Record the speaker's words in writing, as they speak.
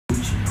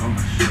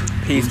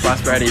Peace,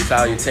 prosperity,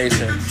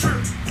 salutations.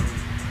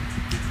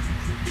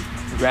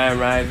 Grand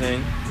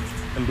Rising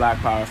and Black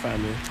Power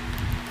family.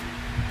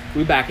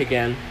 We back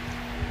again.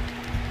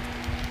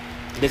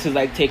 This is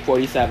like take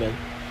 47.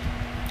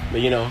 But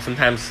you know,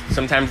 sometimes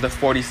the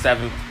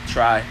 47th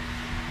try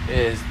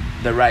is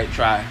the right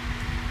try.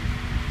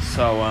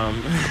 So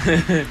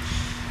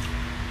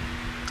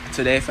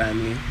today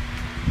family,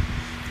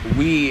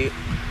 we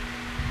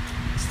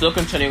still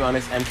continuing on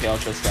this MK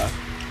Ultra stuff.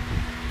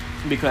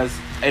 Because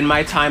in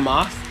my time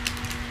off,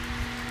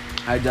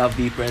 I delved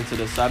deeper into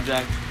the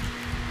subject.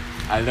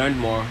 I learned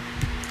more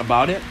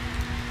about it.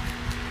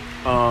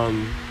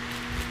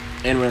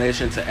 In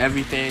relation to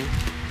everything.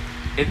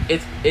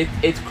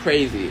 It's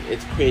crazy.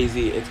 It's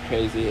crazy.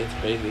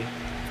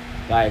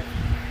 Like,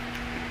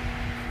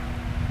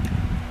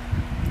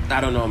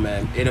 I don't know,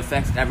 man. It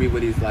affects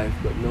everybody's life,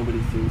 but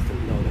nobody seems to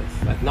know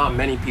this. Like, not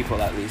many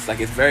people, at least. Like,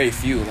 it's very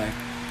few. Like,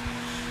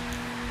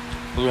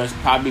 there's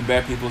probably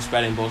bare people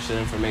spreading bullshit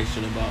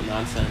information about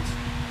nonsense.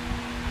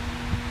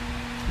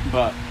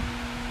 But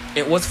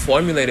it was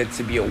formulated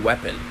to be a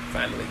weapon,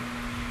 family.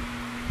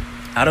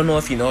 I don't know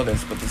if you know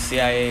this, but the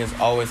CIA has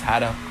always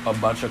had a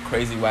bunch of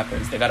crazy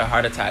weapons. They got a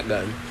heart attack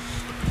gun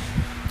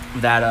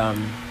that,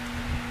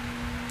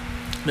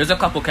 there's a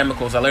couple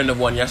chemicals. I learned of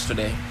one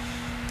yesterday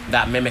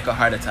that mimic a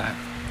heart attack.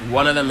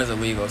 One of them is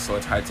illegal, so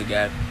it's hard to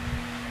get.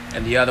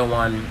 And the other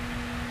one,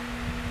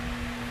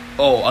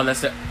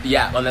 unless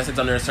it's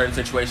under a certain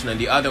situation. And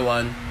the other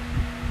one,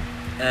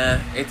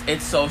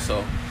 it's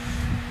so-so.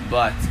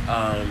 But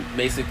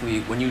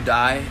basically, when you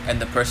die and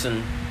the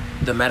person,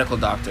 the medical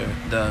doctor,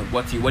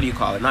 what do you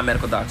call it? Not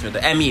medical doctor, the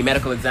ME,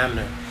 medical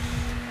examiner.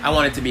 I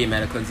wanted to be a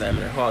medical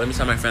examiner. Hold on, let me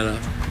tell my friend up.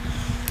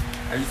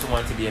 I used to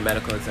want to be a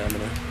medical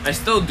examiner. I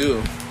still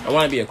do. I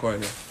want to be a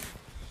coroner.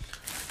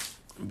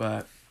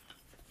 But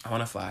I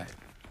want to fly.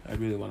 I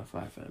really want to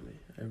fly, family.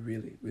 I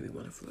really, really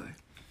want to fly.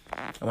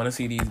 I want to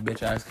see these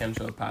bitch-ass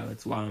chemtrail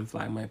pilots while I'm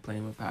flying my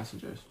plane with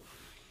passengers.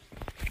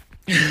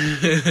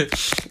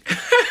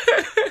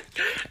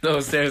 No,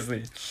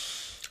 seriously.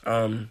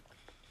 Where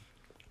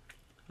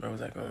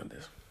was I going with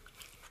this?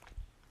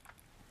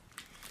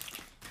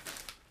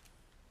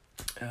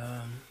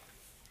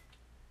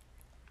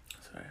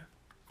 Sorry.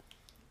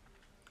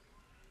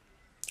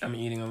 I'm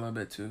eating a little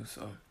bit too,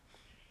 so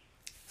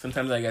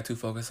sometimes I get too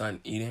focused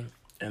on eating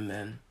and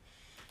then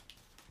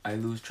I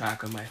lose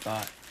track of my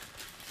thought.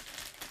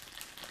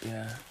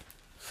 Yeah.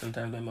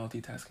 Sometimes my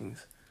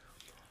multitasking's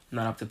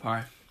not up to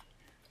par.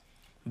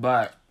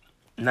 But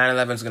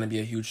 9/11 is going to be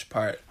a huge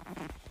part,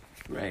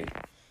 right?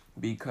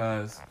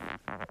 Because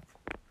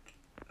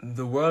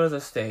the world is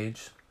a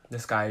stage, the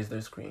sky is their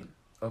screen,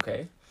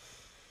 okay?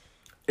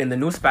 In the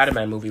new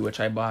Spider-Man movie, which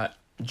I bought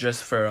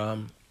just for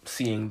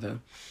seeing the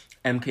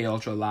MK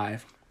Ultra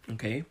live,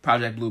 okay?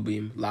 Project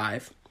Bluebeam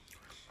live.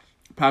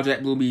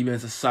 Project Bluebeam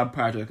is a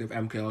sub-project of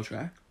MK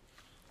Ultra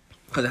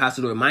because it has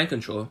to do with mind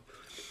control,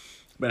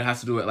 but it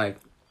has to do with, like,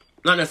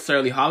 not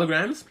necessarily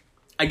holograms.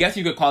 I guess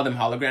you could call them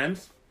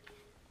holograms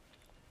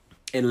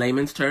in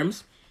layman's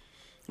terms,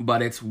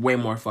 but it's way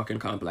more fucking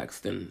complex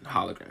than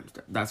holograms.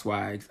 That's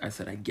why I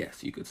said I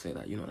guess you could say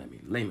that, you know what I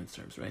mean? Layman's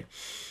terms, right?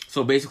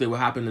 So basically what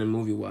happened in the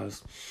movie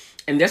was,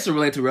 and this is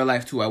related to real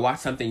life too, I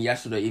watched something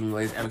yesterday even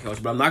related to MK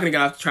Ultra, but I'm not going to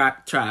get off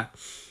track.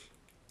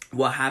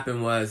 What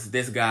happened was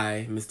this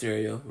guy,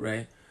 Mysterio,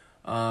 right?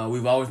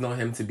 We've always known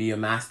him to be a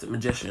master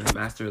magician,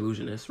 master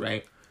illusionist,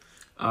 right?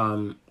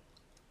 I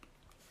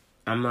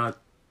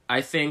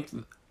think,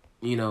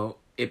 you know,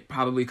 it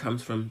probably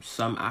comes from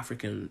some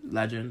African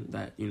legend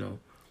that, you know,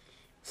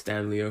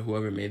 Stan Lee or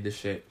whoever made this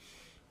shit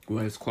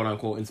was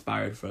quote-unquote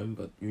inspired from,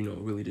 but, you know,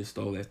 really just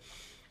stole it.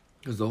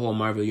 Because the whole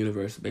Marvel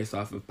universe is based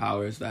off of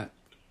powers that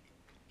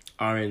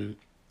are in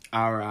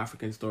our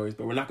African stories,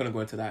 but we're not going to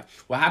go into that.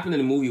 What happened in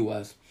the movie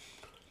was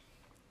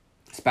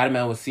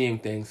Spider-Man was seeing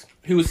things.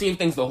 He was seeing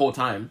things the whole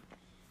time,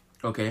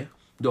 okay?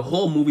 The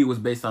whole movie was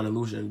based on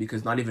illusion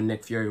because not even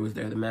Nick Fury was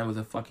there. The man was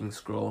a fucking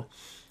Skrull,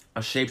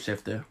 a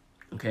shapeshifter,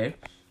 okay?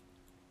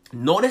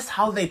 Notice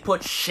how they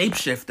put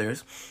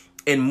shapeshifters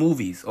in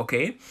movies,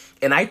 okay?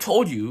 And I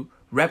told you,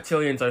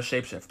 reptilians are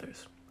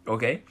shapeshifters,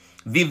 okay?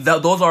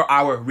 Those are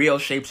our real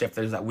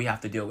shapeshifters that we have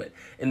to deal with.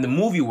 In the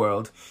movie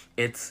world,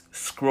 it's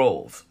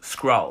Skrulls,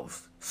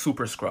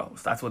 super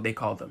Skrulls. That's what they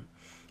call them.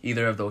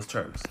 Either of those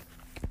terms.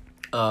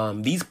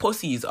 These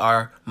pussies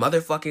are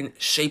motherfucking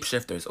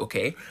shapeshifters,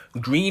 okay?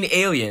 Green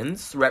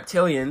aliens,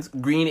 reptilians,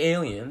 green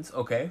aliens,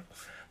 okay?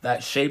 That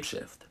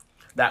shapeshift.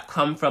 That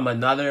come from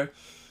another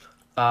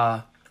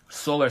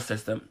solar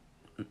system.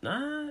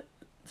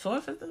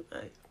 Solar system?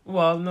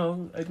 Well,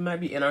 no, it might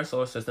be in our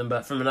solar system,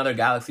 but from another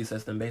galaxy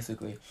system,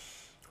 basically,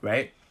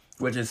 right?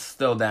 Which is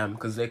still them,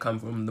 because they come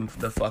from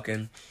the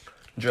fucking,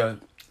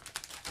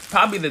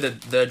 probably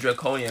the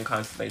Draconian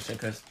constellation,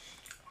 because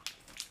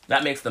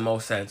that makes the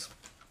most sense,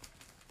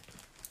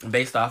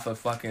 based off of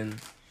fucking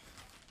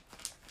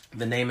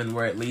the name and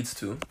where it leads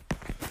to.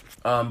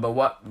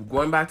 But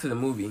going back to the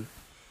movie,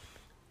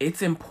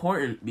 it's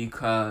important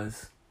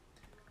because,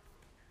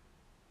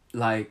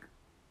 like,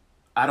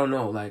 I don't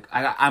know. Like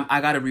I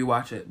gotta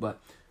rewatch it. But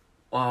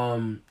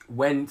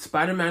when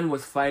Spider-Man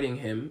was fighting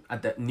him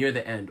near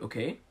the end,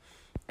 okay,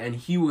 and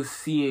he was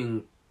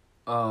seeing,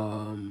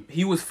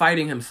 he was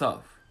fighting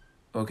himself,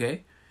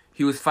 okay,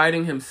 he was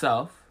fighting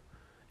himself,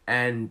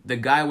 and the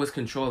guy was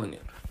controlling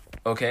it,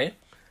 okay.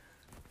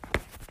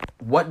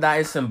 What that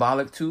is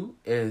symbolic to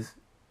is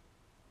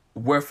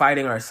we're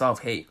fighting our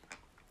self-hate,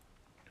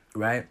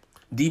 right?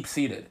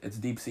 Deep-seated. It's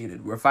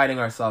deep-seated. We're fighting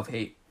our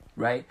self-hate,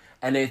 right?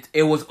 And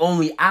it was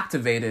only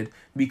activated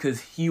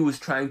because he was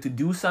trying to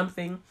do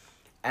something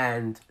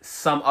and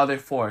some other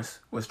force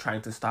was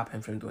trying to stop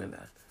him from doing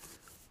that,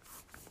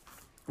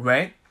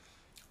 right?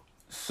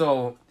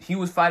 So he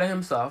was fighting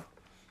himself,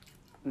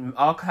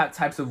 all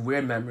types of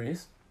weird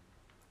memories,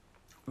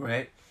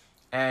 right?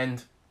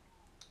 And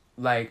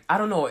like, I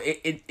don't know,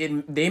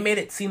 they made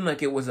it seem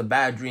like it was a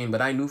bad dream,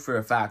 but I knew for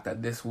a fact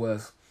that this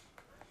was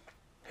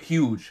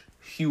huge,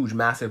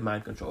 massive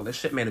mind control. This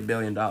shit made $1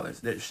 billion.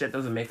 This shit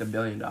doesn't make $1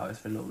 billion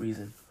for no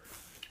reason.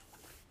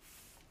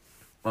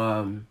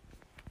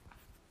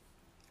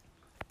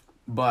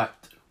 But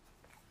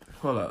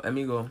hold up, let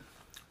me go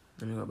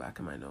back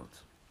in my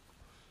notes.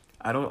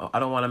 I don't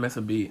want to miss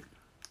a beat.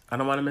 I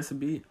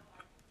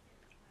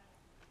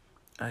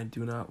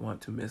do not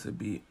want to miss a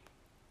beat.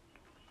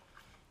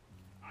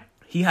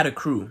 He had a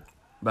crew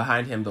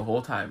behind him the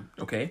whole time,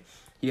 okay?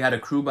 He had a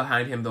crew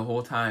behind him the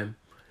whole time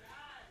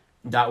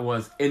that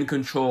was in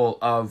control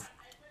of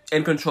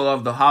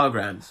the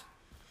holograms,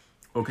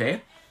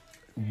 okay?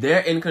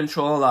 They're in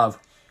control of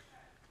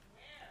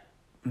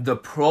the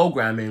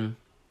programming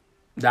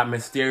that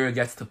Mysterio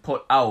gets to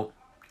put out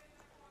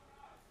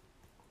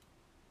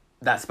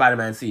that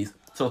Spider-Man sees.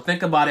 So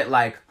think about it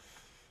like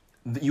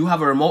you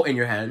have a remote in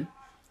your hand,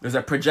 there's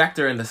a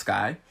projector in the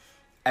sky,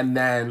 and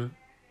then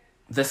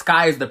the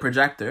sky is the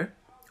projector,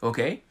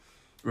 okay?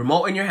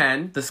 Remote in your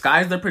hand, the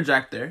sky is the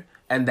projector,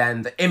 and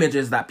then the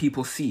images that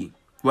people see,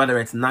 whether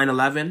it's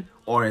 9/11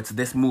 or it's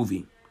this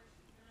movie,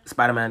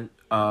 Spider-Man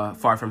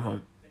Far From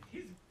Home.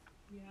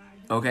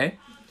 Okay?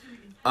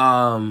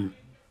 Hold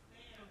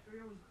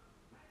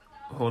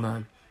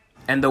on.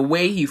 And the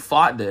way he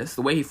fought this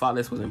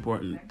was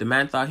important. The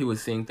man thought he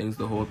was seeing things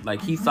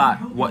he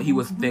thought what he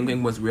was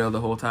thinking was real the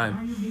whole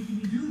time.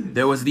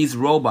 There was these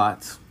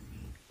robots.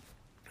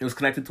 It was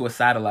connected to a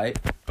satellite,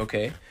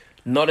 okay?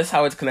 Notice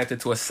how it's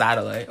connected to a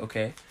satellite,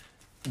 okay?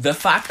 The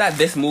fact that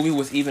this movie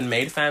was even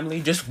made,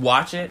 family, just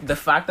watch it. The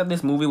fact that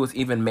this movie was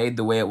even made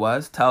the way it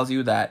was tells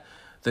you that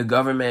the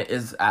government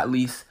is at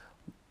least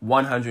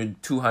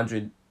 100,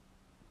 200,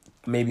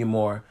 maybe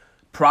more,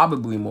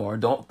 probably more.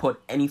 Don't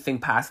put anything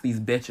past these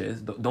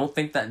bitches. Don't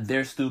think that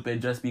they're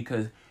stupid just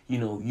because,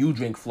 you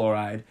drink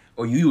fluoride,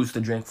 or you used to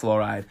drink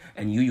fluoride,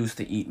 and you used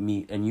to eat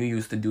meat, and you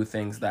used to do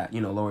things that,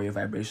 lower your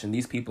vibration.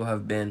 These people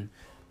have been,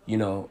 they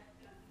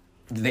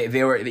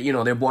were,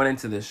 they're born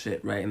into this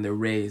shit, right? And they're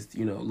raised,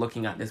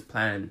 looking at this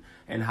plan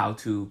and how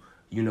to,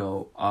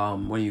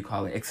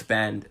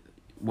 expand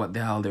what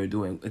the hell they're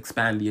doing,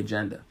 expand the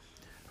agenda,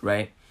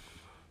 right?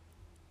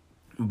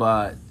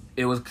 But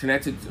it was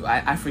connected to,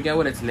 I forget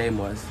what its name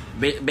was.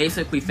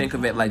 Basically, think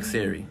of it like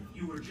Siri.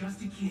 You were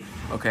just a kid.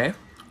 Okay?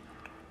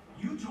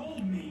 You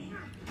told me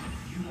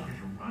you wanted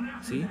to run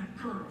after See? That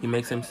girl. He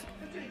makes him...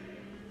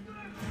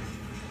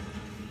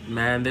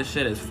 Man, this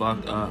shit is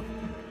fucked up.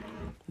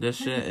 This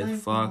shit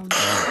is fucked up.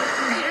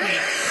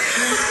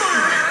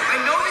 I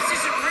know this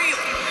isn't real.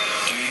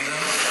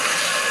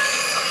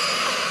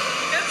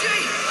 MJ!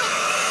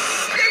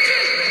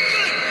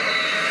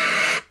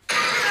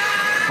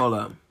 Hold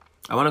up.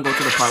 I want to go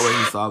to the part where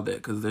he solved it,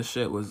 because this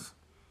shit was...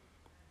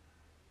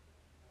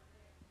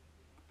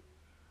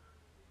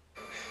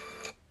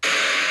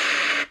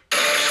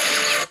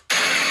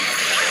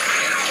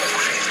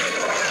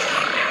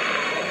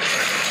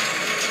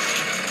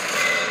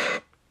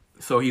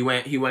 So he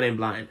went in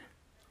blind.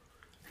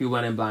 He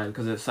went in blind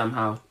because it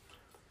somehow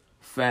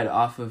fed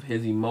off of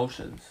his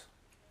emotions,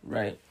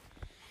 right?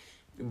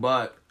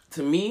 But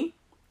to me,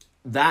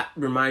 that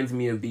reminds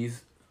me of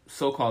these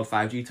so-called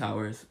 5G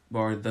towers,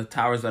 or the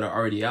towers that are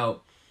already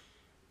out.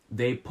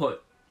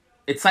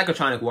 It's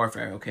psychotronic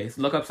warfare, okay?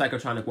 So look up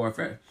psychotronic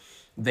warfare.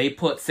 They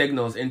put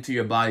signals into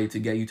your body to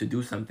get you to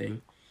do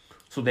something,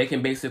 so they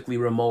can basically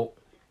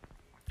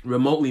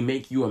remotely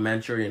make you a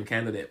Manchurian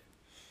candidate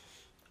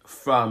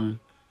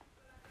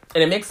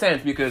and it makes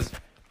sense because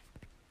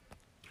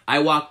I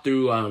walked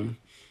through a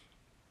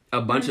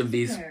bunch of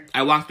these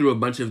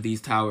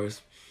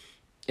towers,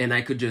 and I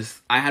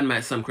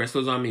had some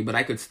crystals on me, but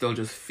I could still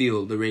just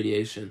feel the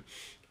radiation.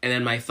 And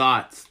then my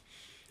thoughts,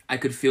 I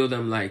could feel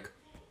them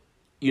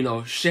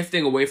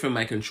shifting away from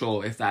my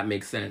control, if that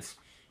makes sense.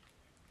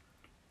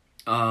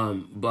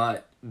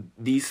 But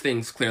these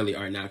things clearly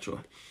are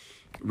natural,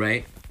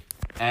 right?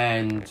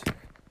 And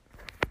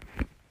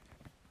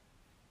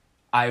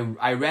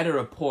I read a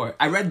report.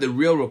 I read the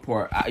real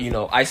report.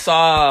 I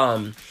saw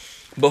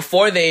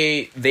before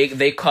they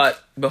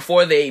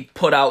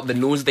put out the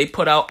news they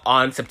put out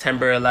on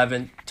September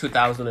 11th,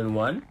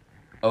 2001.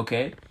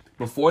 Okay,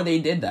 before they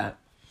did that,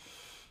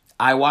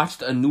 I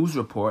watched a news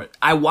report.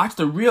 I watched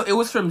a real. It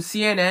was from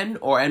CNN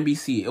or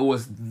NBC. It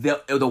was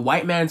the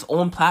white man's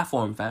own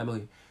platform,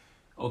 family.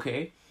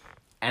 Okay,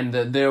 and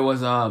there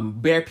was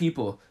bare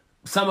people.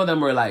 Some of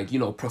them were like,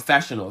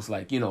 professionals,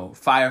 like,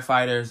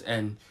 firefighters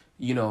and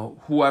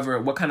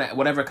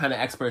whatever kind of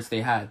experts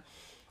they had.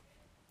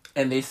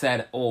 And they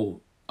said,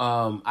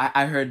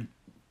 I heard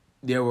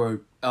there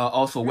were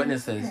also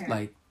witnesses,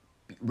 like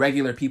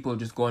regular people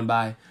just going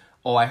by.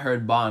 Oh, I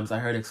heard bombs, I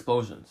heard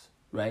explosions,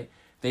 right?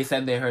 They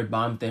said they heard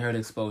bombs, they heard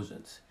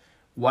explosions.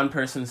 One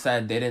person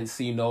said they didn't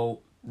see no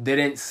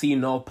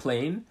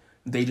plane,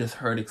 they just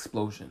heard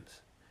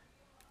explosions.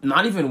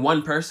 Not even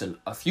one person,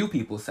 a few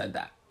people said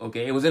that.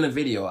 Okay, it was in a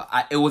video.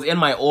 It was in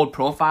my old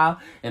profile,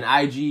 and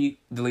IG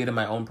deleted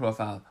my old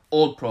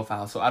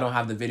profile, so I don't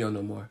have the video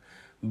no more.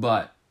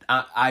 But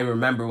I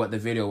remember what the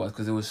video was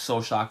because it was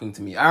so shocking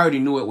to me. I already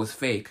knew it was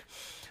fake,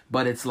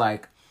 but it's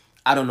like,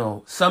 I don't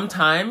know.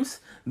 Sometimes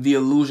the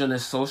illusion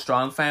is so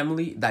strong,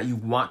 family, that you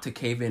want to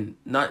cave in.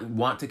 Not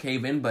want to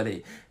cave in, but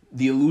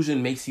the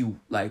illusion makes you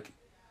like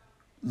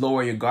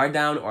lower your guard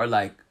down or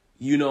like,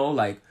 weaken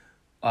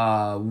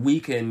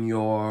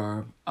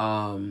your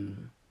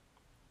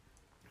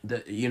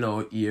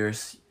your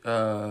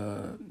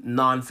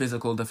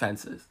non-physical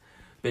defenses,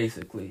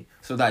 basically,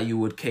 so that you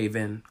would cave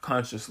in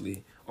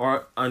consciously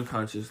or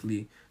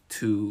unconsciously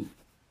to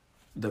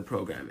the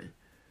programming.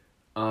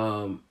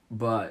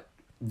 But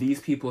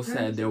these people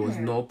said there was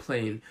no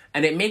plane,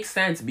 and it makes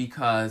sense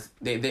because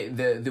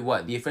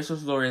the official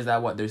story is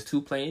that there's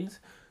two planes.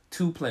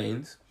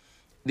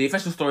 The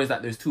official story is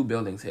that there's two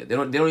buildings hit. They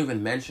don't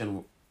even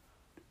mention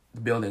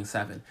Building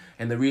 7,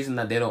 and the reason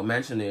that they don't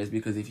mention it is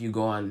because if you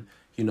go on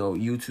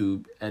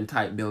YouTube and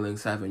type Building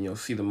 7, you'll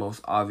see the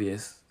most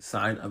obvious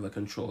sign of a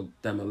controlled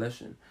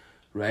demolition,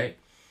 right?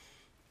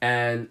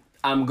 And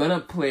I'm gonna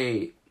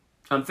make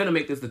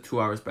this the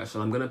 2-hour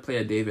special. I'm gonna play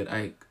a David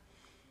Icke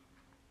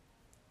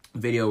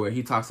video where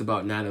he talks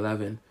about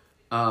 9/11.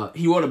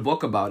 He wrote a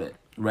book about it,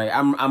 right?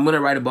 I'm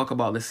gonna write a book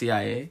about the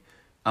CIA.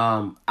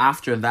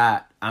 After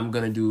that, I'm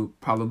gonna do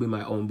probably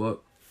my own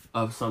book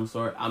of some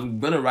sort. I'm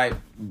gonna write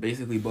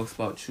basically books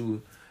about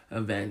true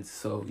events.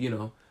 So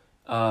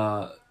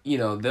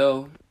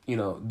they'll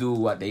do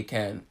what they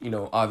can,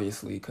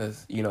 obviously,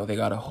 because they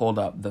gotta hold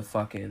up the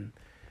fucking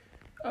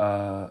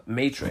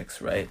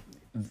Matrix, right?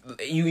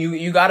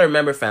 You gotta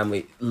remember,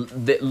 family,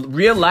 the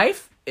real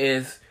life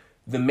is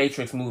the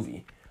Matrix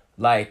movie.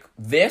 Like,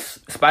 this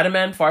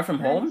Spider-Man Far From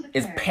Home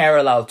is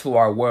parallel to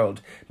our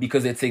world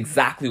because it's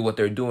exactly what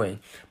they're doing.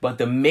 But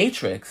the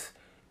Matrix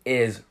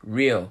is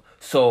real.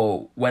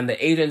 So when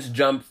the agents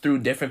jump through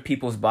different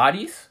people's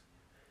bodies,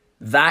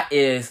 that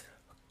is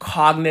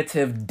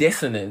cognitive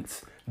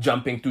dissonance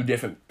jumping through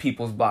different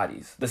people's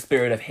bodies. The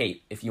spirit of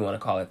hate, if you want to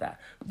call it that.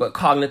 But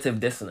cognitive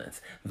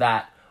dissonance.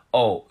 That,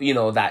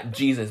 that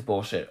Jesus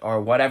bullshit or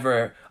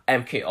whatever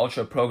MK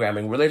Ultra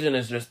programming. Religion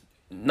is just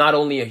not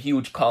only a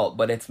huge cult,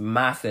 but it's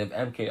massive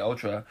MK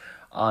Ultra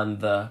on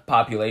the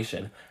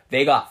population.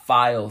 They got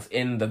files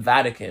in the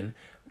Vatican.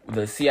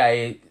 The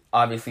CIA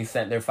obviously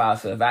sent their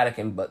files to the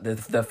Vatican, but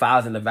the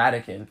files in the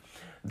Vatican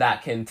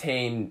that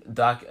contain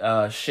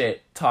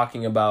shit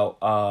talking about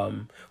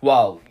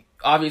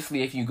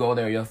obviously if you go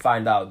there you'll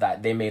find out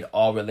that they made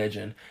all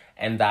religion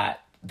and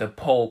that the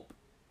Pope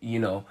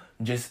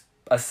just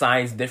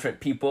assigns different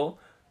people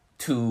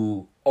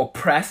to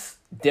oppress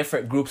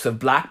different groups of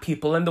black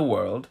people in the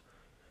world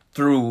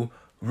through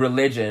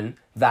religion,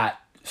 that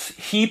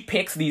he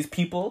picks these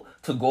people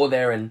to go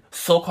there and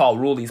so-called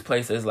rule these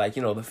places, like,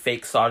 the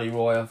fake Saudi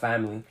royal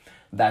family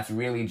that's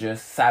really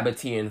just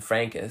Sabbatean and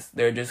Frankists.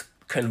 They're just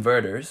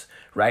converters,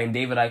 right? And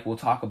David Icke will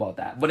talk about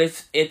that. But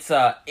it's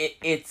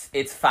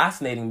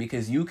fascinating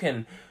because you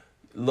can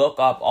look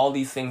up all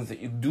these things that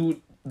you do,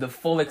 the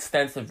full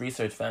extensive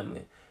research,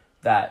 family,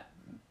 that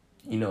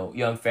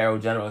young Pharaoh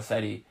General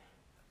Seti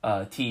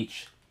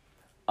teach.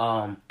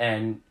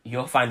 And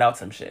you'll find out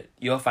some shit.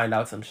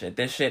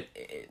 This shit,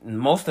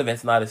 most of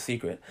it's not a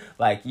secret.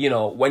 Like,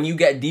 when you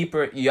get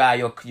deeper,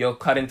 you'll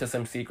cut into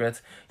some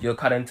secrets. You'll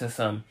cut into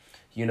some,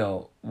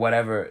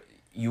 whatever.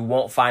 You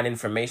won't find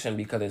information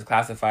because it's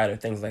classified or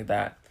things like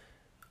that.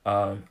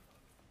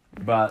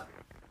 But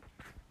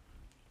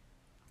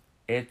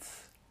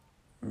it's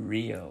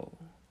real.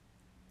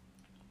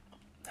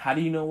 How do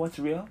you know what's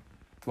real?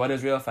 What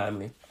is real,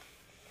 family?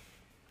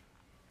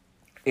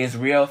 It's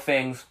real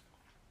things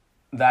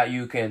that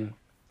you can,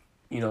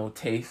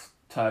 taste,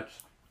 touch.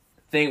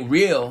 Think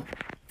real.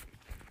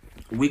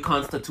 We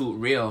constitute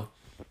real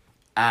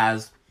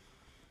as,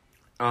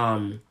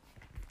 what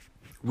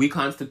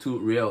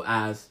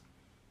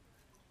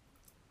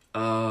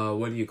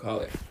do you call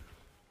it?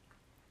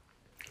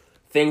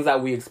 Things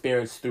that we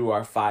experience through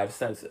our 5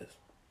 senses.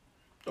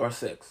 Or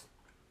 6,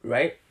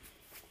 right?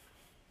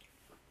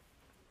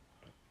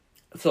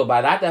 So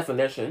by that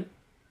definition,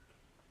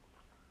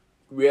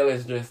 real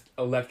is just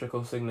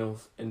electrical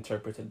signals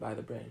interpreted by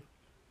the brain,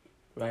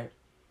 right?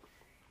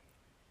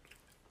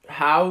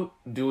 How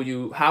would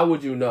you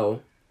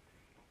know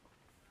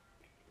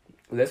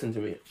Listen to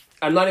me.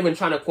 I'm not even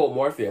trying to quote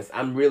Morpheus.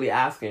 I'm really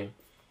asking,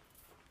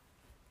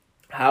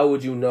 how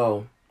would you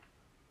know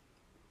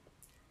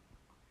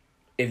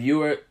if you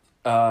were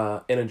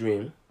in a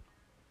dream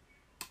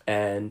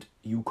and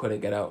you couldn't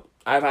get out?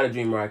 I've had a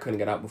dream where I couldn't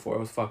get out before. It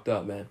was fucked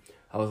up, man.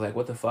 I was like,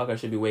 what the fuck? I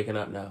should be waking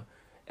up now.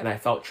 And I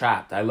felt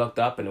trapped. I looked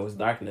up and it was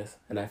darkness.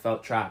 And I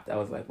felt trapped. I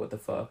was like, what the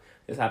fuck?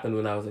 This happened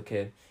when I was a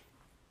kid.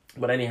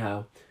 But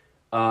anyhow,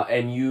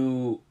 and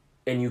you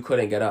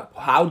couldn't get up.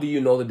 How do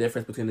you know the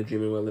difference between the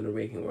dreaming world and the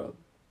waking world?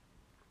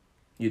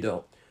 You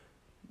don't.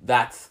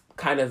 That's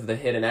kind of the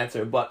hidden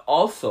answer. But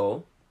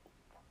also,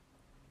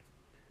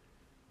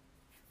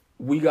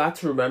 we got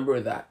to remember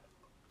that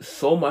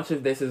so much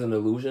of this is an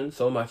illusion,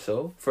 so much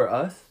so, for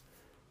us.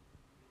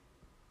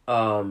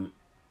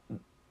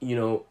 You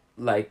know,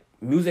 like,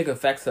 music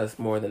affects us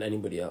more than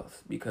anybody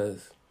else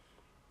because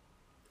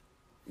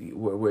we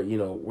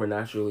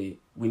naturally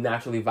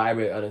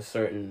vibrate on a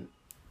certain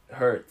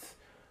hertz,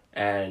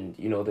 and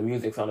you know the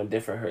music's on a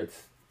different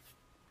hertz,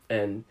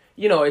 and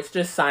you know it's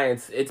just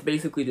science. It's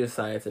basically just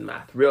science and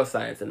math, real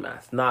science and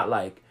math, not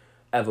like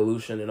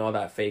evolution and all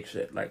that fake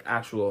shit. Like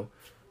actual,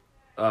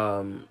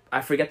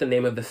 I forget the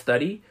name of the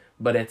study,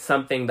 but it's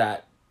something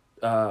that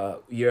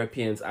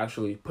Europeans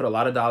actually put a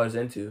lot of dollars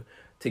into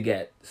to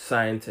get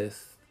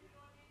scientists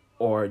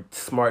or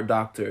smart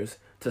doctors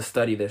to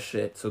study this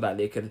shit so that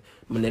they could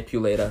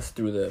manipulate us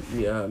through the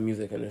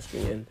music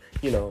industry and,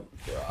 you know,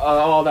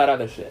 all that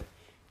other shit.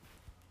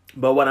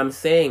 But what I'm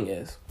saying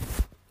is...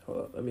 Hold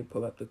up, let me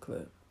pull up the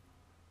clip.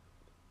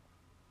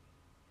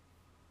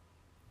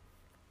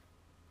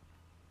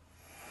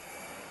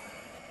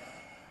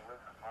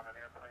 On an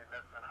airplane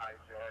that's been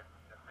hijacked,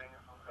 and things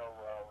will go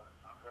well,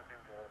 looking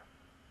good.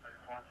 I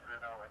just want you to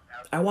know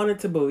I wanted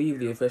to believe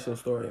the official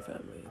story,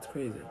 family. It's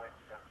crazy.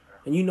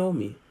 And you know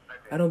me.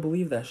 I don't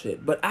believe that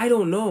shit. But I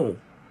don't know.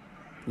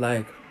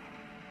 Like,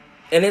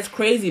 and it's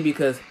crazy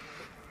because,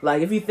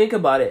 like, if you think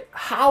about it,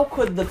 how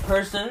could the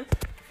person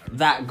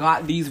that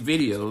got these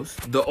videos,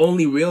 the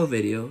only real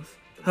videos,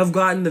 have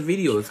gotten the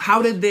videos?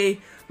 How did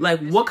they, like,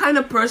 what kind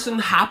of person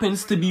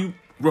happens to be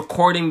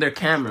recording their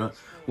camera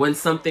when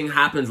something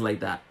happens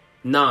like that?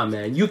 Nah,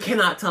 man. You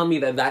cannot tell me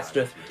that that's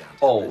just,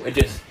 it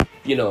just,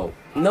 you know.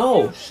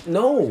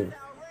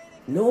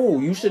 No,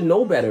 you should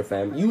know better,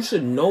 fam. You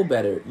should know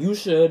better. You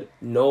should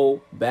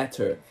know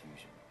better.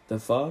 The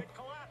fuck?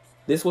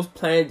 This was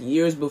planned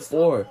years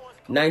before.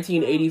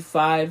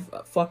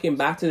 1985, fucking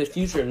Back to the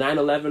Future.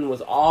 9/11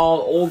 was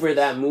all over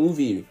that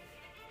movie.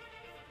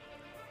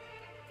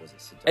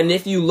 And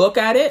if you look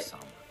at it,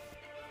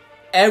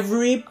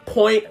 every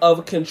point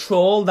of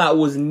control that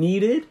was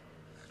needed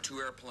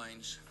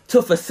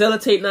to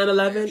facilitate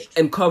 9/11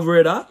 and cover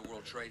it up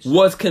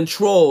was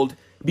controlled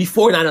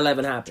before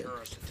 9/11 happened.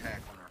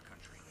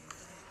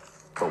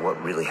 But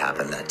what really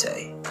happened that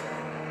day?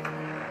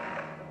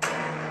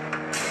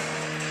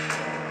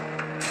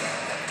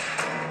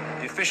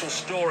 The official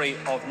story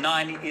of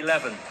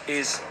 9/11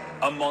 is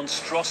a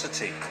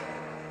monstrosity.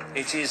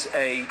 It is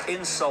an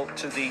insult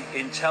to the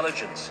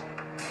intelligence.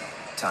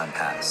 Time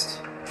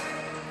passed.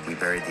 We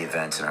buried the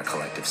events in our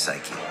collective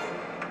psyche.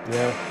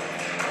 Yeah.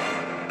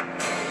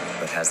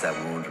 But has that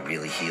wound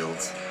really healed?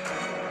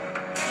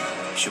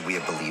 Should we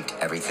have believed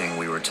everything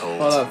we were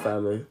told? Hold up,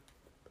 family.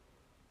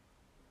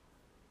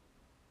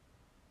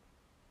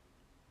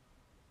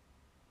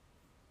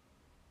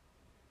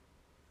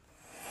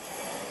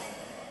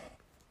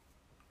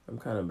 I'm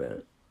kind of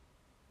bad.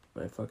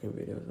 My fucking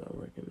video's not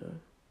working now.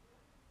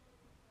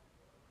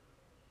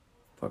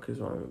 Fuck is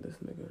wrong with this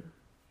nigga?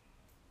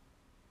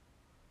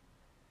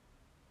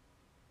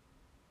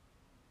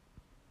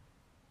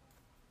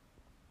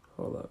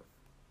 Hold up.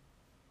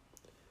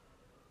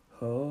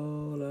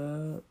 Hold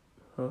up.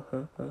 Hold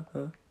up. Hold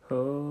up.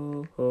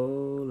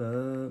 Hold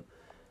up.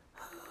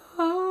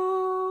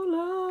 Hold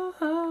up.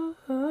 Hold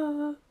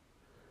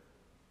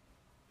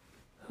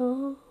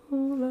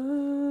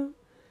up.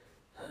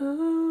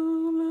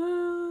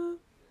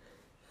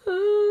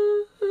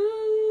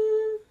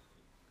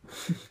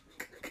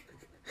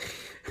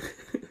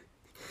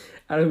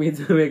 I don't mean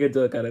to make a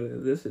joke out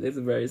of this. It's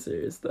very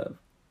serious stuff.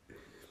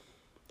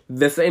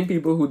 The same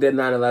people who did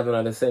 9/11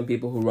 are the same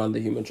people who run the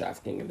human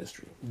trafficking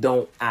industry.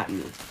 Don't at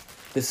me.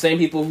 The same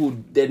people who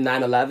did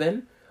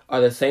 9/11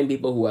 are the same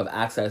people who have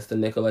access to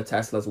Nikola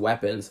Tesla's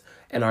weapons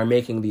and are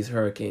making these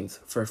hurricanes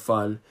for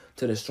fun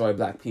to destroy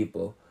black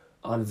people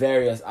on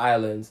various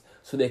islands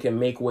so they can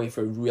make way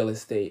for real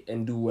estate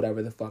and do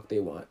whatever the fuck they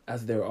want,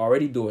 as they're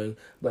already doing.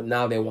 But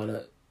now they want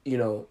to, you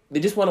know, they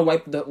just want to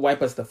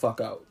wipe us the fuck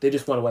out. They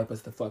just want to wipe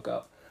us the fuck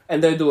out.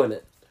 And they're doing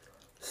it.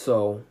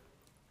 So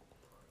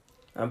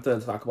I'm going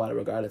to talk about it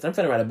regardless. I'm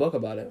going to write a book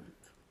about it.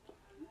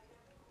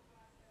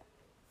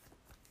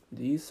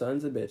 These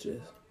sons of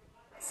bitches.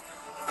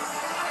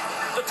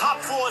 The top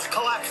floors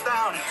collapsed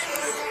down.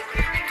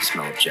 The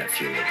smell of jet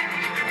fuel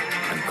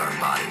and burned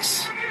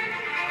bodies.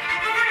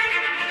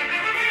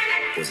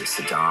 Was it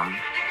Saddam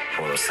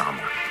or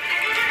Osama?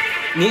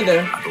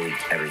 Neither. I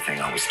believed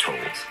everything I was told.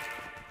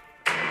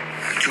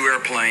 2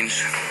 airplanes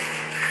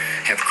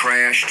have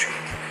crashed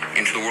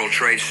into the World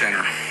Trade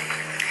Center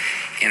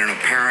in an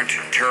apparent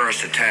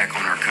terrorist attack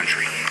on our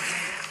country.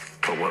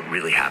 But what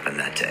really happened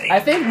that day? I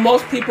think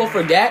most people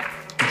forget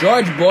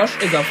George Bush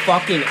is a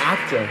fucking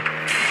actor.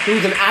 He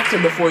was an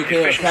actor before he The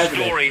became a official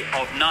president. story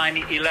of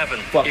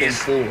 9/11 Fucking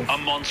is fools. a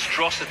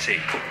monstrosity.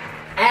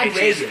 And It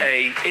is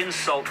Reagan. a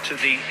insult to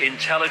the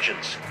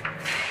intelligence.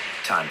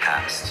 Time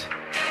passed.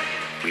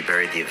 We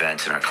buried the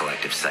event in our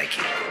collective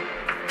psyche.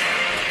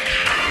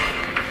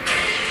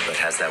 But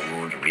has that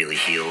wound really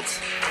healed?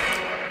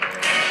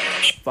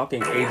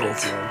 Fucking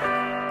agents,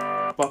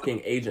 man.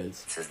 Fucking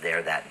agents. Is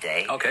there that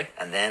day? Okay.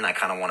 And then I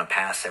kind of want to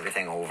pass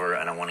everything over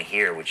and I want to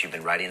hear what you've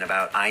been writing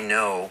about. I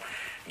know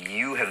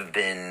you have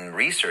been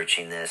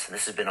researching this and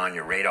this has been on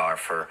your radar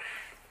for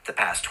the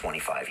past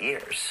 25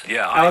 years.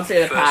 Yeah, I would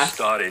say the first past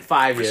started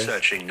 5 years.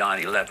 researching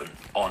 9/11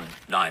 on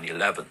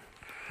 9/11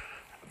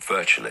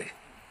 virtually,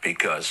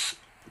 because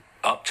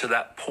up to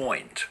that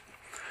point,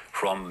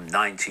 from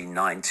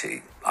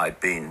 1990, I'd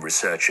been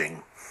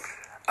researching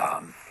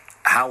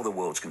how the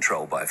world's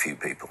controlled by a few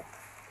people,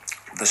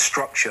 the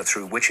structure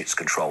through which it's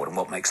controlled and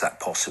what makes that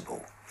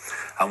possible,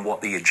 and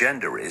what the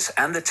agenda is,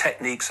 and the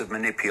techniques of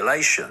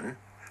manipulation,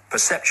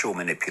 perceptual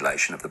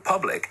manipulation of the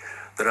public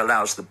that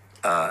allows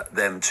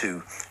them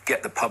to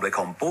get the public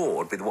on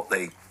board with what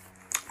they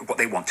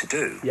want to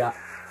do. Yeah.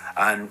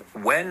 And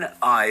when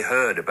I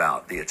heard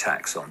about the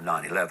attacks on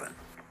 9/11,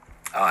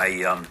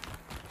 I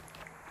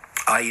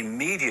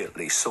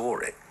immediately saw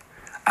it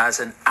as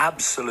an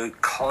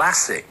absolute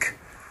classic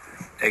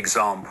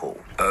example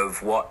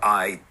of what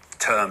I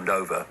termed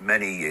over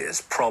many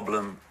years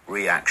problem,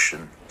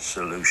 reaction,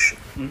 solution.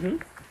 Mm-hmm.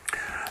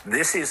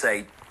 This is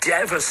a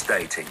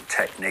devastating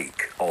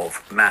technique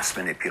of mass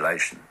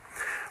manipulation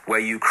where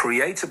you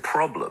create a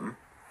problem,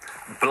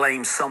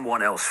 blame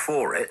someone else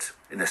for it,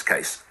 in this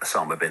case,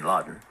 Osama bin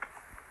Laden.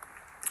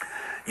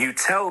 You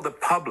tell the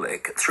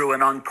public through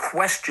an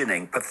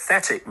unquestioning,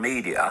 pathetic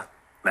media,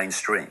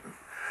 mainstream,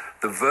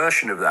 the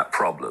version of that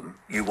problem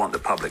you want the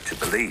public to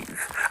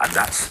believe. And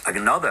that's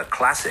another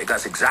classic.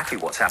 That's exactly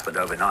what's happened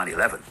over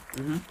 9/11.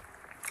 Mm-hmm.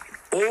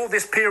 All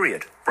this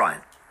period,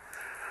 Brian,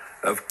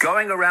 of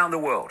going around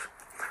the world,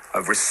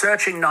 of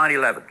researching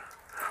 9/11,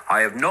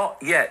 I have not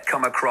yet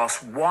come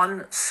across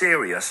one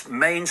serious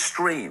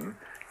mainstream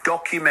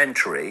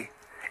documentary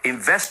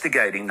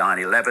investigating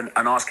 9/11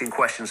 and asking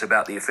questions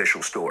about the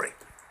official story.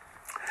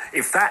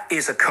 If that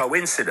is a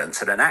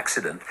coincidence and an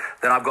accident,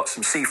 then I've got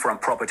some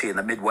seafront property in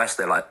the Midwest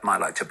they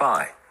might like to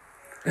buy.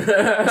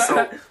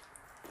 So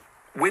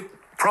with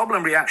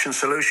problem, reaction,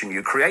 solution,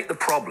 you create the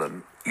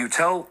problem, you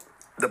tell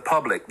the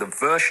public the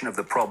version of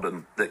the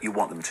problem that you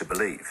want them to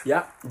believe.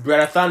 Yeah.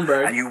 Greta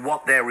Thunberg. And you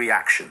want their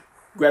reaction.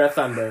 Greta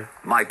Thunberg.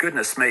 My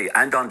goodness me,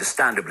 and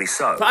understandably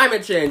so.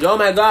 Climate change. Oh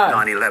my God.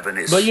 9/11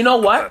 is... But you know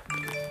what?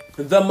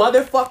 The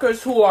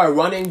motherfuckers who are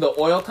running the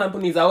oil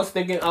companies, I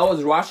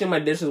was washing my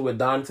dishes with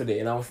Dawn today,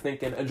 and I was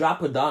thinking, a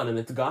drop of Dawn and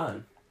it's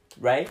gone,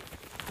 right?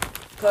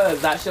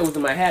 Because that shit was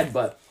in my head,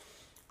 but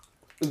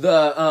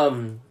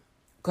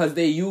because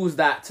they use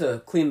that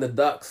to clean the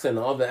ducks and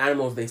all the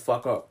animals they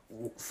fuck up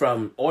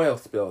from oil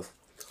spills.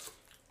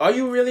 Are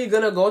you really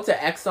gonna go to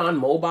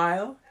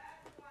ExxonMobil?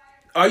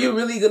 Are you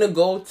really gonna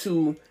go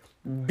to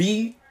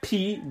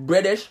BP,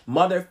 British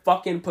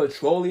motherfucking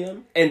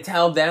Petroleum, and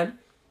tell them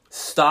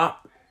stop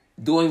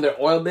doing their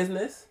oil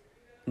business?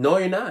 No,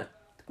 you're not.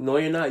 No,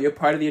 you're not. You're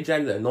part of the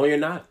agenda. No, you're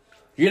not.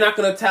 You're not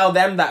going to tell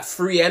them that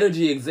free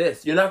energy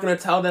exists. You're not going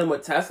to tell them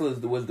what Tesla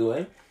was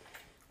doing.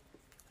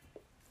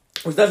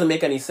 Which doesn't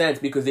make any sense,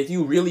 because if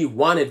you really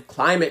wanted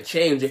climate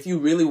change, if you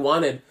really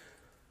wanted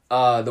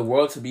the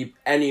world to be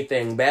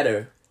anything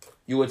better,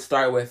 you would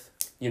start with,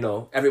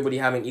 everybody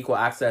having equal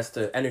access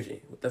to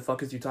energy. What the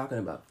fuck is you talking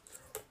about?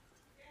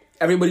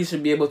 Everybody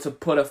should be able to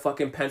put a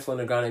fucking pencil in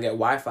the ground and get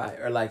Wi-Fi.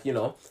 Or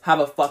have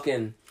a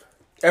fucking...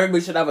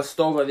 Everybody should have a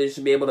stove where they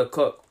should be able to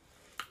cook.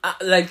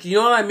 You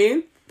know what I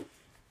mean?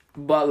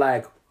 But,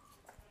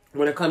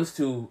 when it comes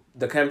to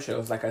the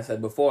chemtrails, like I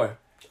said before,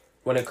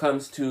 when it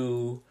comes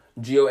to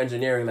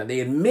geoengineering that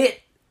they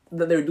admit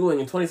that they're doing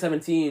in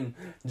 2017,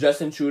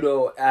 Justin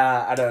Trudeau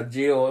at a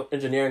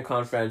geoengineering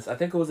conference, I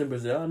think it was in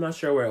Brazil, I'm not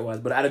sure where it was,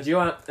 but at a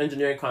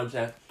geoengineering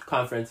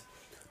conference,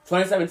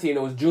 2017,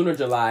 it was June or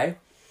July,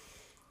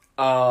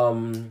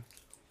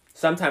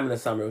 sometime in the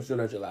summer, it was June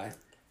or July.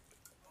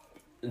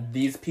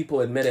 These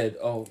people admitted,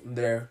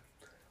 they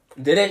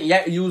didn't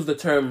yet use the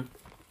term,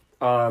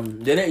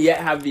 didn't yet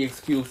have the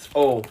excuse,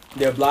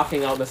 they're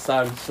blocking out the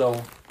sun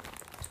so,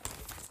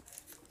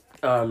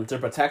 to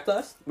protect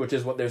us, which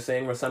is what they're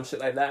saying, or some shit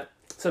like that.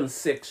 Some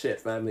sick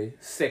shit, family.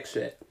 Sick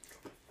shit.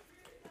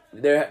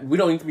 We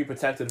don't need to be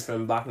protected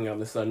from blocking out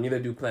the sun, neither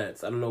do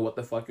plants. I don't know what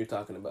the fuck you're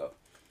talking about.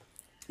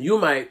 You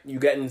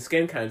getting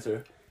skin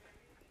cancer,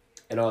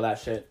 and all that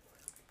shit.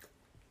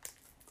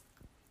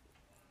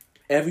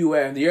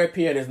 Everywhere. The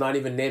European is not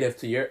even native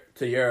to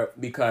Europe,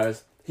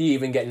 because he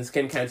even getting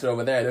skin cancer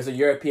over there. There's a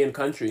European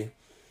country.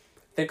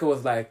 I think it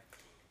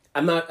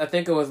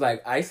was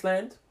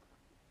Iceland.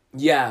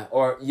 Yeah,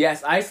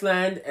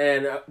 Iceland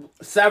and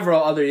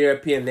several other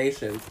European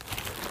nations.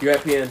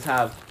 Europeans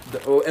have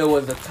It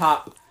was the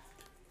top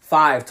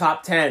 5,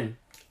 top 10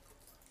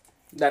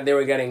 that they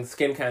were getting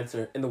skin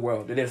cancer in the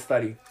world. They did a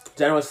study.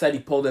 General said he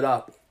pulled it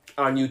up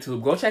on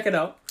YouTube. Go check it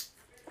out.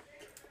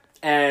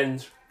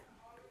 And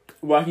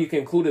what he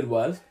concluded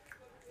was,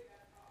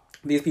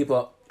 these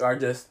people are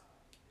just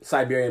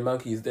Siberian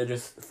monkeys. They're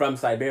just from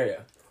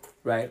Siberia,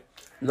 right?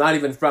 Not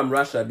even from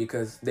Russia,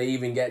 because they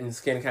even getting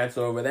skin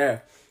cancer over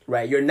there,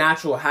 right? Your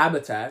natural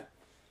habitat,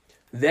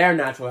 their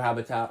natural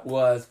habitat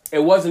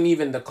it wasn't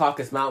even the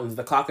Caucasus Mountains.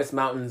 The Caucasus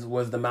Mountains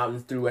was the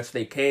mountains through which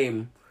they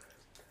came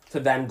to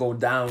then go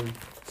down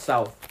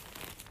south,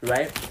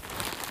 right?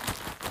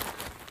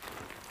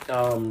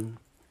 What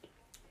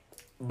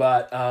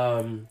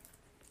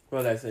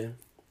was I saying?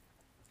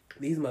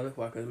 These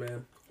motherfuckers,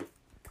 man.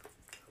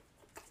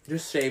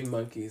 Just shaved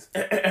monkeys.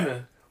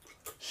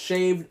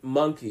 Shaved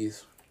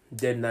monkeys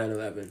did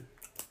 9/11.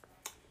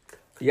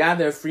 Yeah,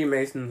 they're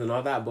Freemasons and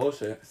all that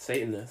bullshit,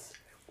 Satanists,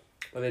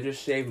 but they're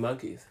just shaved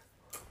monkeys.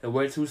 And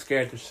we're too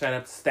scared to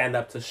stand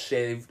up to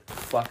shaved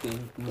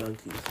fucking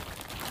monkeys.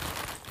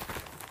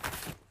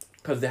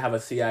 Because they have a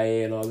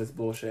CIA and all this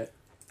bullshit.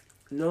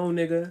 No,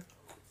 nigga.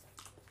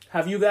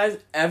 Have you guys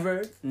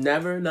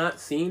never not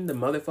seen the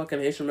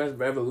motherfucking Haitian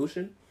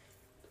Revolution?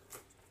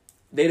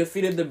 They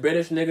defeated the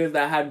British niggas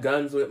that had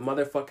guns with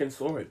motherfucking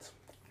swords.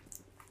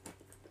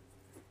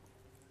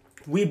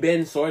 We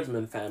been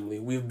swordsmen, family.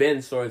 We've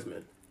been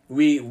swordsmen.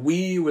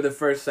 We were the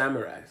first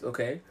samurais,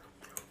 okay?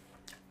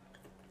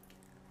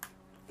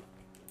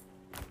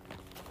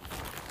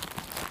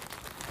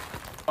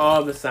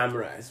 All the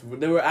samurais.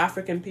 They were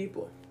African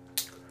people.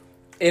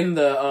 In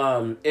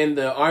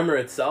the armor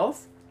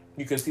itself,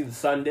 you can see the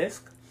sun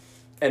disk.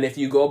 And if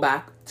you go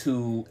back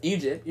to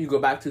Egypt, you go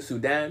back to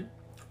Sudan,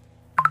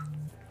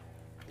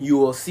 you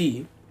will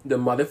see the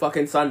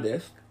motherfucking sun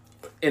disk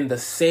in the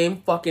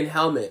same fucking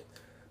helmet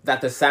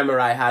that the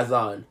samurai has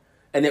on.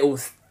 And it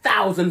was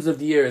thousands of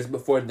years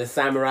before the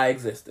samurai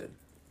existed.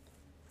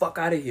 Fuck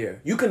out of here.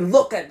 You can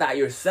look at that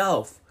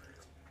yourself.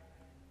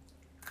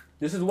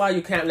 This is why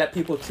you can't let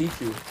people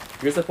teach you.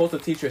 You're supposed to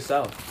teach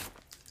yourself.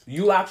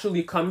 You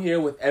actually come here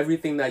with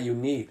everything that you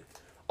need.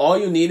 All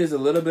you need is a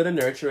little bit of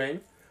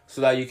nurturing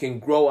so that you can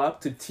grow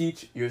up to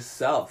teach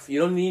yourself. You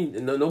don't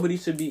need, nobody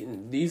should be,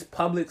 these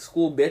public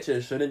school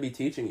bitches shouldn't be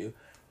teaching you.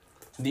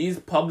 These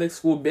public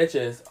school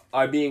bitches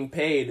are being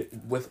paid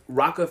with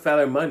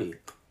Rockefeller money.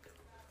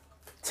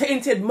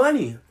 Tainted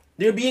money.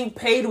 They're being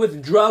paid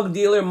with drug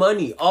dealer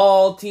money.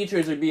 All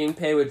teachers are being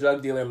paid with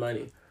drug dealer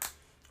money.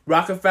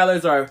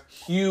 Rockefellers are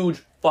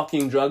huge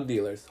fucking drug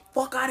dealers.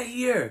 Fuck out of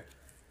here.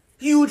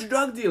 Huge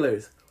drug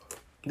dealers.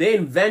 They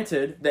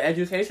invented the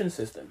education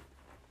system.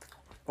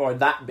 Or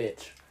that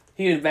bitch.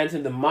 He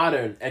invented the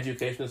modern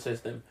education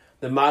system.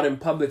 The modern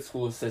public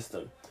school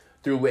system.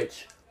 Through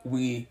which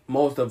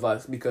most of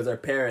us, because our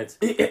parents,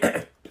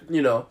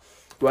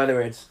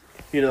 whether it's,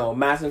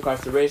 mass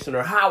incarceration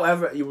or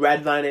however,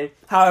 redlining,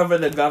 however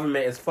the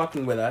government is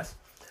fucking with us,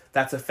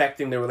 that's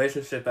affecting the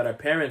relationship that our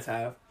parents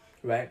have,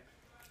 right?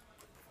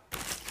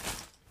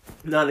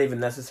 Not even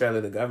necessarily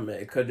the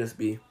government. It could just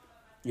be,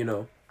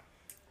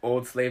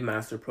 old slave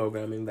master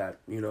programming that,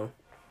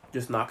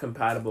 just not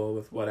compatible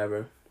with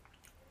whatever.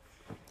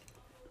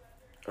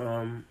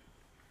 And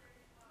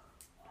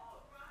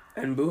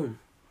boom.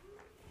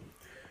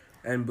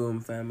 And boom,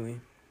 family.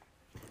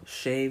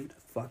 Shaved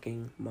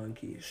fucking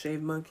monkeys.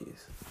 Shaved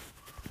monkeys.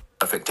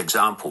 Perfect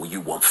example. You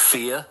want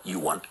fear. You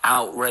want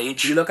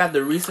outrage. You look at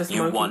the rhesus monkey.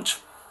 You want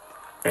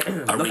a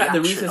look at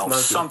the reaction rhesus of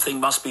monkey. Something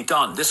must be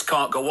done. This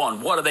can't go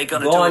on. What are they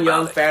going to do Go on about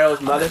Young it? Pharaoh's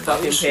And then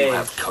motherfucking those page who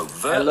have and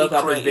covertly look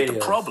up his created the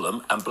videos.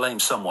 problem and blame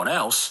someone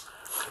else,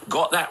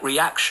 got that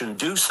reaction,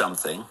 do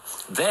something,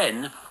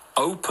 then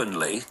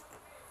openly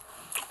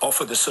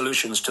offer the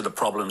solutions to the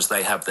problems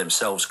they have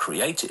themselves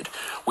created,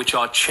 which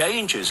are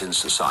changes in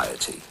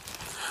society,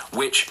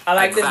 which I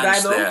like this guy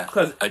advance though, their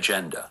 'cause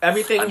agenda.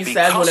 Everything And he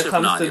says when it because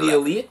comes of to the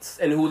 9/11, elites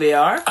and who they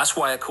are, that's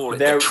why I call it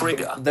they're the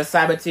trigger. the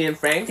Sabbatean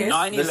Frankists, the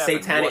 9/11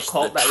 satanic was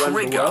cult the that runs the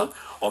trigger world.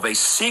 of a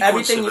sequence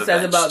Everything of he says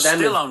events about them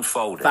still is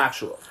unfolding,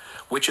 factual.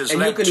 which has And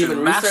you led can to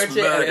even mass research it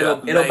and murder,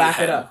 it'll back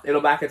it mayhem up.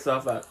 It'll back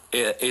itself up.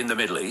 in the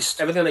Middle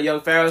East. Everything that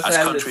Young Pharaoh As says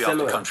is country after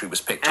similar. country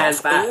was picked And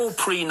off, facts. all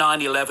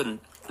pre-9/11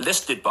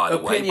 listed, by the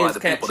way, by Opinions the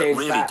can't people that change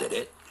really facts. did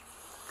it,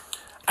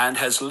 and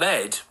has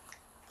led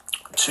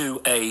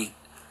to a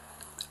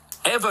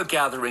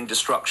ever-gathering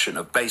destruction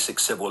of basic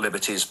civil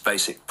liberties,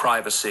 basic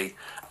privacy,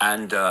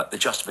 and the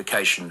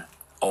justification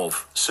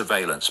of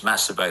surveillance,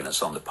 mass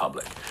surveillance on the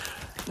public.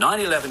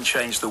 9/11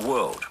 changed the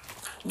world.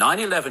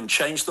 9/11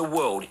 changed the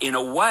world in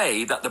a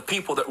way that the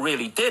people that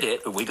really did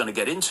it, that we're going to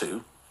get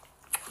into,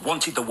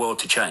 wanted the world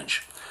to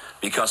change.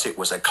 Because it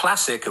was a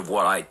classic of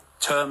what I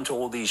termed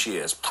all these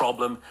years,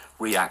 problem,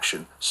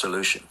 reaction,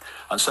 solution.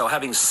 And so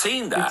having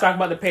seen We that, talk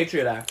about the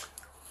Patriot Act.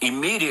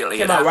 immediately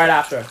Came it out right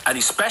happened. after. And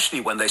especially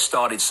when they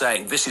started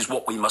saying this is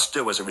what we must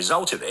do as a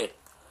result of it,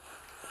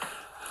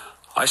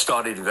 I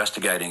started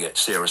investigating it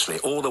seriously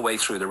all the way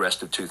through the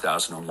rest of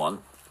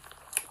 2001.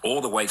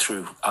 all the way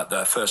through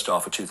the first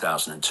half of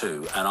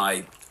 2002, and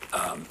I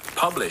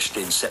published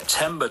in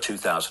September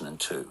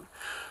 2002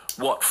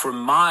 what, from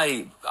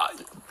my,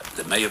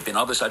 there may have been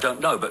others, I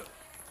don't know, but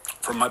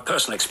from my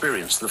personal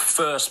experience, the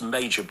first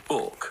major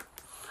book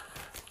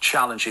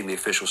challenging the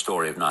official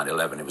story of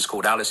 9/11. It was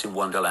called Alice in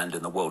Wonderland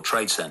and the World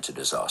Trade Center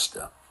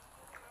Disaster: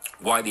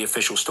 Why the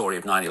Official Story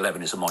of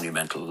 9/11 is a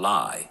Monumental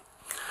Lie.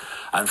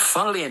 And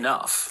funnily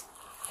enough,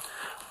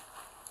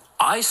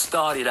 I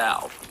started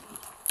out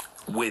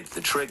with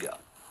the trigger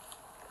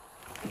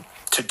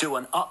to do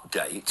an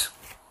update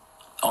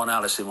on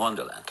Alice in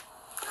Wonderland.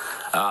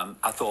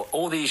 I thought,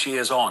 all these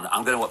years on,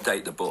 I'm going to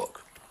update the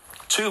book.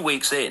 2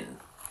 weeks in,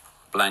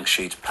 blank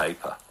sheet of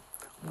paper.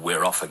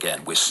 We're off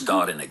again. We're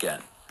starting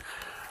again.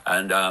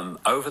 And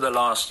over the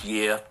last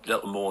year,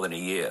 little more than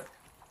a year,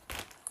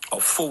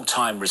 of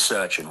full-time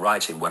research and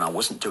writing when I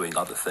wasn't doing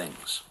other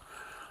things,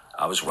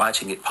 I was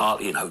writing it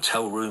partly in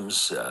hotel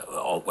rooms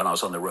or when I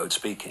was on the road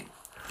speaking.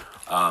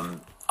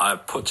 I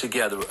put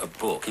together a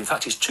book. In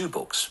fact, it's 2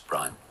 books,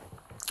 Brian.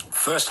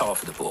 First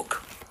half of the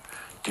book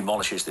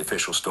demolishes the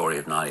official story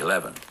of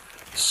 9/11.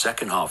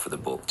 Second half of the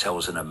book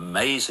tells an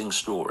amazing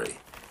story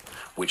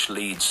which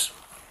leads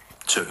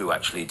to who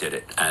actually did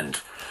it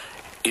and,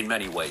 in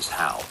many ways,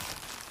 how.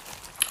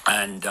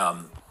 And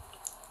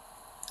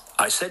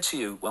I said to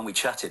you when we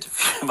chatted a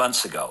few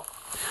months ago,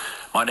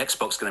 my next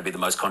book's going to be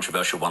the most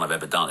controversial one I've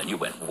ever done. And you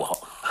went,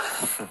 what?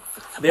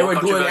 They were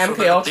doing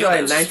MK Ultra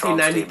in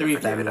 1993,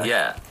 David.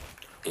 Yeah,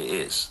 it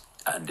is.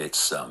 And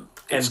it's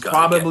and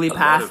probably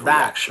past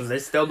that, because they're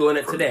still doing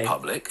it today. The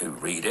public who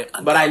read it.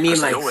 And but I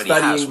mean, like,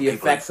 studying the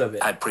effects of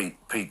it. Had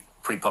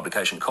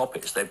pre-publication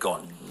copies. They've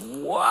gone,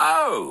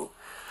 whoa!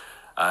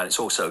 And it's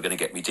also going to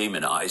get me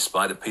demonized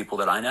by the people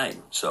that I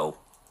name. So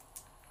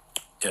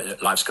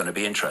life's going to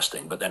be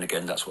interesting, but then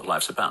again, that's what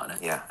life's about,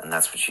 isn't it? Yeah, and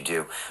that's what you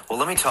do. Well,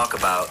 let me talk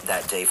about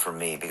that day for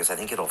me, because I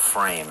think it'll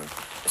frame,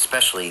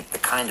 especially the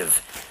kind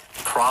of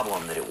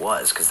problem that it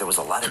was, because there was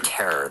a lot of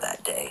terror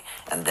that day.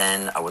 And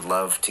then I would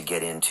love to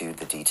get into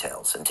the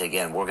details. And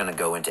again, we're going to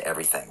go into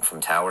everything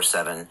from Tower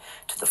 7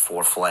 to the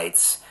 4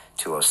 flights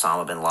to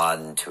Osama bin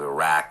Laden to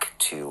Iraq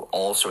to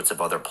all sorts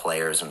of other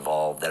players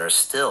involved that are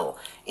still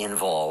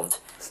involved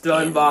in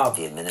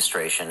the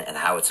administration and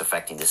how it's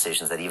affecting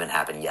decisions that even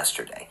happened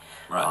yesterday.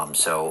 Right.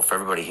 So for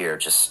everybody here,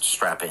 just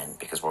strap in,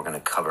 because we're going to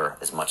cover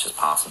as much as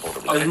possible.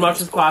 As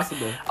much as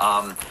possible.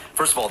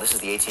 First of all, this is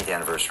the 18th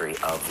anniversary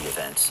of the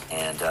event,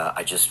 and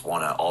I just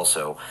want to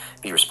also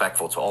be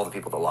respectful to all the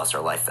people that lost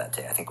their life that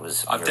day. I think it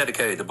was... I've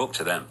dedicated the book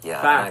to them. Yeah,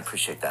 and I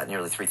appreciate that.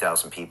 Nearly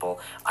 3,000 people.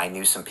 I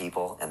knew some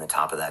people in the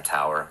top of that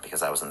tower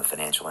because I was in the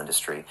financial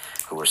industry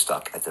who were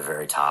stuck at the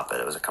very top.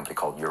 It was a company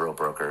called Euro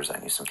Brokers. I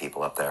knew some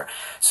people up there.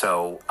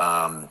 So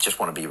just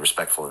want to be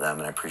respectful of them,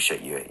 and I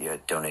appreciate you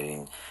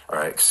donating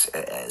or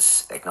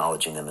as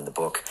acknowledging them in the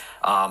book.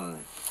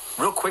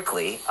 Real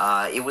quickly,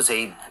 it was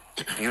a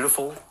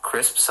beautiful,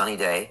 crisp, sunny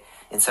day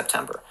in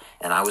September,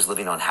 and I was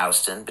living on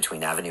Houston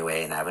between Avenue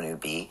A and Avenue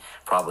B,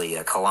 probably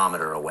a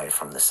kilometer away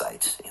from the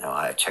site. You know,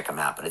 I check a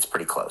map, and it's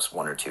pretty close,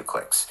 1 or 2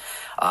 clicks.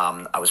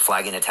 I was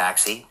flagging a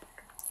taxi,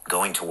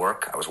 going to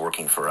work. I was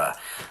working for a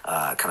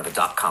kind of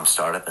a .com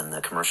startup in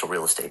the commercial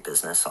real estate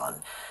business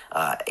on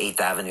 8th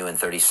Avenue and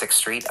 36th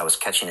Street. I was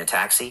catching a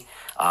taxi,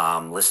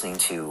 listening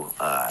to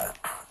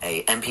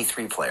a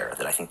MP3 player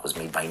that I think was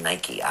made by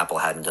Nike. Apple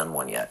hadn't done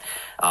one yet.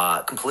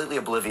 Completely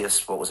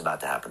oblivious what was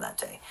about to happen that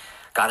day.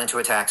 Got into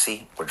a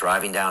taxi. We're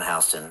driving down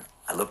Houston.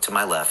 I look to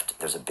my left.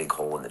 There's a big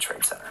hole in the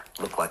Trade Center.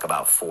 Looked like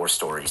about 4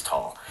 stories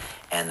tall.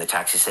 And the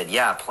taxi said,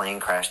 yeah, a plane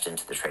crashed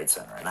into the Trade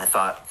Center. And I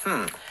thought,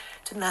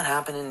 didn't that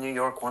happen in New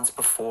York once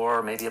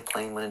before? Maybe a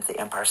plane went into the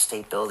Empire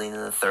State Building in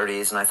the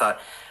 30s. And I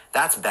thought,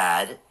 that's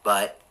bad,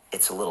 but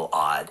it's a little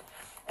odd.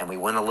 And we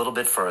went a little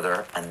bit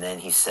further, and then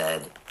he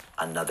said,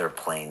 another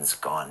plane's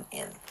gone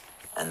in.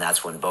 And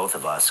that's when both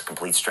of us,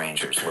 complete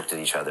strangers, looked at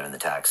each other in the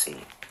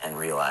taxi and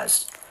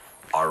realized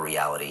our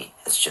reality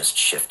has just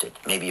shifted.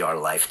 Maybe our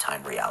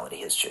lifetime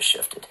reality has just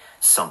shifted.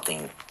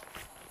 Something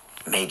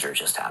major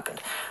just happened.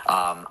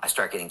 I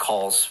start getting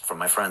calls from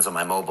my friends on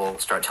my mobile,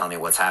 start telling me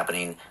what's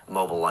happening.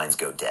 Mobile lines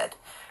go dead.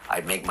 I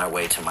make my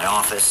way to my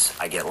office.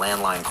 I get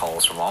landline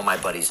calls from all my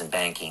buddies in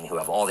banking who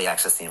have all the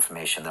access to the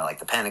information. They're like,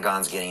 the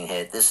Pentagon's getting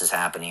hit. This is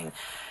happening.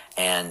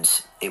 And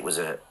it was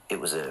a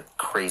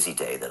crazy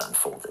day that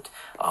unfolded.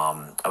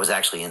 I was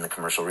actually in the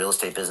commercial real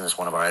estate business.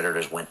 One of our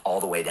editors went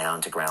all the way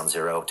down to ground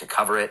zero to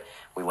cover it.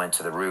 We went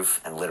to the roof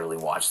and literally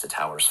watched the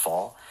towers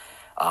fall.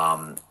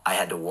 I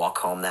had to walk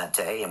home that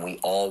day, and we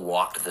all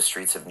walked the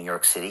streets of New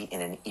York City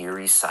in an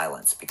eerie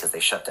silence because they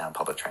shut down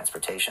public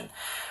transportation.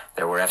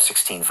 There were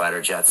F-16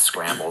 fighter jets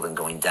scrambled and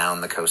going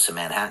down the coast of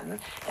Manhattan,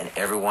 and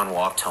everyone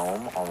walked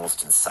home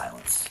almost in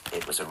silence.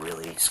 It was a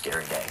really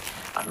scary day.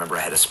 I remember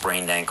I had a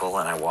sprained ankle,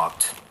 and I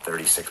walked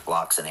 36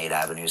 blocks and 8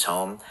 avenues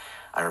home.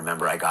 I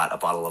remember I got a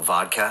bottle of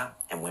vodka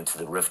and went to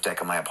the roof deck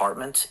of my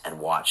apartment and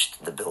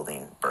watched the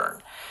building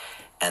burn.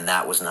 And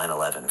that was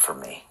 9/11 for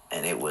me.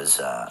 And it was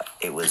a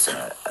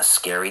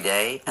scary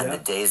day. And the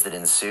days that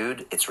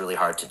ensued, it's really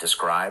hard to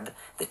describe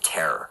the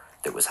terror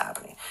that was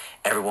happening.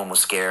 Everyone was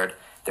scared.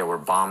 There were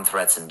bomb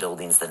threats in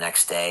buildings the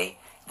next day.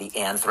 The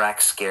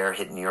anthrax scare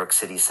hit New York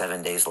City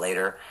 7 days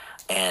later,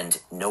 and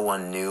no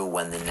one knew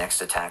when the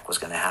next attack was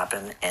going to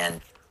happen.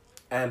 And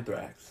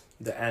Anthrax.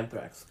 The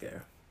anthrax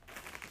scare.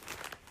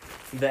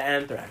 The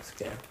anthrax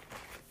scare.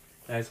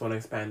 I just want to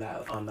expand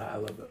on that a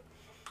little bit.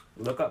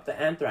 Look up the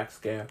anthrax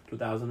scare,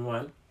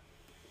 2001.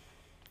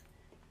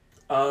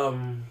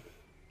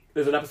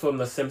 There's an episode in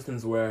The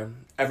Simpsons where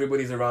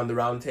everybody's around the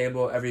round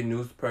table, every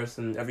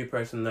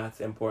person that's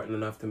important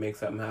enough to make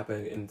something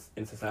happen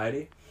in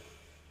society.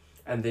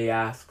 And they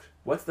ask,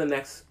 what's the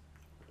next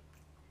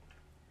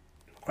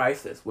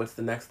crisis? What's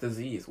the next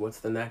disease?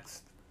 What's the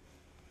next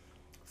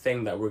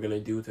thing that we're going to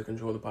do to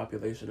control the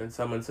population? And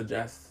someone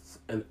suggests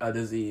a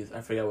disease.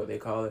 I forget what they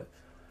call it.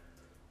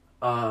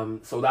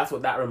 So that's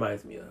what that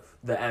reminds me of.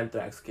 The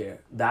anthrax scare.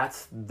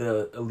 That's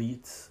the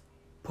elites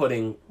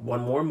putting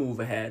one more move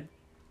ahead.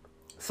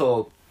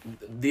 So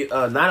the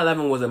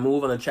 9/11 was a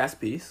move on a chess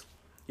piece.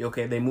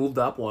 Okay, they moved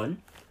up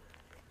one.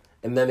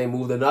 And then they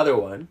moved another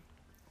one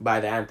by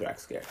the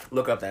anthrax scare.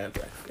 Look up the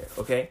anthrax scare,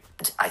 okay?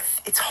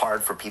 it's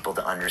hard for people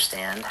to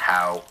understand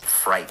how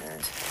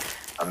frightened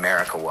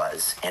America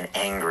was and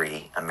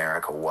angry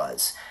America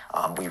was.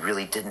 We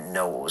really didn't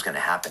know what was going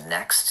to happen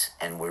next,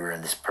 and we were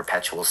in this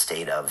perpetual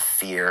state of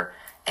fear,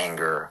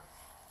 anger,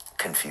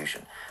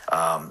 confusion.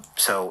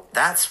 So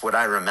that's what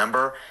I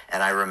remember,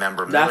 and I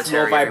remember that's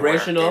military low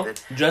vibrational, everywhere,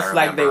 David. just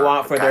like they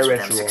want for their the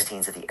ritual.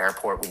 M16s at the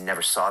airport. We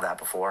never saw that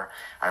before.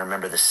 I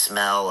remember the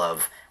smell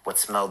of what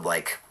smelled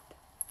like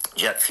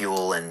jet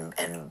fuel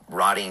and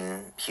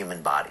rotting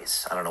human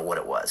bodies. I don't know what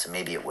it was.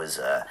 Maybe it was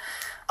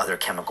other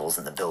chemicals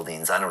in the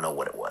buildings. I don't know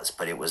what it was,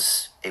 but it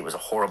was a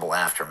horrible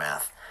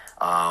aftermath.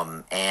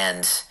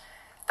 And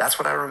that's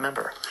what I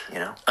remember, you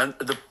know. And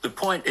the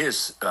point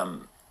is,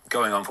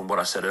 going on from what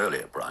I said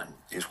earlier, Brian,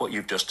 is what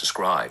you've just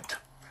described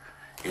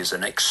is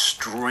an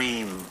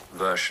extreme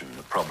version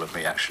of problem,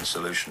 reaction,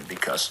 solution,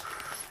 because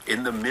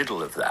in the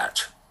middle of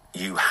that,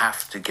 you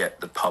have to get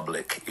the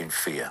public in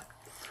fear.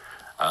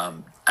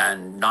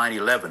 And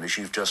 9/11, as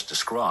you've just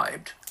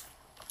described,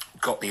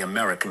 got the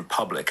American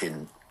public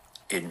in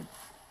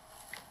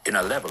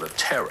a level of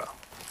terror.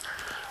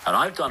 And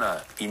I've done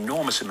an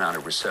enormous amount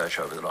of research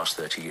over the last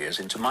 30 years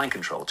into mind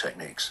control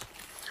techniques.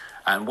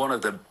 And one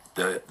of the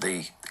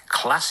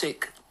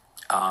classic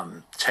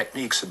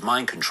techniques of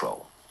mind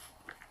control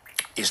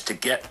is to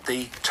get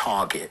the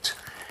target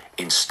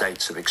in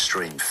states of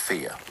extreme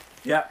fear.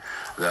 Yeah,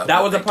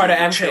 that was a part of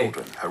MK.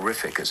 Children,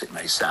 horrific as it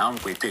may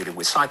sound, we're dealing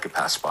with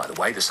psychopaths, by the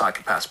way, the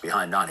psychopaths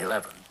behind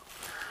 9/11.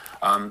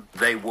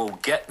 They will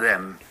get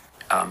them,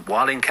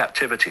 while in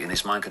captivity in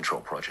these mind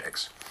control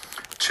projects,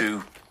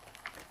 to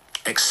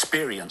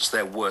experience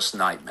their worst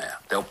nightmare.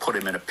 They'll put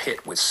him in a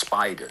pit with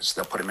spiders.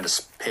 They'll put him in a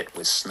pit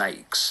with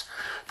snakes.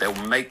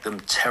 They'll make them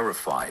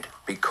terrified,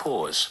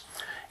 because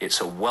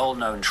it's a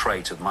well-known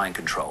trait of mind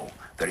control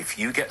that if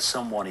you get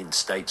someone in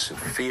states of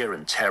fear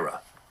and terror,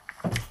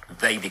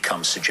 they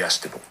become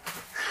suggestible.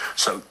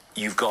 So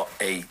you've got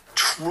a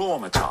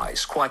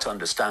traumatized, quite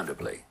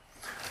understandably,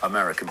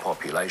 American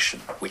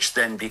population, which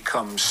then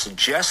becomes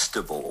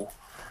suggestible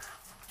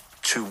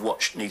to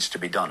what needs to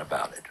be done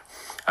about it.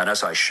 And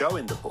as I show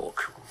in the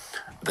book,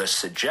 the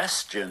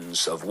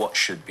suggestions of what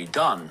should be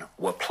done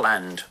were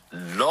planned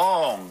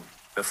long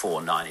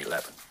before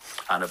 9/11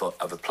 and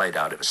have played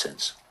out ever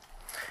since.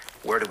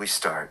 Where do we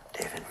start,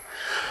 David?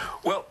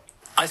 Well,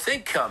 I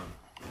think,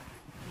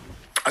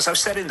 as I've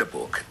said in the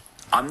book,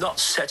 I'm not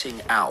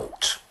setting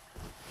out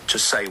to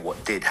say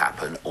what did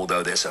happen,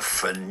 although there's a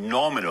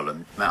phenomenal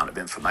amount of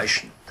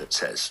information that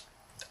says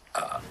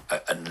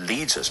and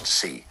leads us to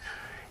see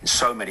in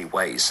so many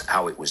ways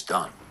how it was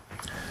done.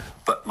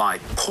 But my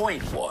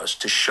point was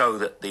to show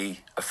that the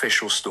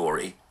official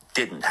story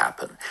didn't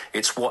happen.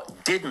 It's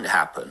what didn't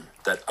happen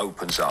that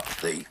opens up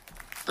the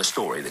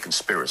story, the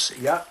conspiracy.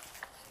 Yeah.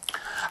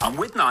 And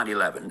with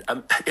 9/11,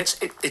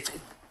 it's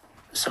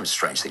some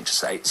strange thing to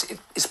say.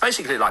 It's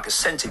basically like a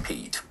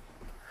centipede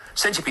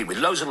with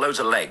loads and loads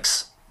of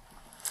legs,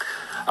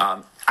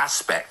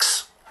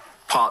 aspects,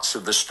 parts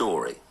of the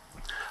story.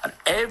 And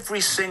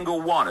every single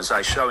one, as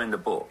I show in the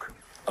book,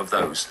 of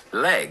those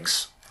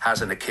legs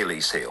has an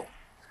Achilles heel.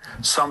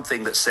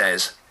 Something that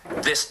says,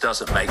 this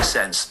doesn't make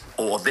sense,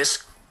 or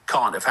this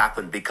can't have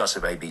happened because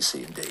of A, B,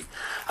 C, and D.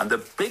 And the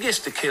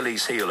biggest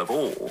Achilles heel of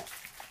all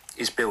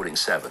is Building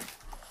 7.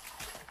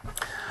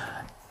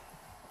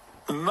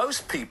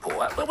 Most people,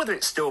 whether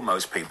it's still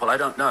most people, I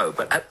don't know,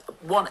 but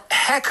one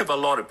heck of a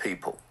lot of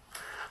people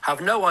have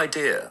no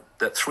idea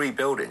that 3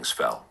 buildings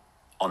fell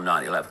on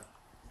 9/11.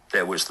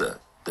 There was the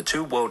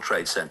 2 World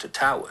Trade Center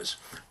towers.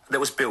 There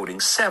was Building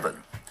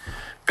 7.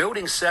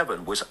 Building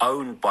 7 was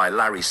owned by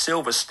Larry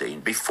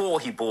Silverstein before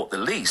he bought the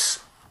lease,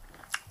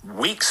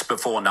 weeks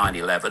before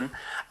 9/11,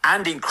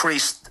 and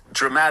increased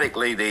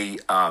dramatically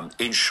the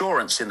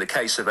insurance in the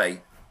case of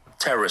a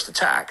terrorist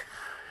attack.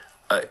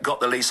 Got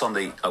the lease on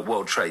the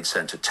World Trade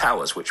Center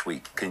towers, which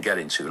we can get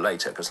into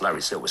later, because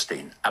Larry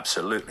Silverstein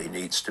absolutely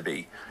needs to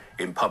be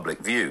in public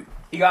view.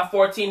 He got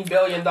 $14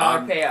 billion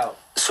payout.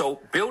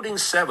 So Building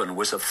 7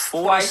 was a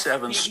Twice.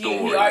 47-story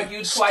He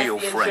argued twice steel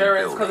the frame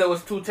insurance because building. it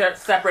was two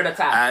separate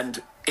attacks.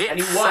 And it And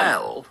he won.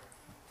 fell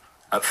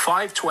at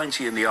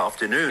 5:20 in the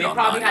afternoon They on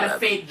probably had a 9/11,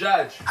 fake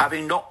judge.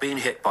 having not been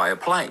hit by a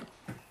plane.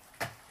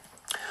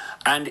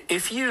 And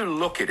if you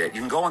look at it,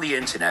 you can go on the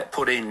internet,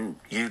 put in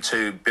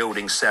YouTube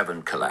Building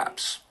 7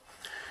 collapse.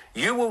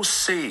 You will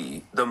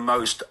see the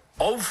most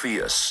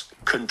obvious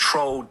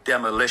controlled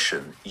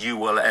demolition you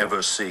will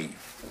ever see.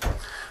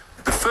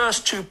 The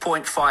first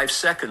 2.5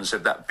 seconds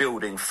of that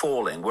building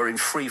falling were in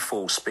free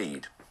fall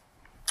speed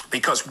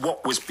because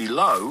what was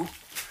below,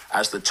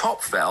 as the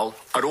top fell,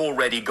 had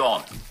already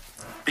gone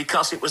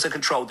because it was a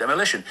controlled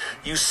demolition.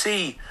 You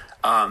see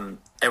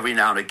every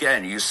now and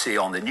again, you see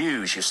on the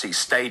news, you see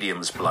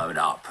stadiums blown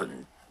up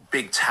and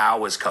big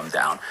towers come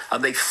down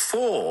and they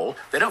fall.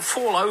 They don't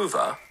fall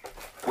over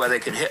where they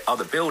can hit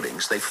other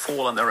buildings. They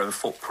fall on their own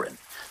footprint.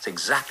 It's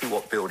exactly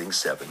what Building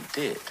 7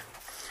 did.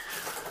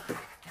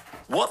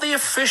 What the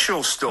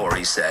official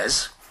story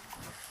says,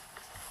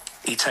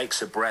 he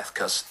takes a breath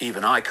because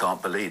even I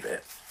can't believe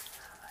it.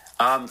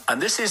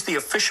 And this is the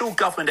official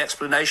government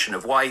explanation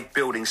of why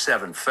Building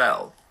 7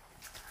 fell,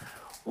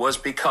 was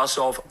because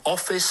of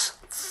office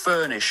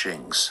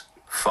furnishings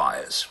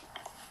fires,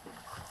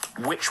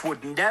 which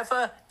would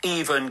never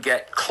even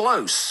get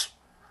close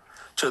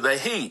to the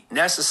heat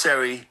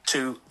necessary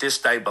to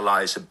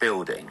destabilize a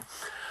building.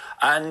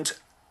 And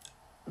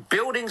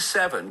Building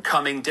 7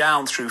 coming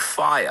down through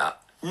fire,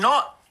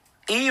 not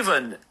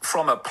even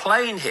from a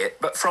plane hit,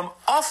 but from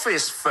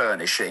office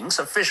furnishings,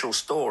 official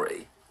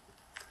story,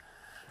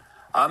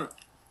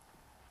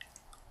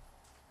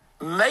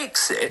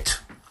 makes it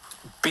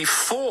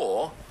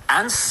before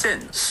and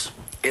since,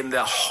 in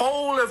the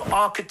whole of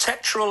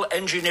architectural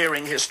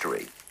engineering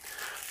history,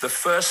 the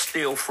first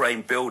steel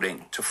frame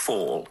building to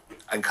fall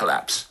and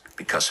collapse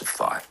because of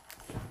fire.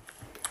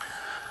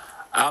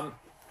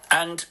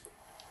 And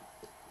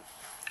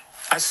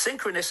as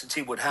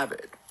synchronicity would have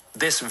it,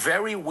 this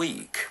very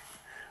week,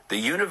 the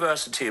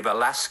University of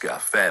Alaska,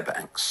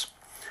 Fairbanks,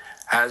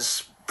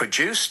 has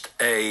produced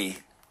a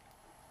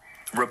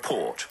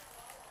report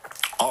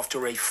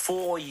after a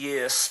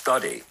 4-year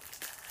study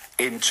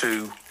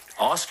into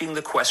asking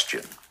the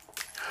question,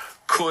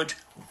 could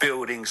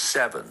Building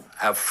 7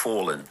 have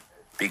fallen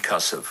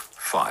because of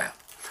fire?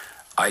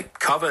 I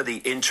cover the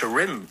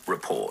interim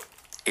report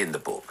in the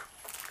book.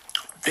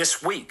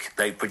 This week,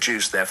 they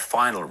produced their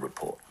final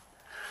report.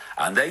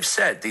 And they've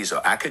said, these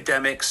are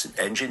academics, and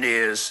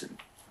engineers, and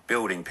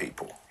building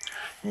people.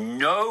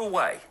 No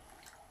way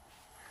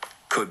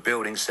could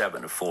Building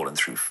 7 have fallen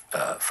through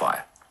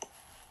fire.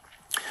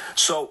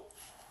 So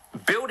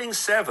Building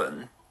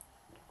 7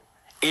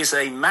 is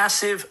a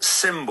massive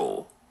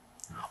symbol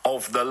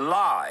of the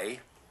lie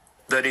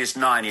that is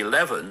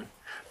 9/11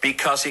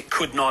 because it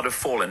could not have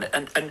fallen.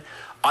 And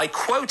I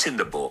quote in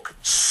the book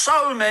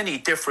so many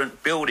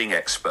different building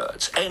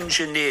experts,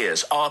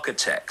 engineers,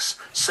 architects,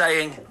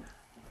 saying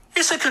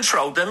it's a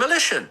controlled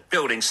demolition,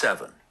 Building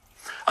 7.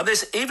 And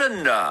there's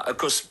even, of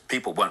course, most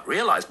people won't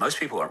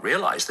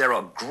realize, there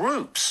are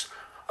groups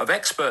of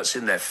experts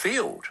in their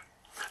field,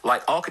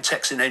 like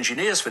architects and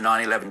engineers for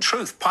 9/11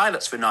 Truth,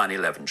 pilots for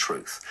 9/11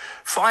 Truth,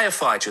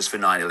 firefighters for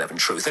 9/11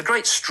 Truth, a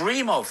great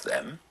stream of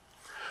them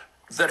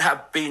that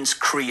have been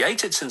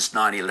created since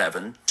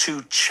 9/11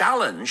 to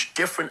challenge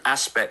different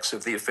aspects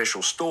of the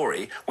official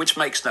story, which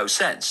makes no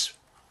sense.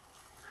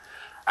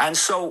 And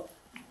so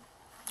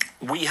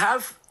we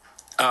have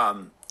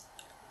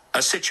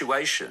a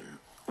situation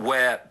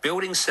where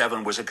Building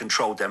 7 was a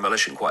controlled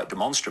demolition quite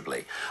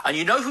demonstrably. And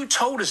you know who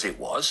told us it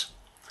was?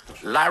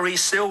 Larry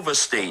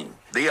Silverstein,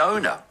 the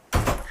owner.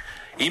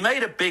 He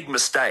made a big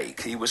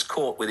mistake. He was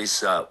caught with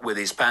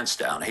his pants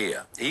down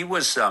here. He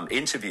was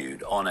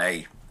interviewed on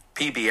a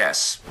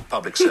PBS,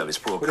 public service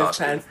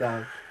broadcasting,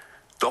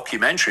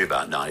 documentary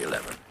about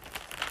 9/11.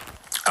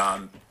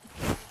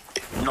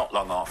 Not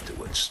long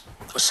afterwards,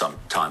 or some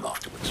time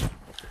afterwards.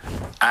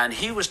 And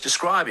he was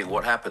describing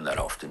what happened that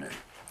afternoon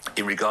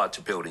in regard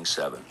to Building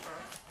 7.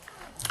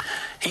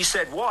 He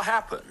said, what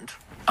happened,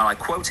 and I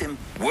quote him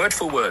word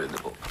for word in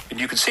the book, and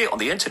you can see it on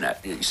the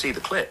internet, you see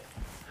the clip.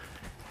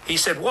 He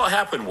said, what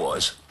happened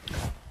was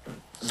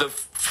the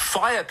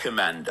fire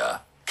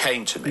commander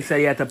came to me. He said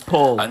he had to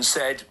pull. And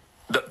said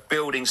that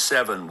Building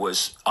 7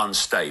 was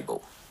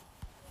unstable.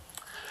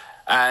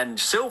 And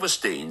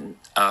Silverstein,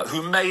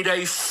 who made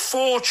a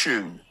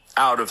fortune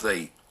out of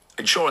the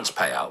insurance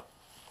payout,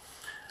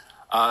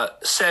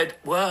 said,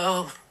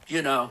 well,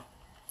 you know,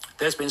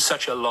 there's been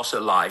such a loss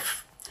of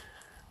life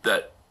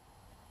that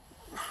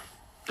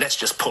let's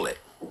just pull it.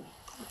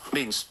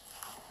 Means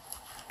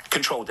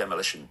controlled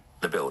demolition,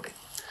 the building.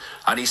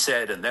 And he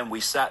said, and then we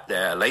sat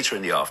there later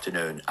in the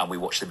afternoon and we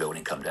watched the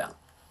building come down.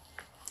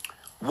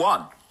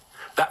 One,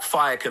 that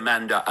fire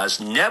commander has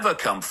never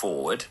come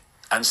forward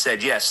and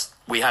said, yes,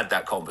 we had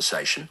that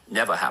conversation.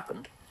 Never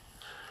happened.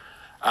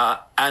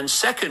 And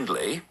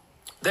secondly,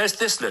 there's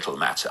this little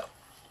matter.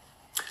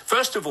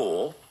 First of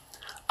all,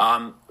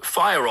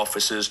 fire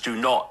officers do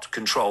not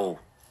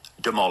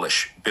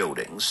demolish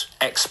buildings.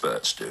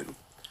 Experts do.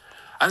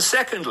 And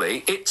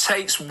secondly, it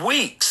takes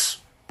weeks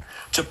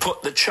to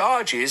put the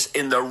charges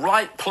in the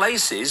right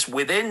places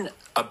within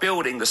a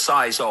building the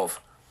size of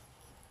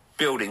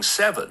Building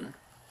 7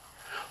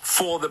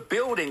 for the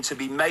building to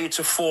be made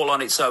to fall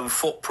on its own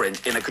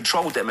footprint in a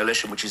controlled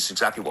demolition, which is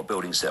exactly what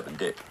Building 7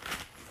 did.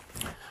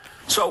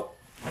 So,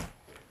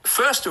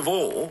 first of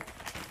all,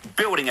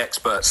 building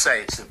experts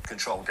say it's a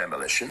controlled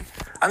demolition.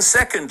 And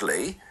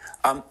secondly,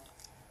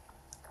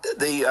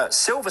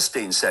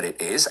 Silverstein said it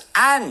is,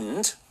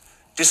 and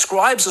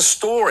describes a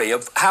story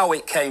of how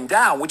it came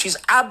down, which is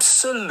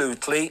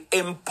absolutely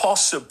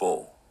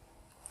impossible.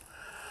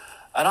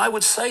 And I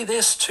would say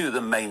this to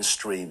the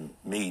mainstream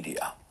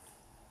media.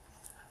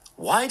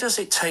 Why does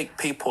it take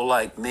people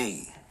like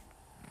me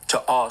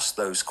to ask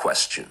those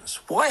questions?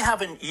 Why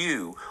haven't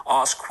you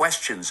asked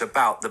questions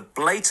about the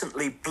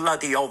blatantly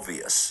bloody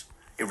obvious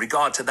in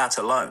regard to that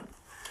alone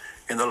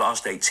in the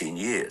last 18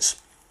 years?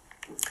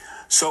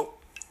 So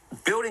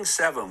Building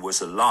 7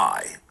 was a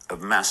lie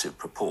of massive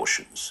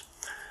proportions.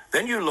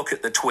 Then you look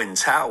at the Twin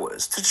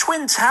Towers. The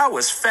Twin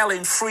Towers fell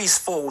in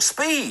free-fall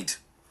speed,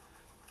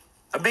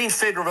 a mean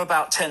figure of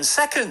about 10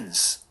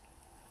 seconds.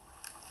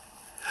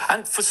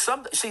 And for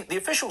some, see, the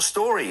official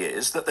story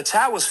is that the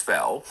towers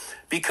fell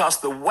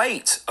because the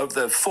weight of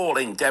the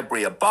falling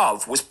debris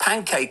above was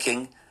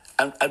pancaking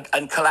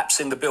and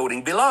collapsing the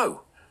building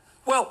below.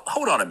 Well,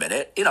 hold on a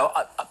minute. You know,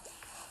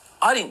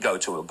 I didn't go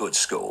to a good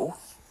school,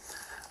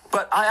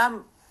 but I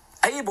am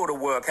able to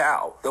work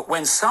out that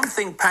when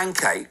something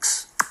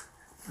pancakes,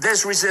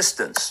 there's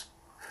resistance.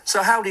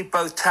 So how did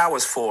both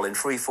towers fall in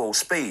free fall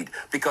speed?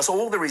 Because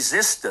all the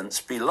resistance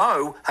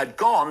below had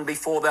gone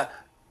before the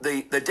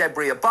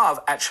debris above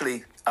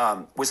actually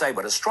was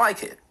able to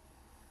strike it.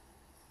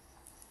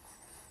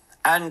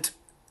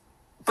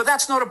 But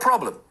that's not a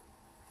problem.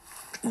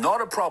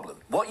 Not a problem.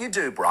 What you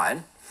do,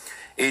 Brian,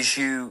 is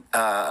you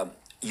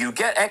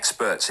get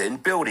experts in,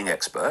 building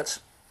experts.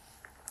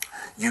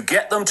 You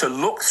get them to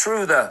look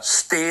through the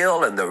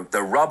steel and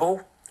the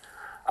rubble,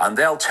 and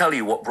they'll tell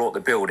you what brought the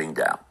building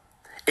down.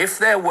 If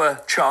there were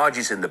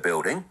charges in the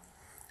building,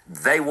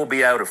 they will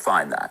be able to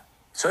find that.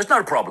 So it's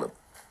not a problem.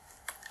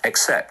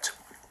 Except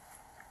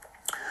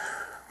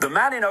the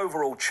man in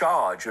overall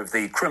charge of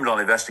the criminal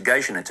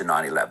investigation into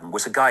 9/11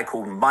 was a guy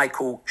called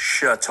Michael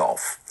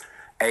Chertoff,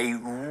 a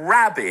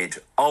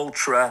rabid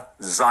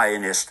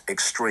ultra-Zionist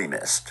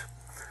extremist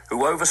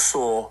who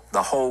oversaw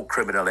the whole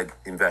criminal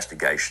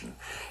investigation.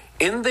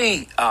 In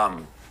the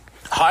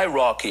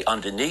hierarchy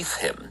underneath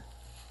him,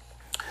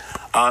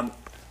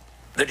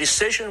 the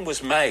decision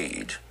was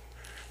made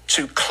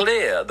to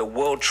clear the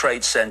World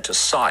Trade Center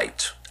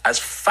site as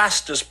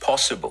fast as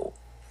possible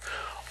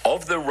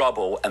of the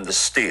rubble and the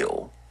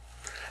steel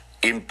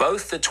in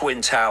both the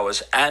Twin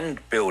Towers and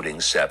Building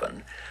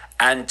 7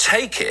 and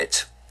take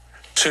it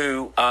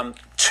to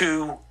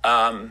two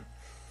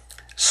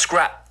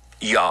scrap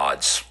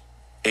yards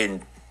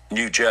in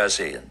New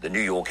Jersey and the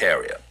New York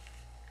area.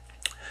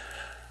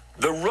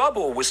 The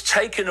rubble was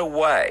taken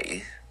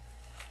away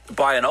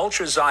by an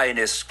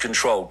ultra-Zionist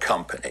controlled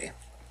company,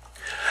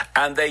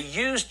 and they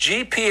used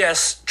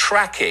GPS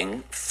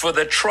tracking for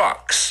the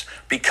trucks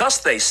because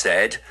they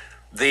said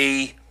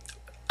the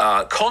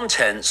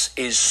contents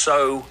is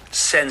so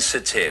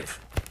sensitive.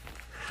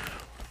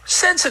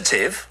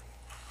 Sensitive?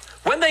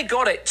 When they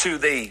got it to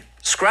the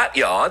scrap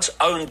yards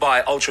owned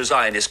by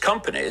ultra-Zionist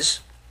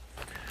companies,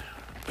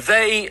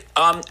 they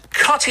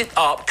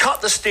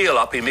cut the steel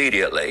up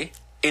immediately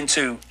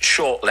into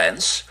short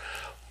lengths,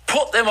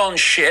 put them on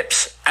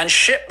ships and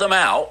ship them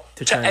out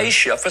to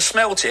Asia for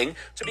smelting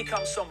to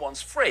become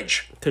someone's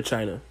fridge. To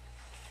China.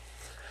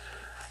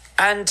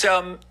 And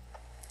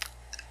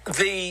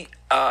the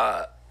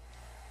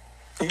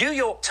New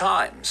York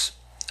Times,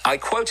 I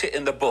quote it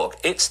in the book,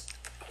 it's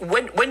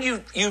when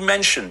you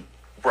mention,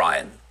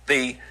 Brian,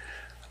 the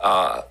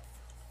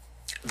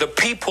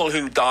people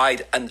who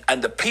died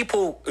and the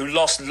people who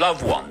lost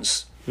loved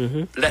ones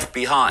left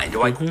behind,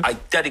 who I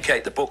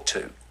dedicate the book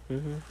to.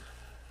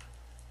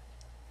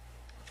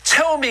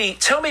 Tell me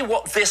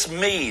what this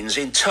means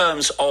in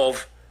terms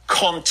of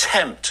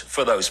contempt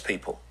for those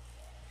people.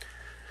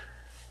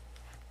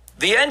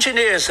 The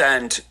engineers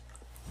and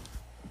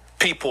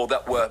people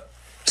that were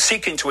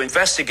seeking to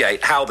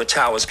investigate how the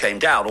towers came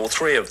down, all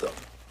three of them,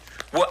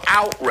 were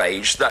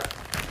outraged that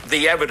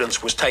the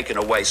evidence was taken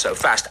away so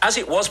fast, as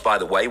it was, by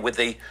the way, with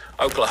the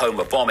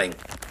Oklahoma bombing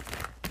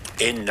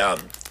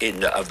of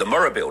the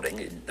Murrah building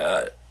in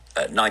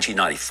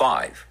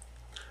 1995.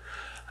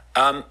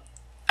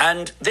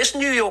 And this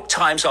New York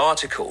Times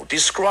article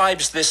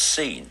describes this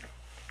scene.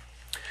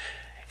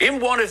 In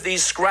one of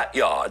these scrap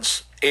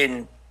yards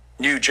in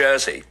New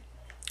Jersey,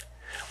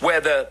 where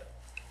the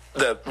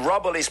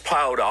rubble is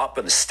piled up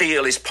and the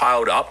steel is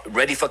piled up,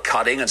 ready for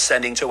cutting and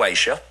sending to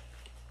Asia,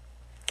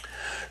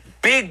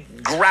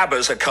 big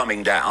grabbers are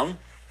coming down,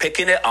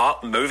 picking it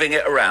up, moving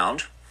it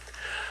around.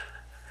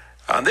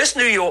 And this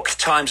New York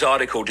Times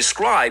article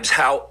describes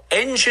how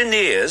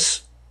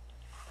engineers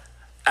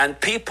and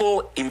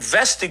people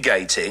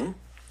investigating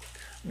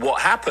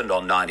what happened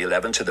on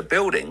 9/11 to the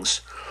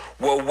buildings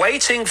were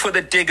waiting for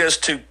the diggers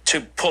to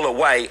pull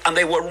away, and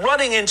they were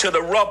running into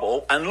the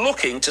rubble and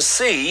looking to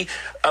see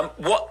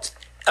what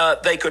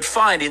they could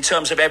find in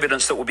terms of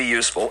evidence that would be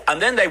useful,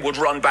 and then they would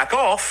run back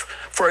off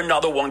for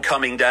another one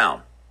coming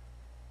down.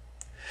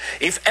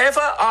 If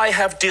ever I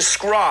have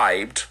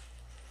described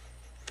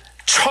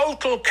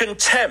total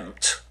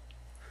contempt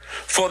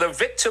for the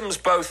victims,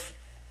 both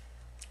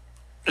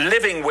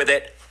living with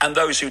it and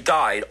those who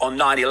died on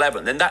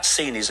 9/11, then that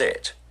scene is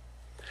it.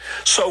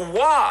 So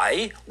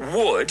why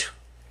would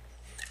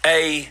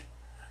a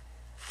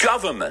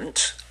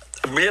government,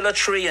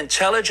 military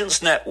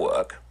intelligence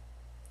network,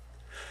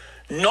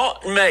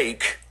 not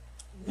make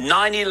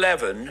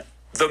 9/11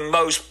 the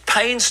most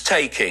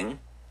painstaking,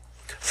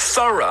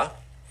 thorough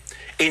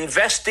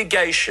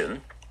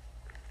investigation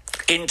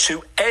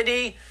into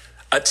a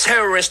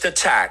terrorist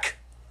attack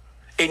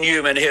in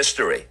human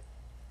history,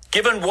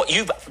 given what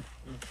you've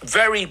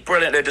very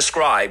brilliantly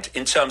described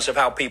in terms of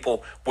how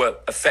people were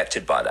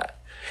affected by that?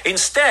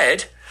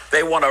 Instead,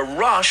 they want to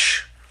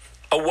rush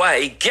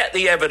away, get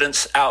the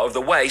evidence out of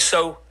the way,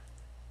 so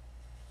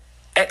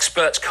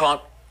experts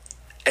can't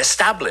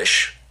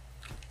establish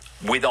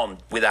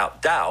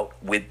without doubt,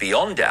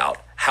 beyond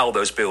doubt, how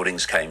those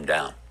buildings came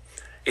down.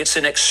 It's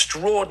an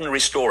extraordinary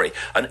story.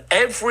 And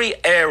every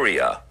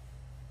area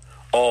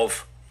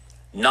of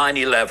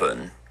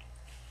 9/11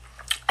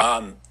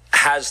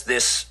 has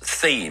this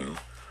theme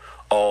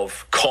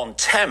of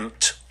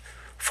contempt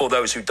for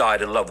those who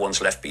died and loved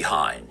ones left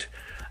behind,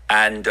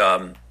 and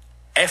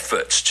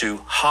efforts to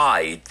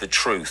hide the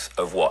truth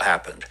of what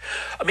happened.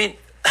 I mean,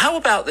 how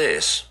about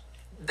this?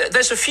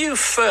 There's a few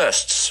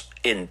firsts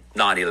in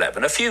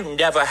 9/11, a few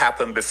never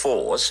happened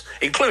befores,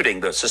 including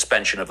the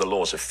suspension of the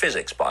laws of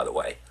physics, by the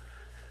way.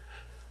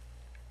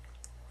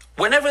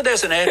 Whenever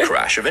there's an air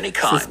crash of any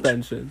kind,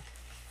 Suspension.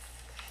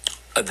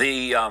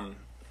 The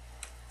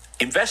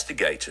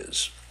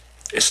investigators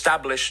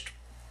established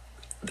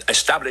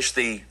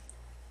the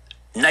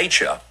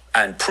nature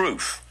and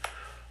proof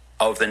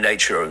of the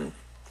nature and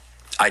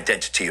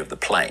identity of the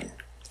plane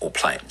or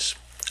planes.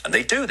 And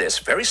they do this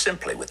very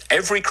simply with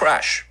every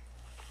crash.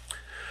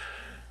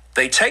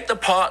 They take the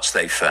parts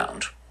they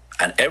found,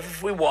 and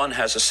every one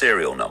has a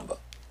serial number.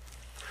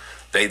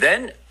 They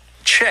then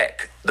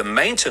check the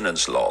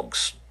maintenance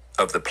logs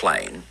of the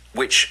plane,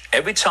 which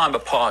every time a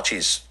part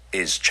is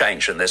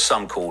changed, and there's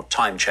some called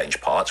time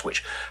change parts,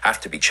 which have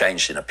to be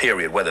changed in a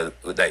period, whether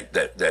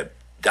they're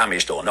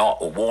damaged or not,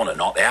 or worn or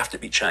not, they have to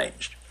be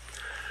changed.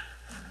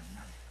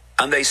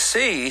 And they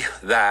see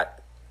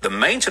that the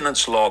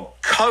maintenance log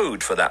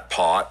code for that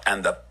part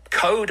and the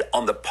code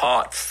on the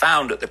part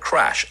found at the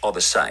crash are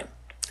the same.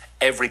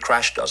 Every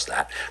crash does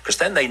that, because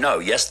then they know,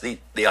 yes, the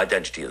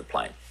identity of the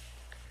plane.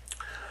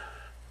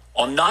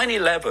 On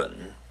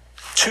 9/11,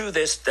 to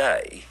this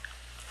day,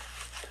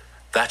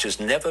 that has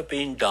never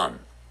been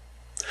done.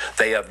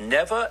 They have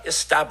never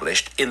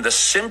established in the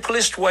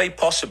simplest way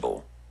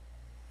possible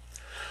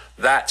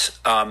that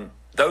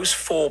those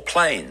 4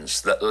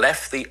 planes that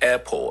left the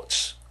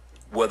airports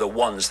were the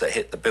ones that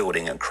hit the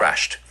building and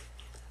crashed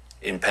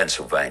in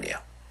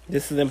Pennsylvania.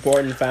 This is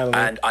important, family.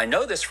 And I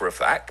know this for a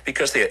fact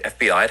because the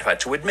FBI had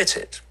to admit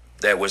it.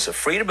 There was a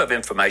Freedom of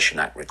Information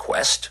Act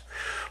request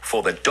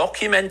for the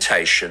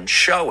documentation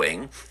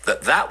showing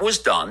that that was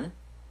done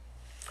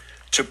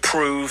to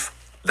prove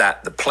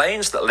that the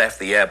planes that left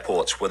the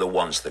airports were the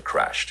ones that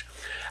crashed.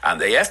 And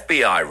the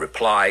FBI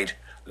replied,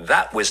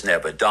 that was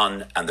never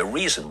done, and the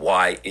reason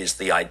why is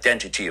the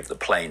identity of the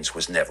planes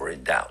was never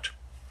in doubt.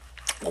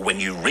 Well, when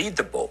you read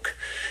the book,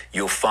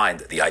 you'll find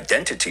that the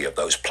identity of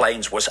those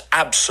planes was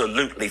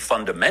absolutely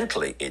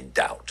fundamentally in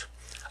doubt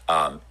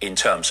in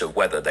terms of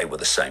whether they were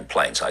the same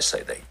planes. I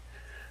say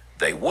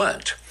they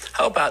weren't.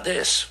 How about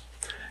this?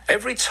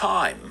 Every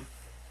time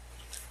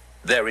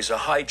there is a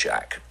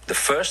hijack, the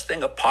first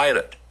thing a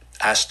pilot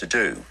has to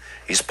do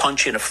is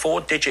punch in a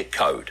 4-digit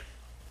code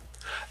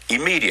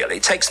immediately.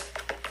 It takes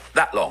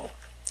that long.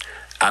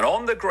 And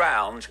on the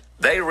ground,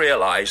 they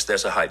realize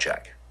there's a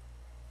hijack.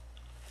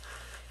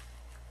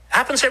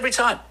 Happens every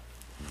time,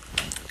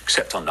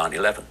 except on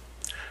 9/11.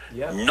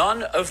 Yep.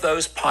 None of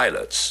those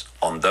pilots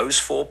on those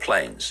 4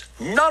 planes,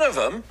 none of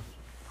them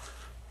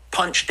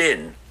punched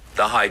in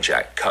the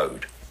hijack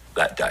code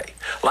that day.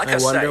 Like I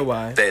wonder say,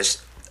 why.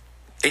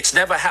 It's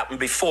never happened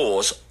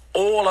before,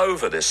 all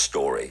over this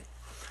story.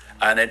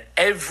 And in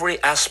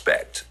every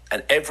aspect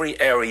and every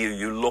area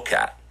you look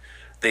at,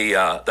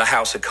 the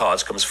house of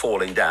cards comes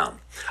falling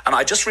down. And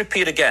I just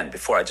repeat again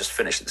before I just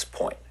finish this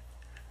point.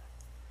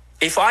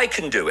 If I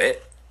can do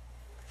it,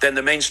 then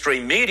the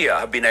mainstream media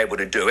have been able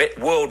to do it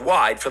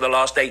worldwide for the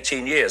last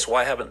 18 years.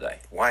 Why haven't they?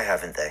 Why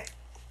haven't they?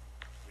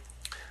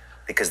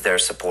 Because they're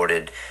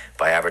supported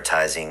by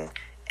advertising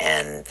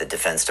and the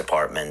Defense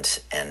Department,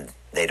 and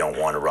they don't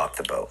want to rock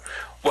the boat.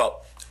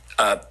 Well,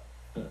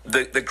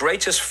 the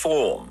greatest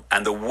form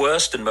and the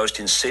worst and most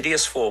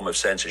insidious form of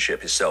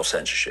censorship is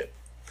self-censorship,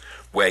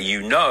 where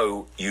you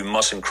know you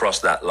mustn't cross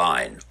that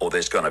line or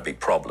there's going to be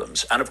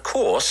problems. And of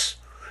course,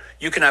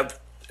 you can have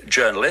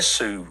journalists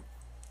who,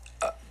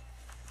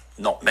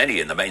 not many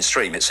in the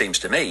mainstream, it seems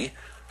to me,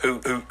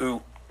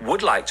 who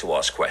would like to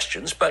ask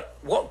questions, but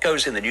what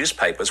goes in the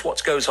newspapers,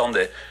 what goes on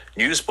the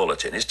news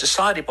bulletin is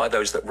decided by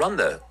those that run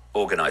the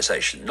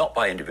organization, not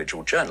by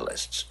individual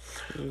journalists.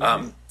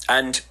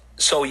 And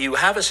so you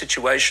have a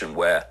situation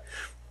where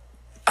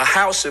a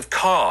house of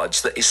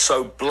cards that is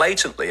so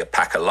blatantly a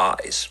pack of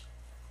lies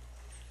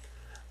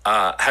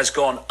has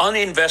gone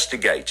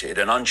uninvestigated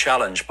and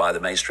unchallenged by the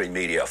mainstream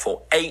media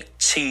for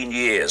 18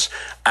 years.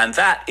 And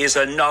that is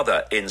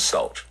another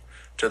insult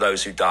to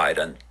those who died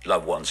and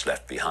loved ones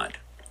left behind.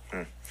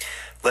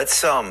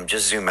 Let's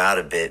just zoom out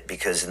a bit,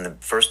 because in the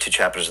first 2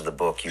 chapters of the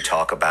book, you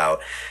talk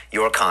about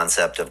your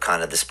concept of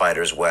kind of the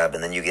spider's web,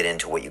 and then you get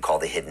into what you call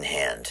the hidden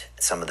hand,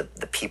 some of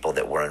the people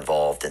that were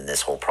involved in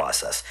this whole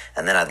process.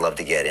 And then I'd love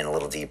to get in a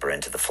little deeper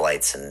into the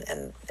flights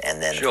and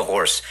then, Sure. of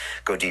course,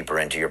 go deeper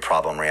into your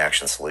problem,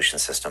 reaction, solution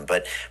system.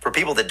 But for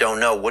people that don't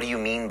know, what do you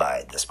mean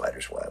by the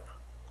spider's web?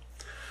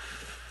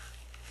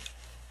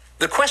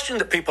 The question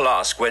that people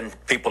ask when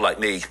people like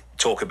me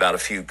talk about a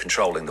few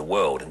controlling the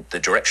world and the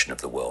direction of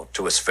the world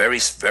to a very,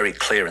 very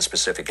clear and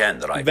specific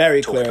end that I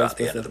Very talk clear and about at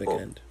the end of the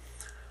specific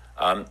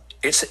book. end.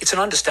 It's an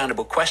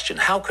understandable question.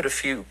 How could a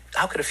few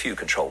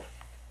control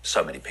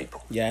so many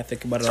people? Yeah, I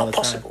think about it It's all not the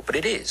possible, time. but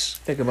it is.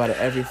 Think about it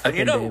every fucking And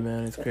you know, day,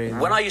 man. It's crazy.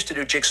 when I used to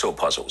do jigsaw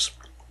puzzles,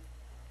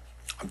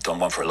 I've done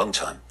one for a long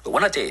time, but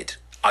when I did,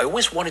 I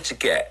always wanted to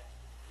get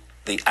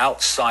the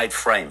outside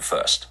frame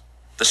first,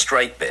 the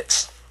straight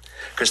bits,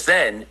 because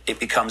then it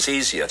becomes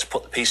easier to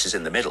put the pieces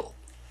in the middle.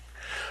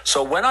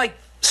 So when I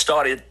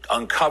started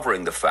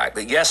uncovering the fact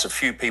that, yes, a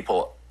few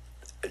people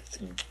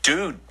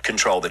do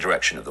control the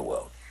direction of the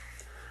world,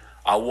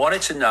 I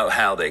wanted to know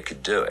how they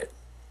could do it.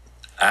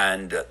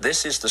 And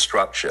this is the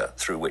structure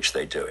through which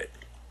they do it.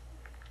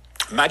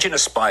 Imagine a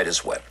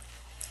spider's web.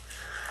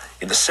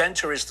 In the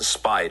center is the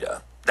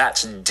spider.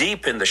 That's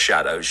deep in the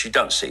shadows. You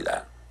don't see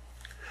that.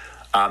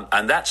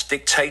 And that's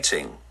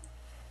dictating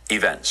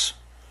events.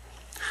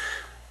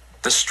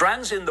 The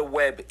strands in the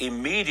web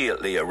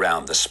immediately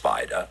around the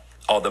spider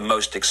are the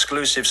most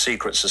exclusive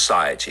secret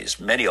societies.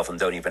 Many of them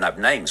don't even have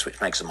names,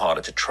 which makes them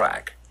harder to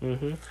track.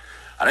 And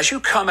as you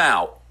come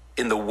out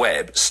in the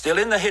web, still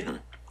in the hidden,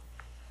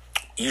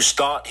 you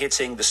start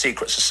hitting the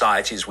secret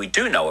societies we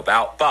do know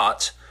about,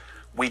 but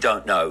we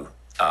don't know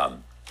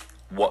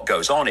what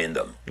goes on in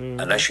them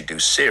unless you do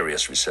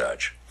serious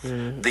research.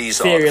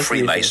 These are the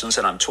Freemasons,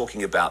 and I'm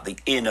talking about the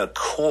inner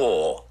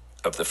core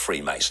of the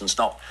Freemasons,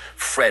 not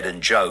Fred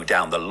and Joe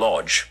down the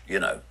lodge, you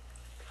know.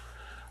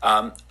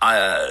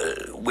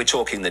 We're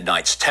talking the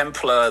Knights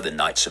Templar, the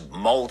Knights of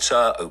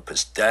Malta,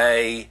 Opus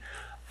Dei,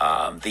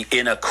 the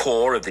inner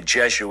core of the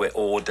Jesuit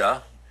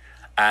order,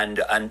 and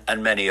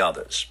many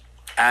others.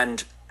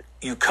 And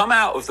you come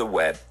out of the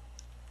web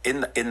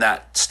in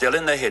that, still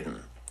in the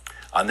hidden,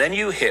 and then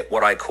you hit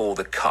what I call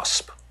the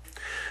cusp.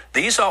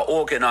 These are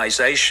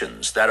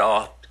organizations that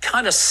are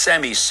kind of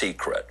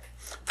semi-secret.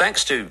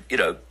 Thanks to, you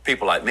know,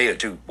 people like me who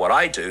do what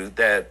I do,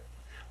 they're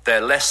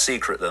less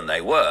secret than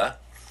they were,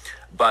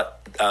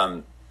 but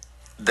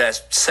they're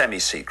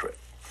semi-secret.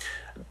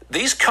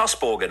 These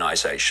cusp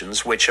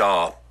organizations, which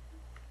are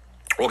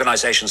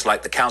organizations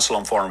like the Council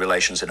on Foreign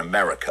Relations in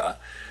America,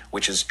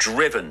 which has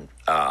driven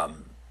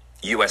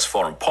U.S.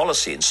 foreign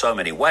policy in so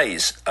many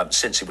ways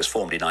since it was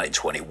formed in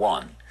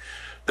 1921.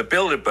 The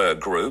Bilderberg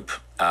Group,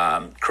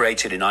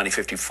 created in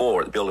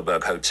 1954 at the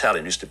Bilderberg Hotel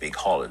in Oosterbeek,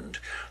 Holland.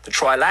 The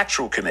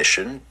Trilateral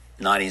Commission,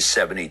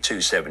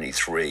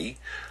 1972-73,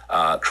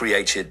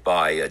 created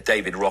by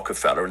David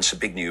Rockefeller and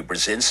Zbigniew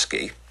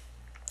Brzezinski,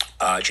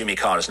 Jimmy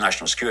Carter's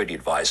national security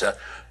advisor,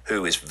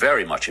 who is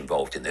very much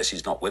involved in this.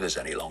 He's not with us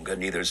any longer,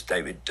 neither is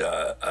David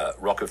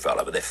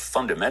Rockefeller, but they're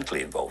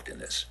fundamentally involved in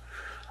this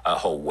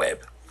whole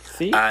web.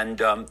 See? And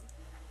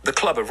the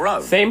Club of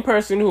Rome. Same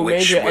person who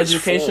made your was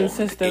education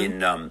formed system in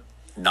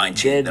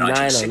did the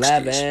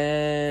 1960s.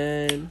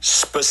 9/11.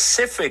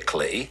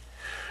 Specifically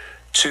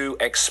to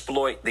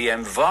exploit the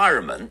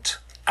environment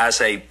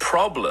as a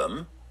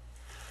problem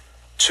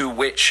to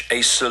which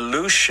a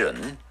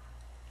solution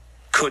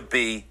could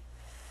be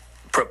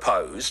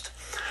proposed.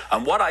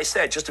 And what I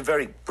said, just a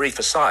very brief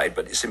aside,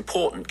 but it's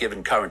important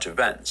given current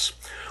events,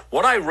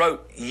 what I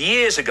wrote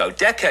years ago,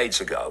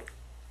 decades ago,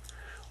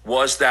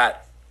 was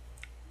that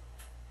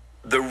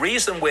the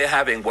reason we're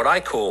having what I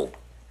call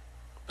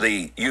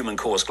the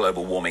human-caused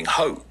global warming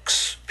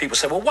hoax, people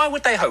say, well, why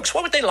would they hoax?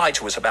 Why would they lie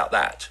to us about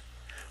that?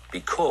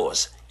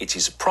 Because it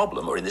is a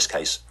problem, or in this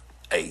case,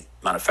 a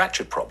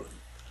manufactured problem,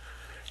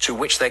 to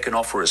which they can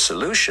offer a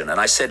solution. And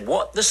I said,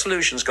 what the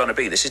solution's going to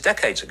be, this is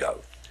decades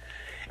ago,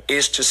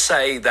 is to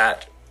say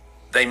that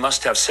they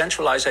must have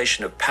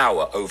centralization of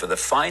power over the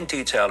fine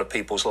detail of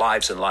people's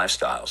lives and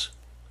lifestyles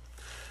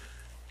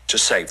to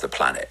save the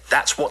planet.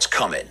 That's what's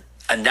coming.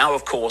 And now,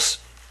 of course,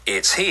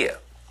 it's here.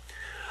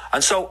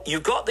 And so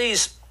you've got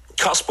these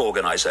cusp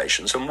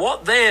organizations, and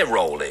what their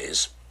role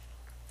is,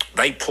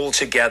 they pull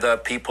together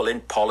people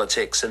in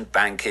politics and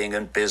banking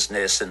and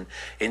business and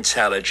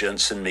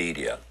intelligence and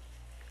media,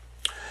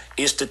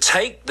 is to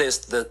take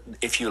this,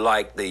 if you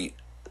like, the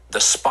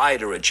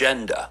spider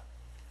agenda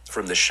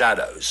from the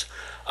shadows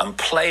and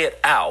play it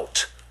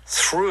out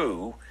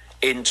through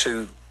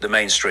into the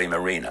mainstream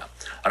arena.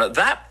 And at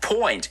that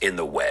point in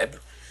the web,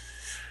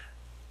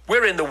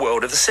 we're in the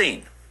world of the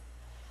scene.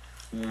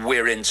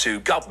 We're into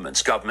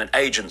governments, government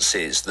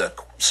agencies, the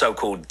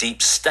so-called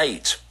deep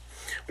state,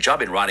 which I've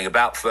been writing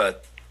about for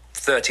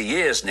 30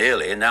 years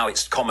nearly, and now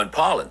it's common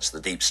parlance, the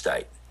deep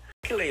state.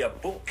 Particularly a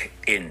book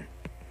in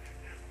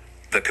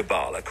the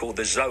Kabbalah called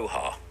the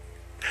Zohar.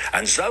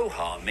 And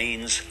Zohar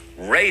means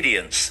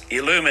radiance,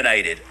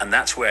 illuminated, and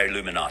that's where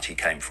Illuminati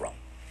came from.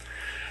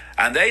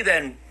 And they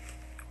then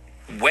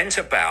went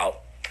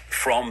about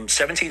from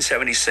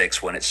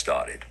 1776, when it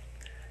started,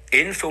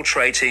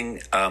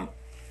 infiltrating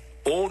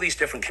all these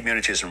different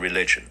communities and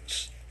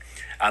religions,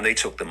 and they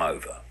took them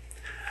over.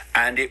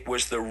 And it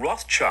was the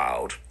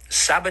Rothschild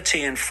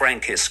Sabbatean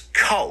Frankist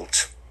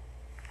cult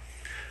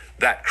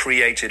that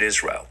created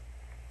Israel,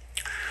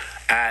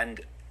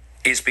 and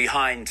is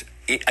behind,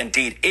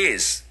 indeed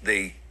is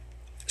the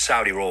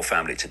Saudi royal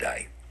family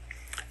today,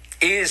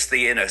 is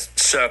the inner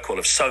circle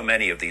of so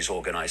many of these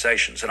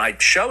organizations. And I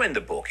show in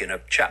the book, in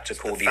a chapter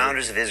called The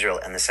founders of Israel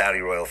and the Saudi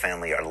royal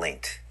family are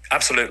linked.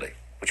 Absolutely.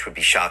 Which would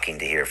be shocking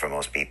to hear for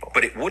most people.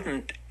 But it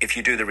wouldn't if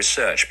you do the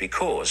research,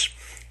 because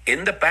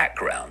in the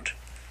background,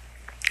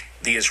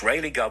 the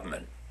Israeli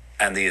government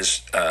and the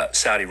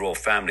Saudi royal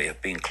family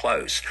have been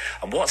close.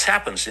 And what's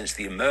happened since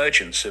the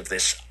emergence of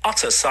this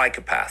utter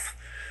psychopath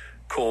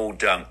called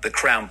the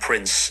Crown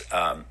Prince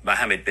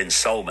Mohammed bin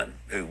Salman,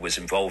 who was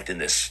involved in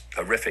this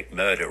horrific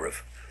murder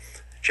of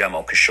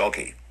Jamal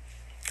Khashoggi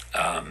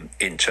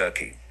in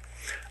Turkey,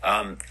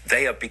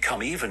 they have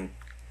become even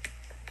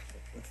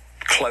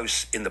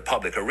close in the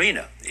public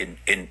arena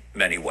in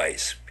many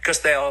ways, because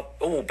they are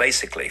all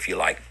basically, if you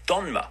like,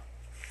 Donma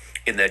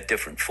in their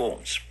different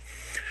forms.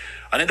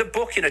 And in the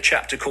book, in a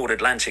chapter called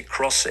Atlantic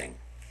Crossing,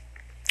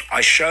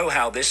 I show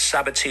how this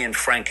Sabbatean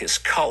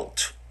Frankist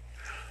cult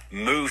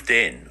moved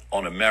in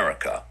on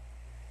America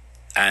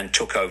and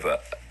took over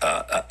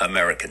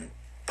American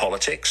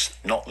politics,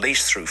 not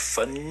least through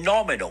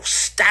phenomenal,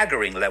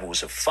 staggering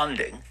levels of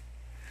funding.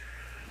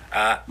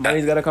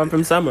 Money's got to come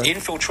from somewhere.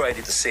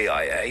 Infiltrated the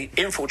CIA,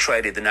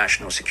 infiltrated the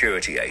National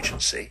Security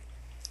Agency,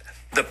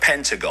 the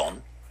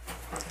Pentagon,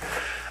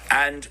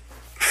 and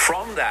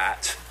from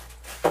that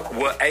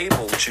were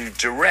able to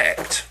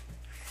direct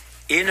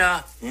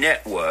inner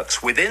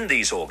networks within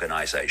these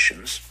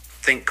organizations,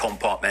 think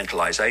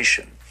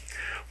compartmentalization,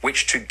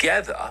 which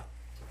together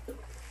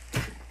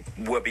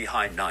were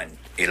behind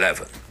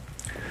 9/11.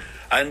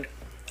 And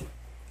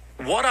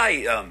what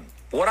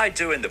I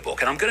do in the book,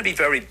 and I'm going to be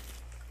very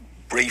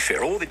brief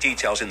here, all the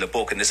details in the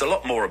book, and there's a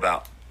lot more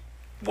about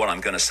what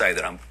I'm going to say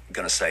that I'm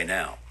going to say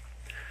now.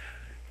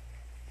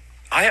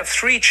 I have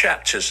 3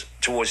 chapters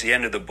towards the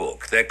end of the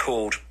book. They're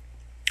called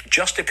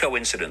Just a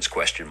Coincidence, ?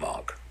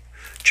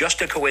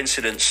 Just a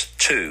Coincidence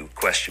 2, ?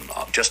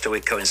 Just a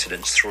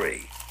Coincidence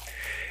 3,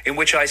 in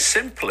which I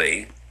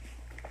simply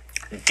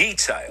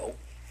detail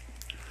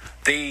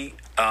the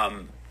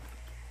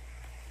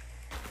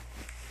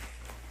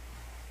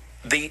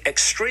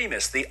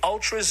extremists, the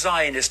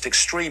ultra-Zionist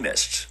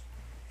extremists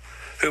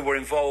who were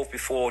involved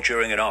before,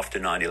 during, and after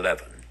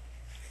 9/11.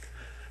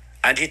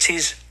 And it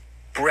is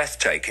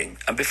breathtaking.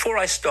 And before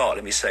I start,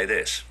 let me say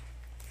this.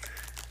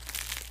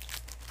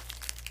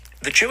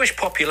 The Jewish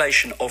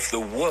population of the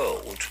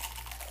world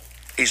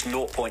is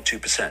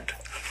 0.2%.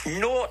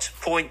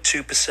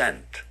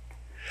 0.2%.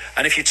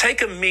 And if you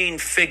take a mean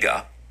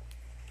figure,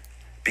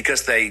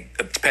 because they,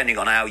 depending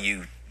on how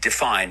you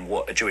define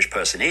what a Jewish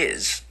person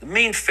is, the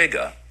mean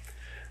figure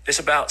is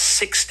about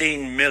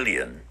 16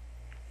 million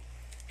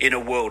in a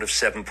world of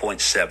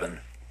 7.7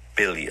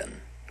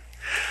 billion.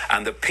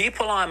 And the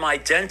people I'm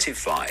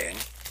identifying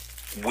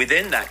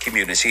within that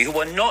community who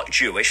are not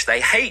Jewish,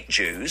 they hate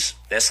Jews,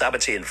 they're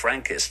Sabbatean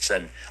Frankists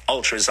and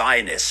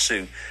ultra-Zionists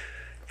who,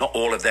 not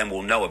all of them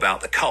will know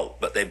about the cult,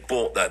 but they've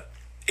bought the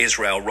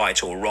Israel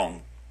right or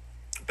wrong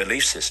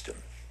belief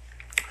system.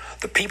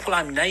 The people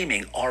I'm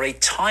naming are a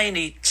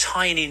tiny,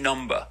 tiny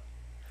number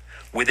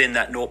within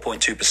that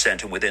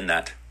 0.2% and within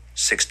that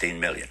 16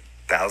 million.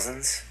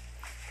 Thousands?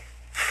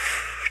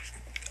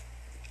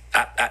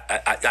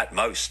 At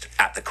most,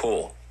 at the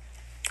core.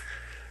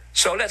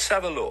 So let's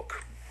have a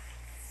look.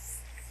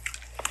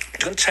 I'm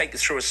going to take you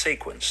through a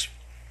sequence.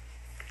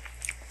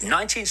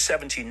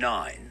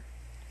 1979,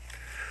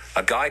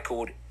 a guy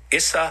called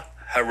Issa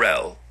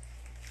Harel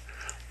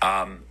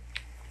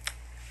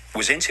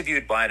was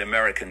interviewed by an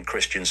American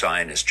Christian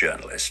Zionist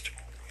journalist.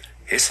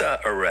 Issa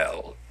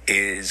Harel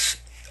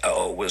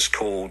was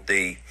called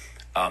the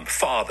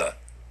father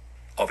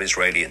of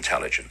Israeli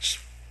intelligence.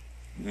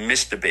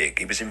 Mr. Big.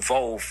 He was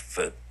involved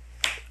for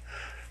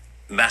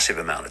a massive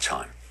amount of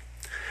time.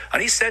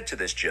 And he said to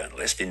this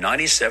journalist in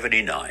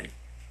 1979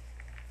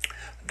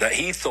 that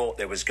he thought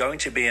there was going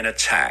to be an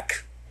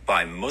attack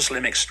by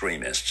Muslim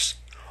extremists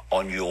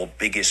on your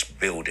biggest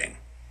building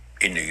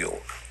in New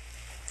York.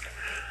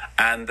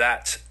 And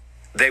that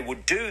they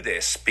would do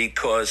this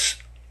because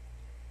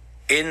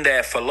in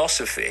their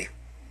philosophy,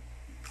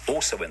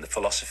 also in the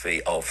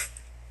philosophy of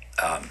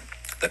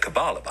the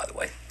Kabbalah, by the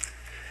way,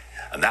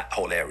 and that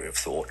whole area of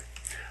thought,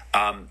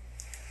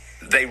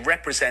 they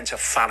represent a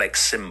phallic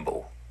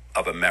symbol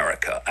of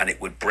America, and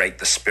it would break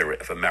the spirit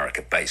of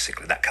America,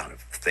 basically, that kind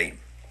of theme.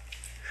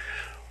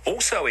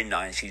 Also in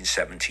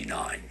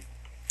 1979,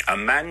 a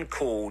man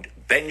called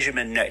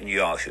Benjamin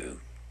Netanyahu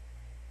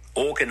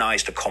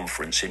organized a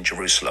conference in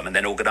Jerusalem and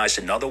then organized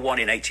another one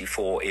in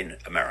 1984 in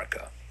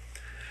America,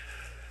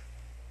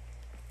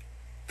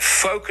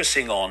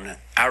 focusing on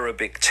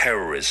Arabic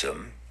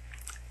terrorism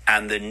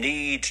and the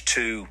need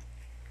to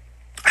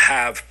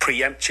have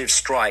preemptive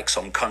strikes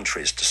on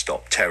countries to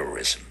stop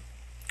terrorism.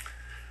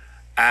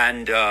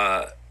 And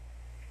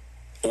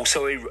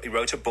also he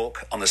wrote a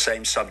book on the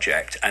same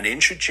subject and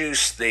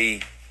introduced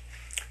the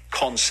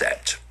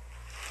concept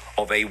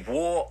of a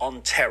war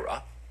on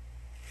terror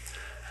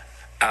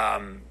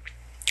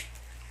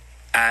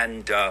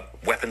and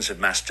weapons of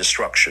mass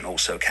destruction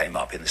also came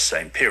up in the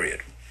same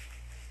period.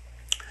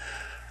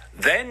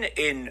 Then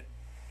in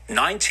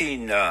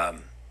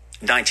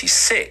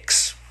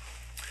 1996,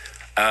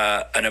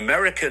 an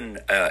American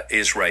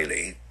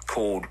Israeli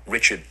called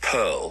Richard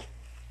Perle,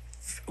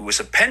 who was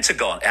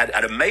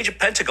had a major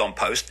Pentagon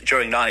post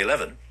during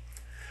 9/11,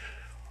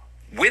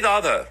 with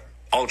other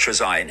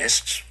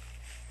ultra-Zionists,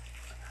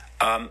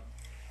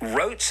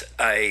 wrote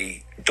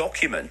a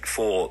document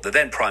for the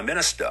then Prime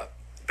Minister,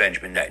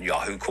 Benjamin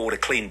Netanyahu, called A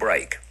Clean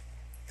Break,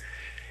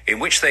 in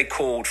which they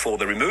called for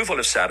the removal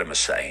of Saddam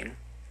Hussein,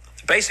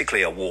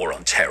 basically a war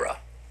on terror,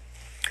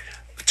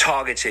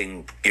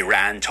 targeting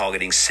Iran,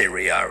 targeting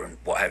Syria, and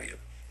what have you,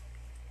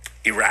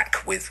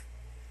 Iraq with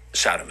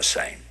Saddam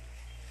Hussein.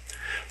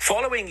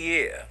 Following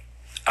year,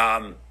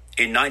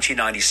 in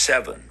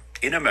 1997,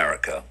 in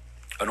America,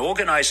 an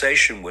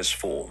organization was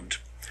formed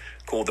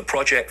called the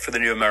Project for the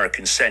New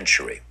American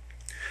Century.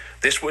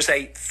 This was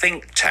a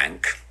think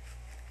tank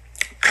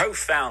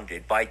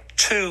co-founded by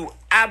two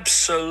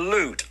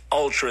absolute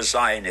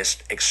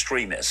ultra-Zionist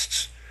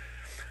extremists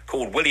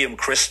called William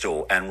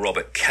Kristol and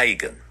Robert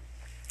Kagan.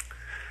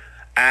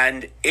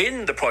 And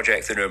in the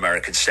Project for the New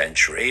American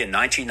Century in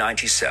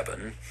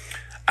 1997,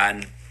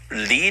 and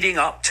leading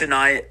up to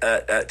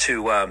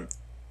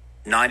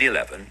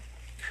 9/11,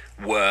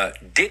 were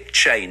Dick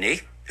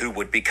Cheney, who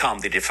would become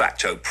the de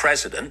facto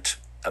president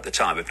at the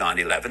time of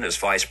 9/11 as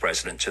vice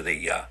president to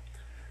the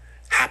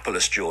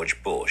hapless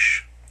George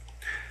Bush,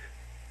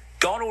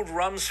 Donald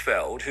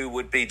Rumsfeld, who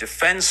would be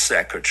defense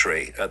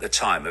secretary at the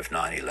time of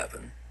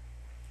 9/11,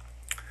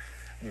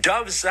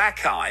 Dov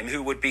Zakheim,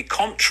 who would be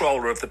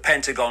comptroller of the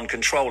Pentagon,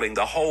 controlling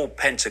the whole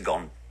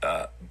Pentagon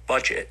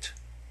budget,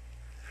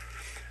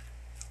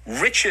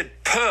 Richard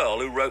Perle,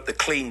 who wrote the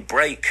Clean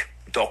Break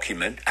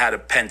document, had a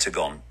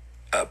Pentagon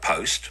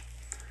post.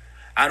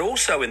 And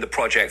also in the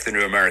Project for the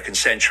New American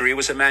Century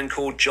was a man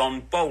called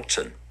John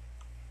Bolton,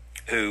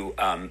 who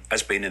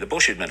has been in the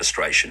Bush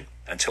administration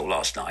until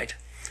last night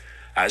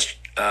as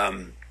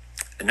a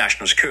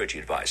national security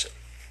advisor.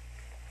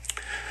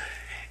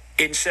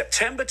 In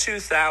September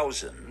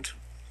 2000,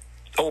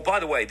 by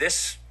the way,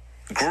 this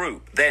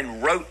group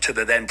then wrote to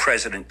the then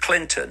President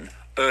Clinton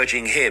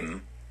urging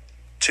him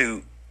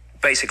to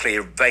basically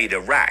invade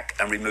Iraq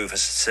and remove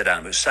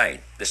Saddam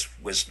Hussein. This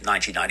was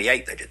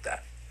 1998 they did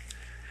that.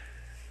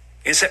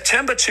 In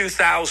September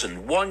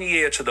 2000, 1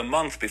 year to the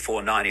month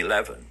before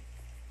 9/11,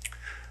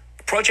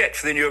 the Project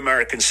for the New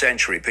American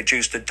Century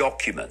produced a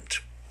document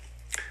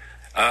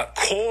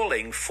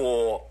calling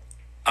for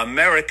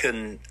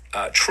American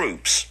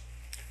troops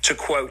to,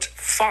 quote,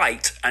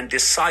 fight and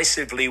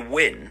decisively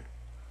win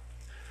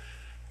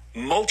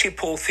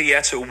multiple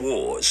theater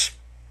wars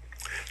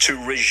to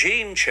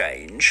regime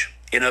change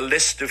in a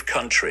list of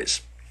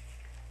countries.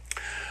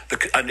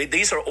 And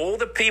these are all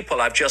the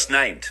people I've just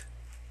named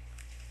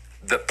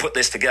that put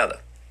this together.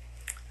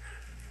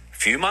 A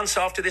few months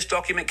after this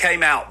document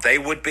came out, they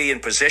would be in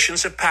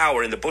positions of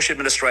power in the Bush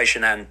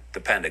administration and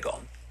the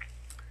Pentagon.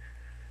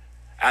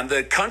 And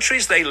the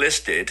countries they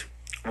listed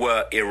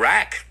were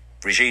Iraq,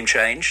 regime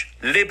change,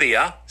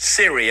 Libya,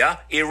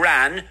 Syria,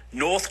 Iran,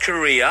 North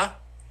Korea,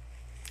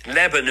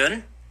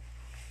 Lebanon,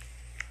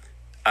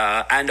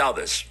 and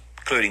others,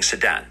 including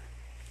Sudan.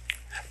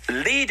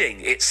 Leading,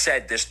 it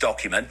said, this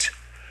document,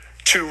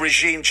 to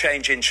regime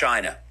change in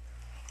China.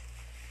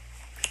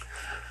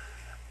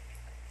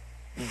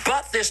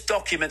 But this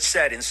document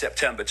said in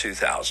September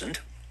 2000,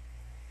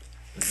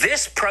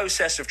 this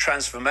process of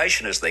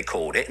transformation, as they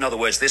called it, in other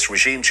words, this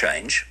regime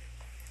change,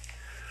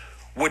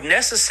 would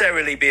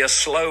necessarily be a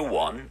slow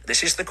one,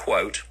 this is the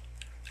quote,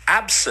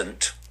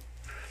 absent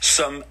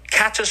some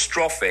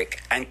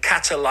catastrophic and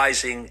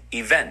catalyzing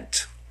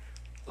event,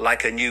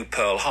 like a new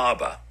Pearl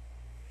Harbor.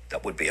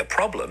 That would be a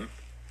problem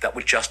that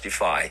would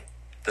justify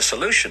the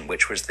solution,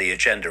 which was the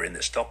agenda in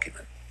this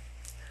document.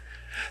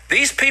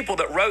 These people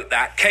that wrote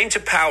that came to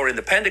power in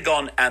the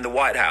Pentagon and the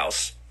White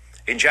House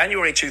in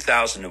January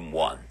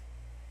 2001.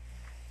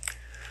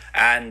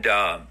 And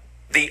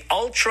the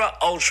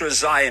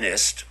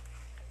ultra-Zionist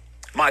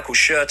Michael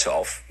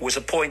Chertoff was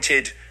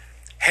appointed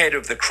head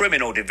of the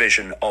criminal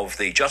division of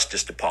the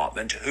Justice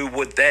Department, who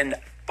would then,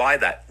 by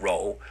that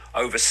role,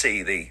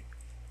 oversee the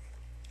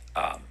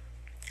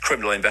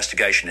criminal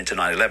investigation into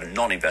 9/11,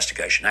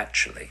 non-investigation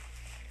actually.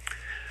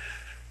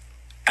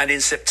 And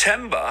in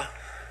September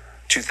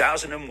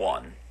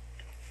 2001,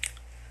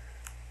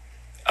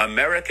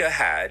 America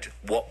had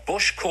what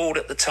Bush called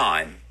at the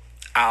time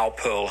our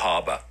Pearl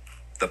Harbor,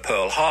 the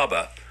Pearl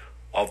Harbor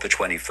of the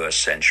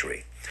 21st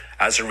century.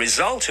 As a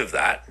result of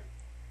that,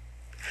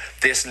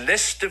 this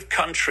list of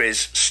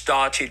countries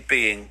started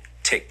being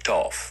ticked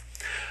off.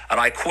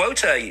 And I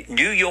quote a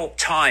New York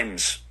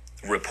Times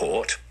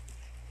report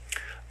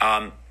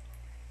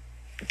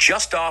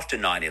just after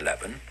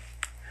 9/11,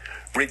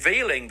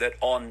 revealing that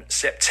on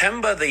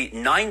September the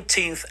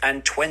 19th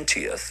and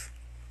 20th,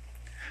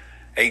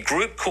 a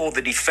group called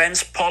the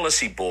Defense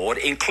Policy Board,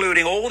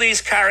 including all these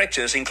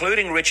characters,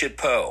 including Richard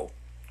Pearl,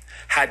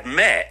 had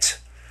met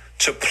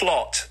to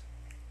plot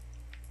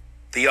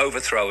the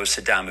overthrow of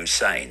Saddam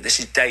Hussein. This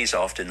is days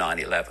after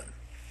 9/11.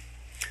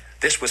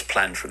 This was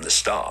planned from the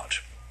start.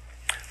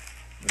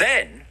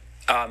 Then,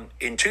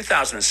 in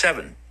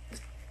 2007,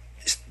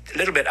 it's a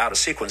little bit out of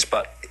sequence,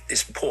 but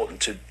it's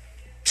important to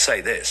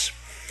say this.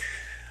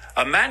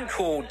 A man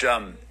called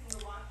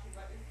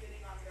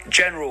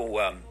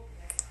General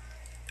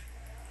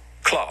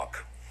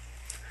Clark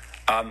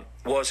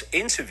was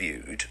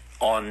interviewed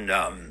on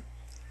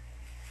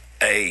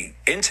a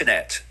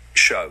internet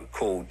show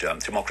called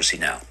Democracy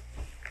Now!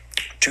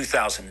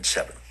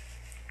 2007.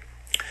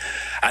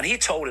 And he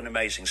told an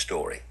amazing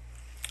story.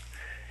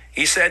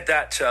 He said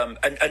that,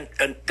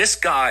 and this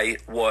guy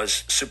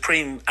was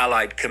Supreme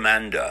Allied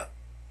Commander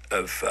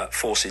of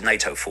forces,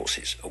 NATO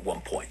forces at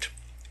one point.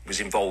 He was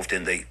involved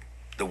in the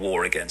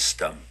war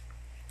against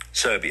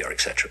Serbia,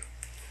 etc.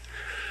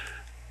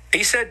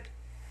 He said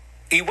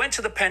he went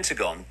to the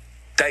Pentagon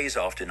days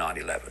after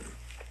 9/11,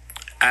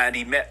 and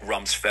he met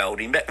Rumsfeld,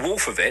 he met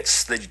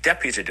Wolfowitz, the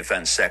Deputy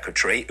Defense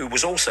Secretary, who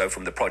was also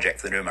from the Project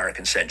for the New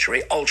American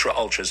Century,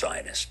 ultra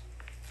Zionist.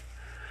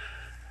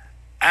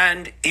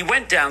 And he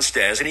went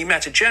downstairs and he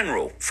met a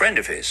general, friend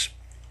of his.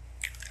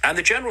 And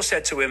the general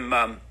said to him,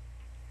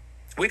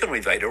 we're going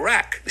to invade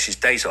Iraq. This is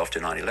days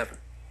after 9/11.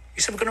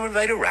 He said, we're going to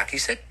invade Iraq. He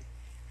said,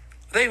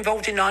 are they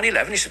involved in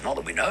 9/11? He said, not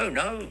that we know,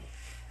 no.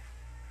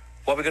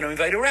 Why are we going to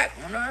invade Iraq?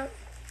 Oh, no.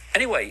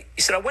 Anyway,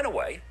 he said, I went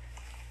away.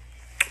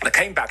 And I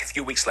came back a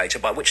few weeks later,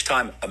 by which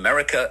time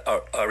America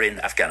are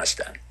in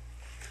Afghanistan.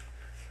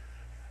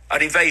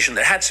 An invasion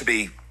that had to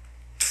be,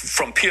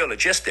 from pure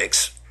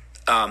logistics,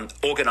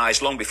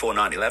 organized long before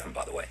 9/11,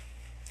 by the way.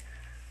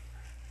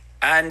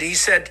 And he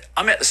said,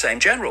 I met the same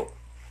general.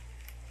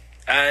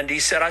 And he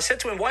said, I said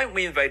to him, why haven't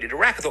we invaded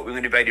Iraq? I thought we were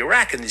going to invade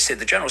Iraq. And he said,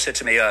 the general said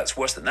to me, it's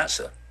worse than that,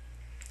 sir.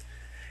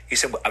 He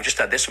said, well, I've just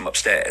had this from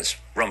upstairs,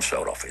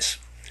 Rumsfeld office.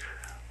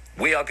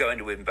 We are going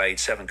to invade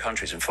 7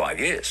 countries in 5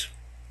 years.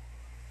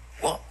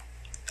 What?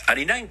 And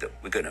he named them.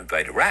 We're going to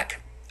invade Iraq,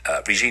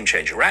 regime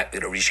change Iraq,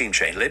 we're going to regime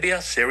change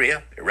Libya,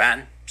 Syria,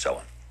 Iran, so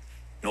on,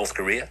 North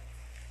Korea.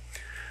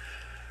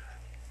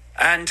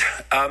 And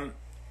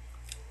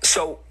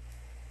so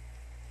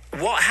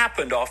what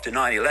happened after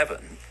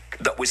 9/11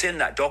 that was in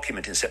that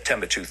document in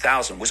September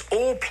 2000 was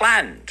all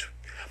planned,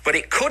 but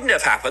it couldn't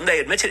have happened, they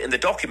admit it in the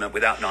document,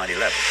 without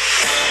 9/11.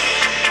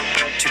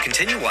 To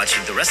continue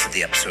watching the rest of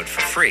the episode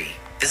for free,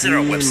 visit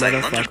our website.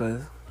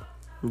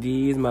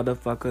 These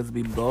motherfuckers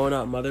be blowing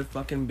up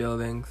motherfucking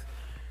buildings,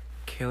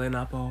 killing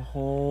up a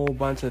whole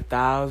bunch of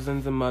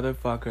thousands of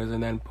motherfuckers,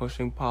 and then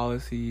pushing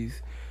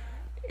policies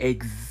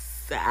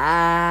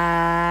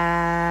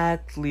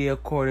exactly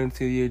according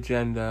to the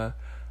agenda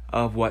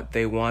of what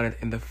they wanted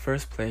in the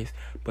first place.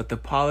 But the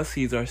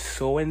policies are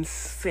so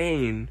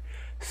insane,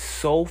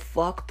 so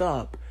fucked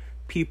up,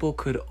 people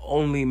could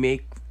only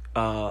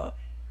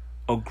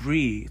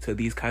agree to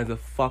these kinds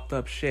of fucked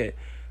up shit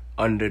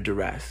under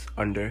duress,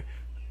 under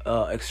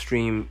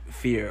extreme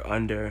fear,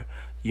 under,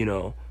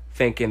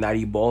 thinking that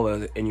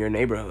Ebola in your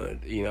neighborhood,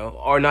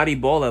 or not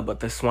Ebola,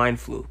 but the swine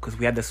flu, because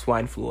we had the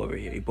swine flu over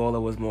here.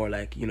 Ebola was more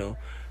like,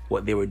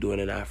 what they were doing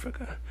in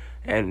Africa.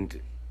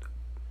 And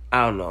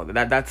I don't know,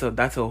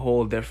 that's a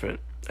whole different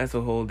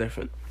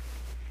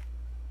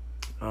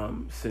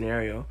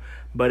scenario.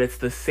 But it's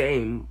the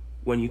same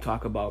when you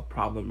talk about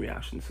problem,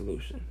 reaction,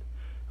 solution.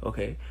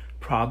 Okay?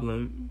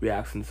 Problem,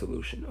 reaction,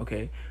 solution.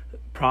 Okay?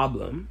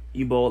 Problem,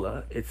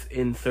 Ebola, it's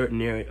in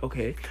certain area.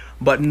 Okay?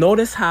 But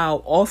notice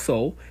how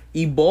also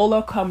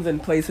Ebola comes in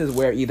places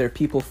where either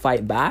people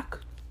fight back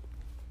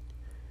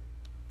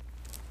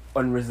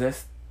and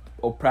resist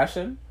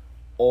oppression,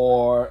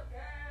 or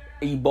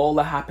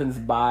Ebola happens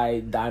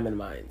by diamond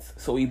mines.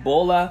 So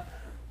Ebola,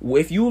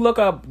 if you look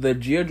up the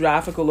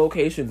geographical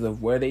locations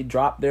of where they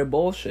drop their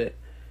bullshit,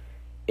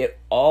 it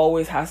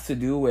always has to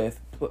do with,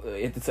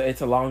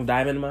 it's along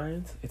diamond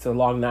mines, it's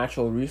along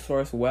natural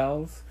resource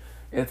wells,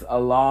 it's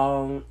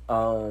along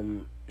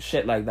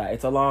shit like that.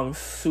 It's along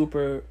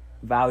super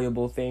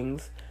valuable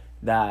things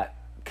that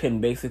can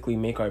basically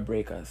make or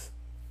break us,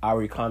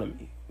 our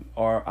economy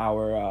or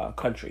our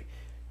country,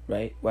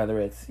 right? Whether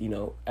it's,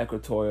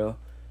 Equatorial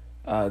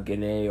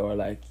Guinea or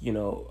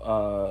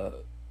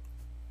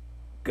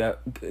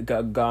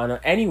Ghana,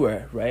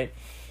 anywhere, right?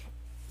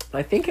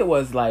 I think it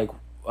was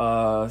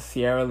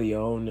Sierra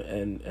Leone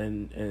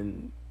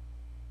and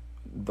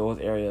those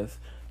areas,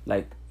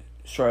 like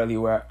shortly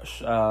where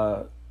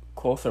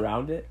close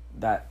around it,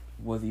 that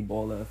was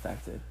Ebola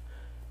affected.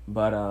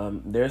 But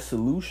their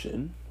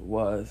solution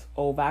was,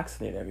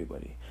 vaccinate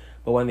everybody.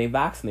 But when they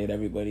vaccinate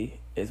everybody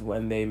is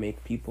when they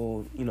make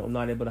people,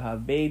 not able to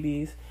have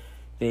babies.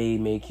 They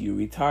make you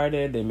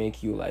retarded. They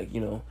make you like,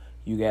 you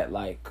get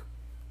like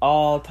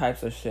all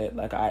types of shit.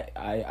 Like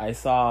I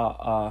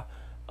saw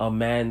a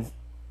man,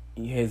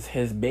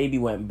 his baby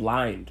went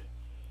blind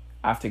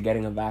after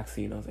getting a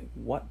vaccine. I was like,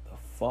 what the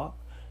fuck?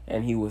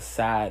 And he was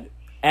sad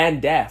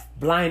and deaf,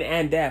 blind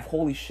and deaf.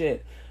 Holy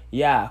shit.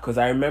 Yeah, because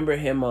I remember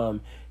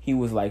him, he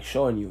was like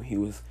showing you, he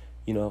was,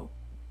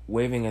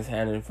 waving his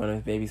hand in front of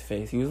his baby's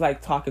face. He was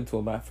like talking to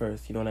him at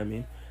first, you know what I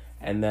mean?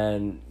 And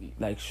then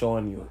like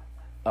showing you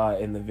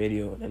in the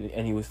video,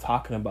 and he was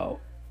talking about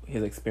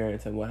his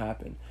experience and what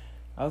happened.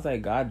 I was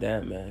like, God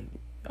damn, man.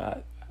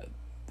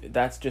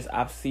 That's just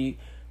absolute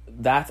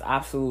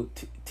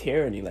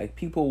tyranny. Like,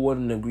 people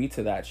wouldn't agree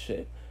to that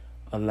shit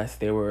unless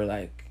they were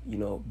like,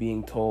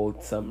 being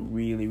told something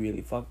really,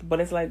 really fucked.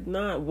 But it's like,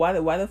 nah, why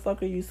the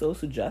fuck are you so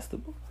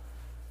suggestible?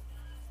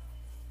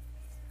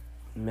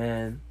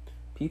 Man,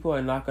 people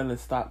are not gonna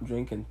stop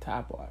drinking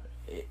tap water.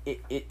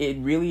 It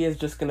really is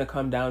just gonna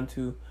come down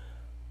to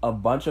a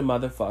bunch of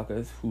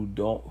motherfuckers who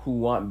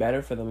want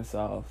better for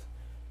themselves,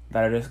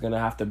 that are just gonna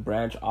have to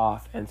branch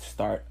off and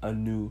start a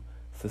new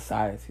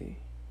society,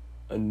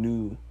 a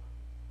new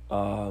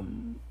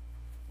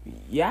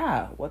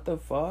what the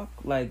fuck?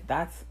 Like,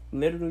 that's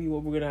literally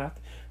what we're gonna have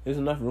to. There's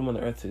enough room on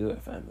the earth to do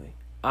it, family.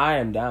 I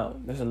am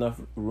down. There's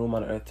enough room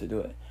on earth to do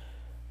it.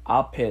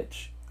 I'll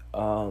pitch.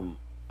 I'll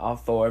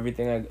throw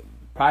everything.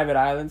 Private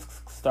islands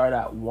start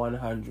at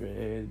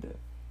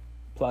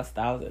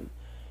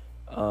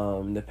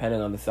 100,000+,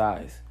 depending on the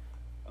size.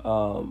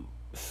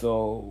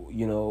 So,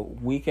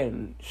 we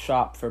can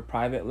shop for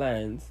private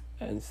lands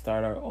and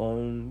start our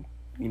own,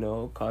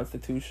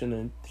 constitution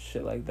and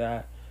shit like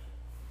that.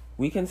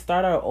 We can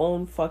start our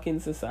own fucking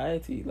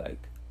society. Like,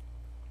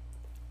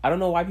 I don't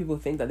know why people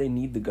think that they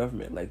need the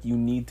government. Like, you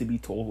need to be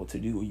told what to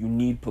do. You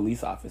need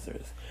police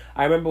officers.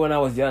 I remember when I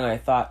was young, I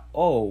thought,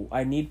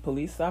 I need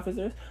police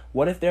officers?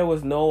 What if there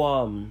was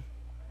no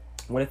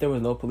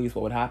police?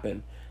 What would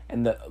happen?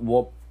 And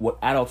what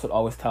adults would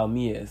always tell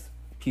me is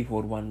people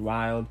would run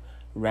wild,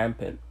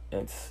 rampant,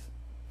 and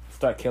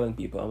start killing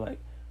people. I'm like,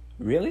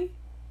 really?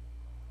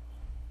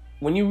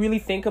 When you really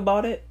think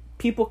about it,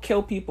 people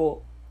kill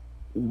people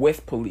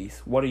with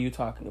police. What are you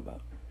talking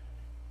about?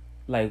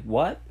 Like,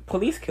 what?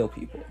 Police kill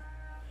people.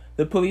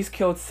 The police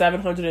killed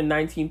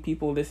 719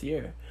 people this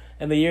year,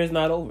 and the year's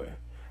not over.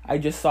 I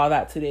just saw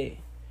that today.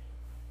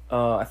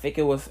 I think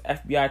it was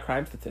FBI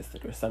crime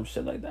statistic or some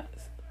shit like that.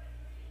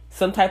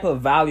 Some type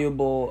of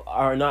valuable,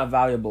 or not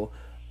valuable,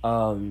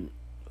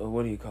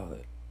 what do you call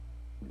it?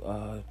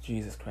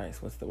 Jesus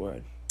Christ, what's the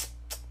word?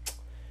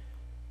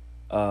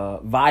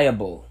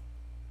 Viable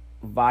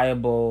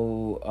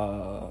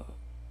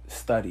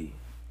study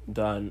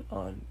done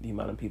on the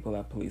amount of people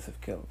that police have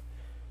killed.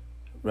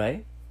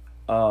 Right?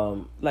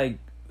 So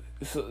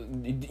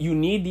you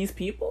need these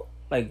people?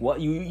 Like,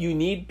 what? You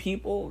need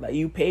people that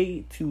you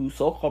pay to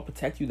so-called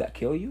protect you that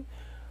kill you?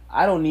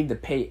 I don't need to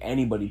pay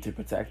anybody to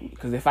protect me.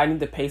 Because if I need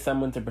to pay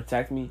someone to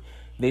protect me,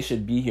 they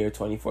should be here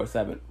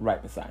 24/7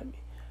 right beside me.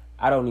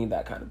 I don't need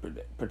that kind of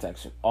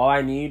protection. All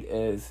I need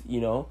is,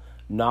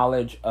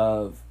 knowledge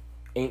of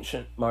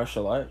ancient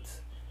martial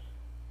arts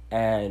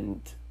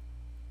and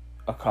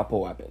a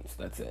couple weapons.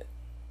 That's it.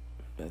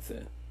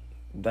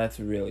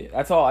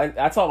 That's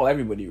all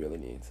everybody really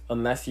needs.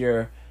 Unless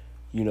you're,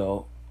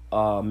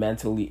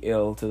 mentally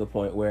ill to the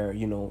point where,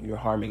 you're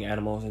harming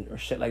animals or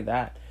shit like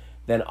that,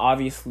 then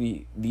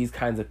obviously these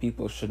kinds of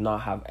people should not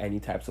have any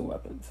types of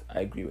weapons. I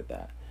agree with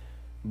that.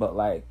 But,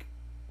 like,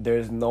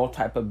 there's no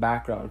type of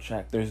background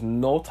check. There's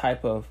no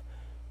type of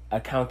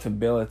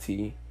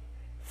accountability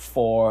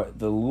for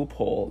the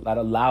loophole that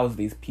allows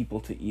these people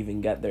to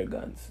even get their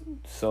guns.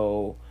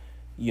 So,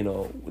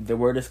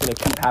 we're just going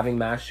to keep having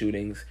mass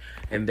shootings,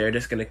 and they're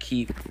just going to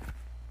keep,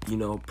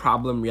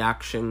 problem,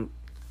 reaction,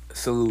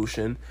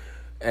 solution,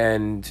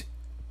 and,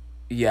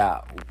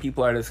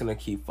 people are just going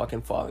to keep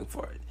fucking falling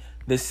for it.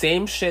 The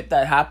same shit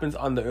that happens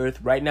on the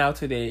earth right now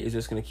today is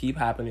just going to keep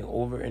happening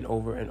over and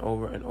over and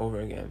over and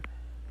over again.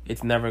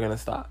 It's never going to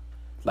stop.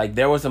 Like,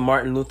 there was a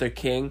Martin Luther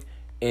King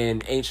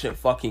in ancient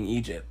fucking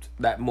Egypt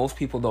that most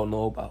people don't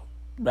know about,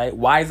 right?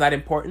 Why is that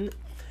important?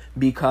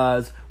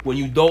 Because when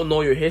you don't know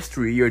your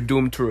history, you're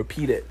doomed to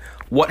repeat it.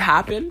 What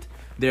happened?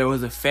 There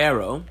was a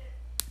pharaoh,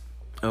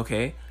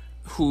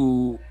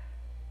 who,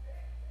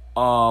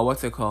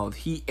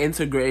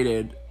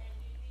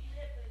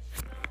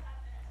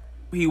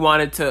 he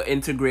wanted to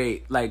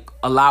integrate, like,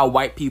 allow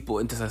white people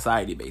into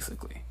society,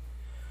 basically.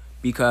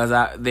 Because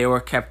they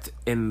were kept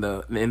in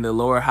the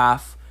lower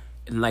half,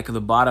 in, like,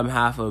 the bottom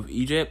half of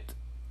Egypt.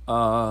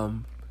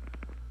 And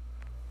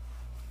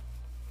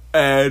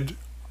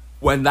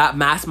when that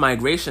mass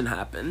migration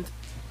happened,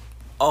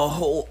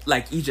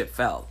 Egypt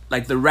fell.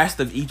 Like, the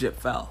rest of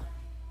Egypt fell.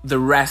 the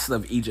rest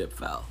of Egypt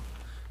fell.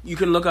 You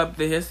can look up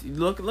the history.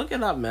 Look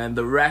it up, man.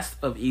 The rest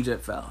of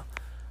Egypt fell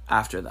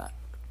after that.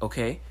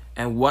 Okay?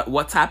 And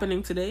what's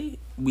happening today?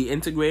 We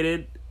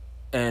integrated,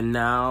 and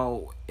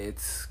now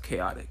it's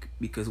chaotic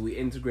because we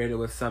integrated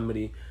with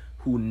somebody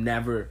who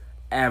never,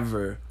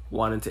 ever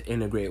wanted to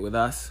integrate with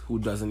us, who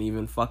doesn't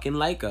even fucking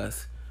like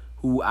us,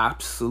 who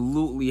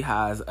absolutely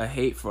has a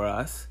hate for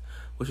us,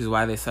 which is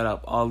why they set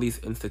up all these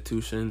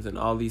institutions and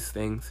all these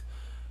things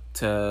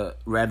to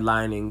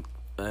redlining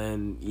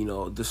and, you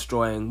know,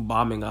 destroying,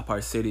 bombing up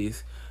our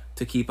cities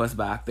to keep us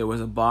back. There was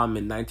a bomb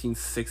in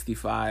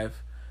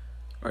 1965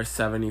 or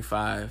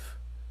 75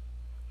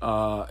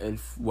 in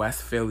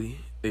West Philly.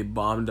 They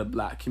bombed a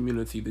black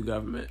community, the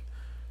government.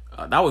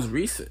 That was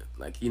recent.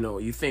 Like, you know,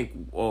 you think,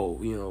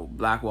 oh, you know,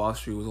 Black Wall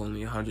Street was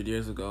only 100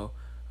 years ago,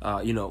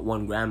 you know,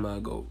 one grandma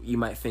ago. You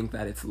might think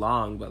that it's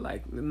long, but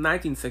like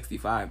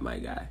 1965, my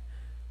guy.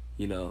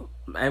 You know,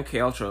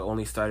 MK Ultra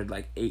only started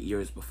like 8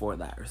 years before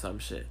that or some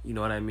shit. You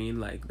know what I mean?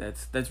 Like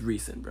that's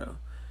recent, bro.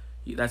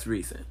 That's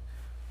recent.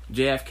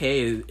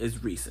 JFK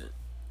is recent.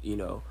 You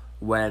know,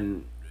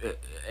 when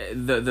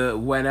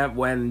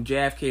when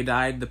JFK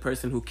died, the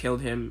person who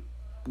killed him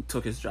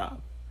took his job,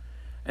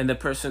 and the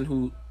person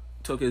who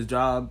took his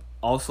job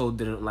also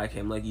didn't like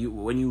him. Like,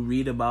 when you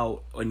read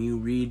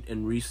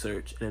and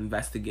research and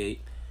investigate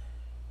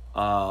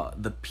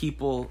the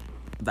people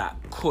that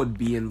could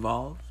be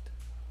involved,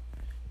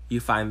 you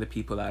find the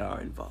people that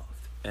are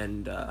involved.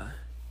 And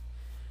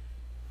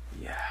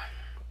yeah.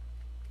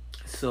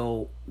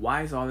 So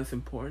why is all this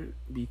important?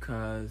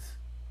 Because,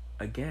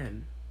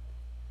 again,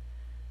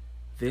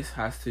 this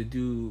has to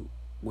do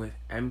with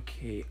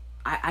MK.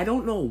 I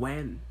don't know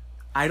when.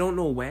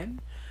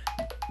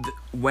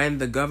 When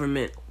the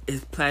government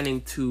is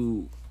planning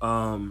to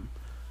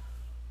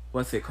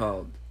what's it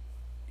called?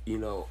 You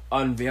know,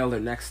 unveil their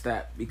next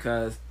step.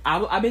 Because I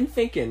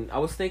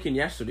was thinking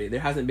yesterday, there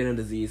hasn't been a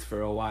disease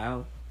for a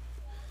while.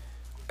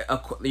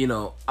 You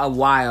know, I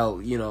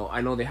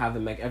know they have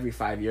them like every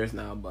 5 years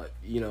now, but,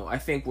 you know, I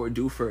think we're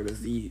due for a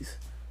disease,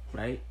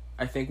 right?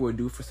 I think we're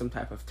due for some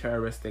type of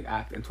terroristic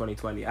act in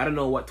 2020. I don't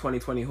know what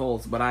 2020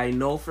 holds, but I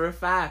know for a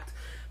fact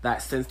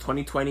that since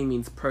 2020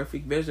 means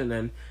perfect vision,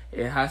 and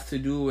it has to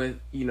do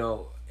with, you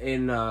know,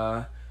 in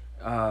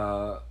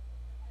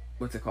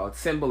what's it called,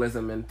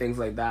 symbolism and things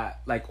like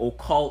that, like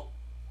occult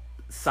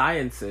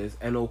sciences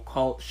and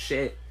occult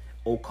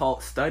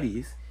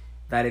studies,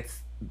 that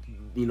it's,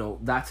 you know,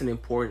 that's an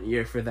important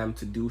year for them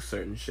to do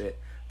certain shit,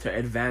 to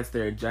advance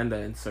their agenda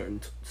in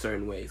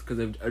certain ways. Because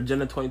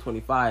Agenda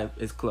 2025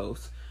 is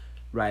close,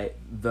 right?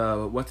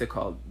 The weather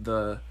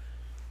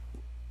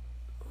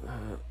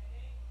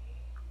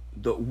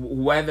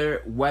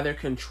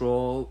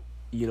control,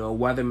 you know,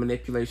 weather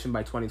manipulation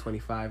by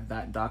 2025,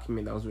 that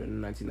document that was written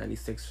in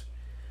 1996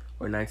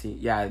 or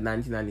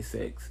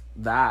 1996,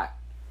 that,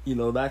 you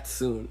know, that's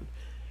soon.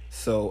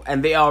 So,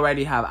 and they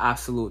already have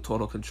absolute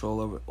total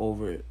control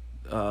over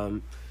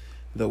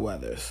the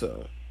weather.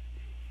 So,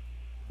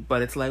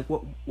 but it's like,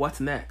 what's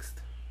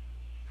next?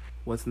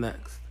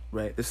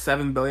 Right? There's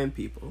 7 billion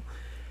people,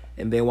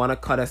 and they want to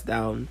cut us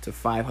down to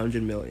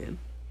 500 million,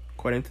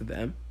 according to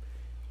them.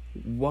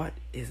 What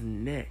is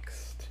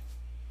next?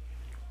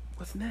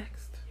 What's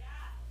next,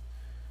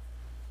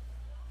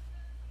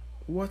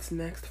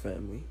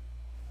 family?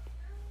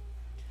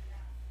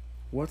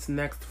 What's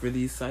next for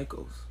these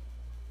cycles?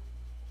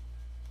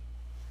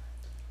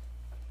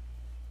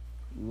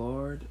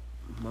 Lord,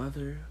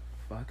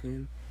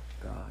 motherfucking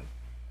God.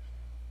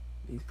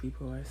 These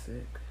people are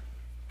sick.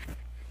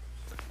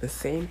 The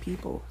same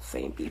people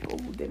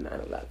who did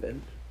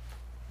 9/11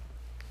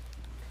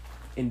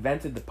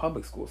 invented the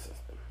public school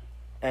system.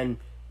 And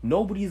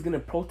nobody's gonna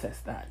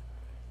protest that.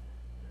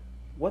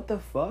 What the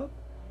fuck?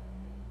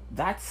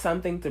 That's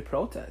something to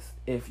protest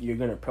if you're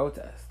gonna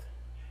protest.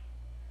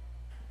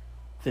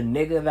 The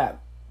nigga that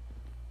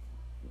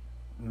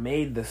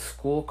made the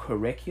school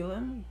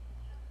curriculum,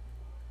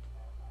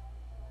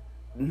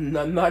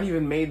 not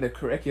even made the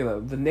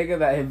curriculum, the nigga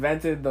that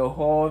invented the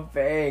whole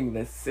thing,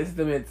 the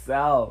system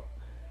itself,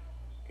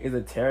 is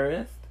a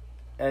terrorist,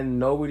 and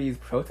nobody's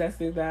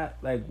protesting that?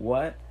 Like,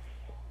 what?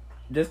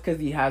 Just because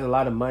he has a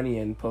lot of money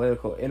and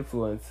political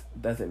influence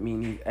doesn't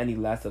mean he's any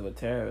less of a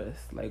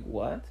terrorist. Like,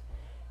 what?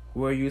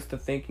 We're used to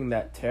thinking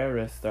that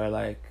terrorists are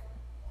like,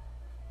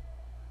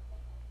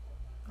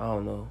 I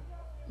don't know,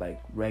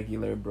 like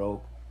regular,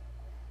 broke,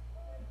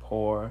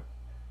 poor,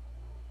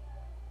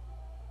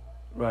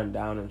 run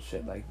down and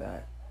shit like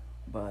that.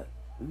 But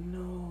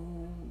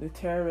no, the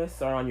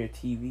terrorists are on your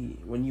TV.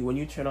 When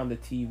you turn on the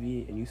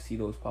TV and you see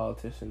those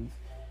politicians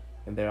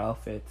in their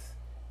outfits,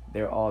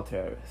 they're all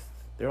terrorists.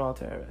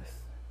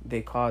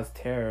 They cause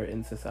terror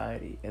in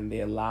society, and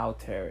they allow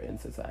terror in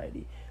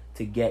society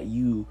to get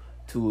you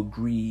to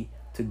agree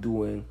to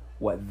doing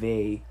what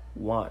they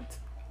want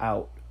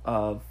out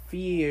of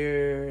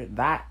fear.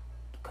 That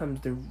comes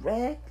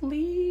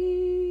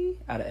directly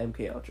out of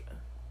MK Ultra.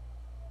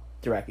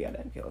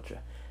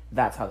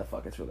 That's how the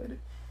fuck it's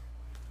related.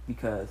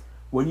 Because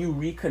when you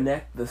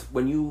reconnect this,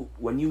 when you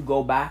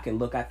go back and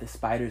look at the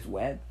spider's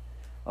web,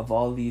 of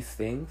all these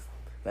things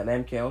that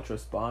MKUltra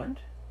spawned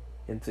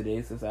in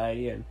today's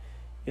society, and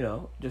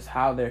just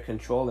how they're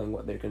controlling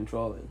what they're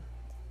controlling.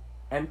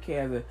 MK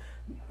has a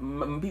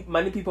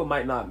many people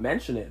might not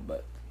mention it,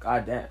 but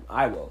goddamn,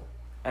 I will.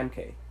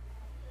 MK.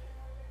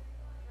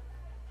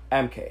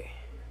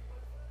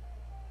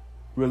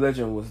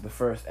 Religion was the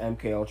first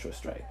MKUltra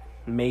strike,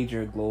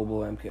 major global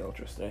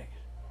MKUltra strike.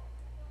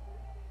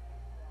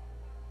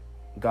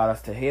 Got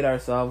us to hate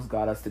ourselves,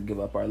 got us to give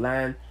up our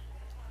land,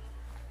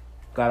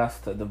 got us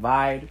to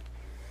divide,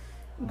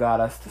 got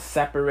us to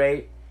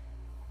separate.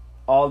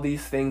 All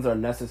these things are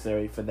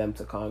necessary for them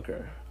to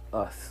conquer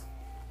us.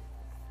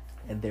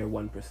 And they're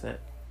 1%.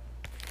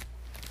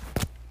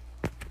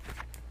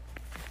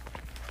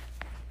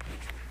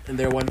 And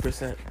they're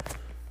 1%.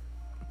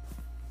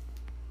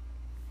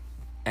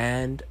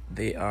 And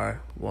they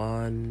are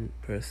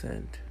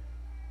 1%.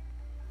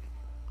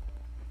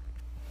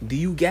 Do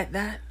you get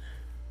that?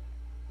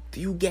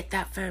 Do you get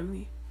that,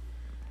 family?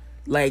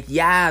 Like,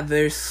 yeah,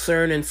 there's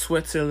CERN in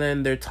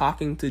Switzerland. They're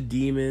talking to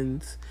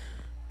demons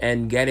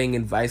and getting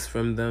advice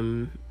from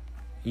them,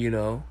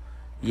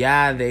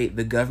 Yeah,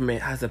 the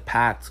government has a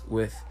pact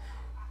with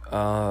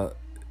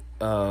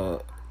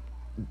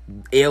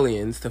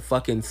aliens to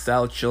fucking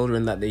sell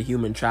children that they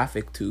human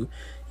traffic to.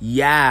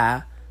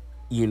 Yeah,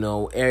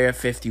 Area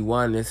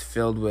 51 is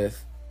filled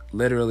with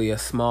literally a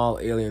small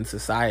alien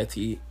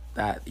society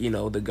that,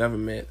 the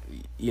government,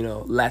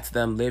 lets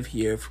them live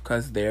here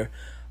because they're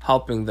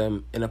helping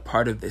them in a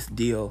part of this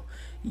deal.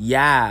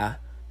 Yeah,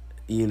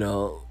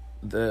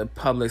 the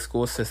public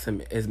school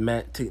system is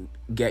meant to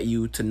get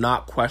you to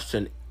not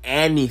question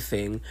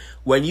anything.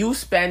 When you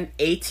spend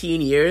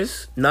 18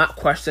 years not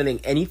questioning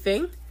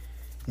anything,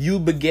 you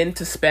begin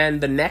to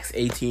spend the next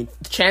 18.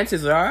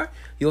 Chances are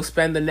you'll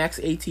spend the next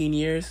 18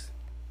 years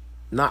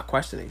not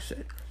questioning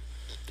shit.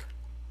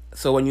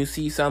 So when you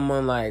see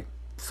someone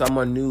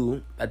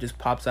new that just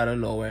pops out of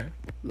nowhere,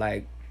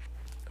 like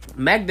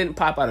Meg didn't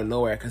pop out of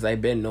nowhere because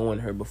I've been knowing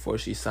her before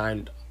she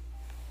signed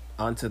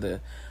onto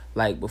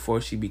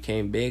before she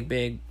became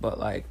big,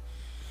 but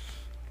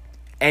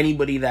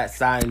anybody that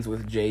signs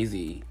with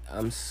Jay-Z,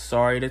 I'm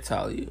sorry to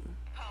tell you,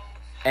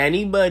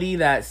 anybody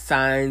that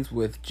signs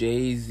with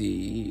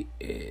Jay-Z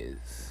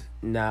is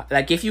not,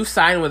 if you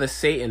sign with a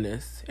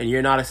Satanist and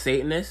you're not a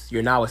Satanist,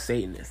 you're now a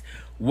Satanist.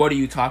 What are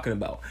you talking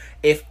about?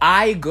 If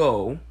I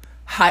go,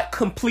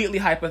 completely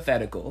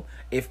hypothetical,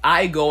 if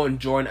I go and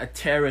join a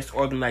terrorist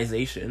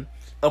organization,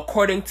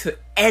 according to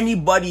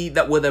anybody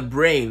that with a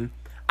brain,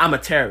 I'm a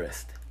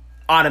terrorist.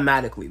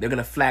 Automatically, they're going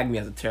to flag me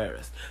as a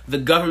terrorist. The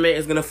government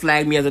is going to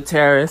flag me as a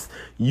terrorist.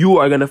 You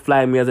are going to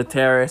flag me as a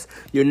terrorist.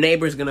 Your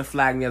neighbor's going to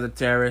flag me as a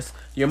terrorist.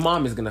 Your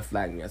mom is going to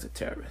flag me as a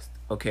terrorist.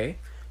 Okay?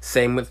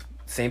 Same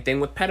thing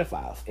with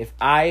pedophiles.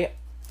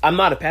 I'm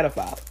not a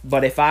pedophile,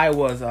 but if I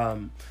was,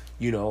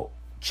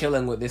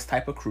 chilling with this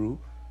type of crew,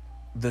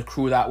 the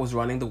crew that was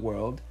running the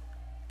world,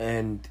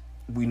 and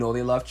we know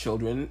they love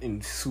children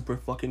in super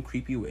fucking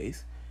creepy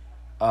ways,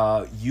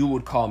 you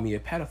would call me a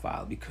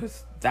pedophile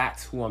because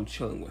that's who I'm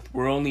chilling with.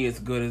 We're only as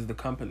good as the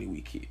company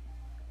we keep.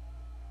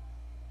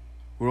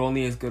 We're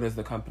only as good as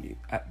the company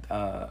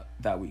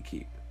that we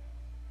keep.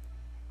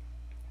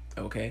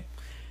 Okay?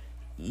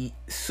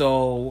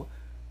 So,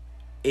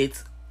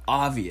 it's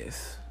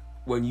obvious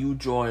when you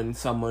join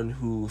someone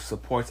who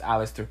supports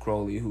Aleister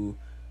Crowley, who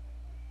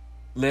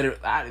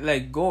literally,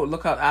 go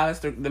look up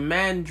Aleister. The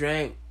man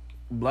drank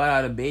blood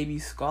out of baby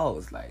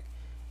skulls.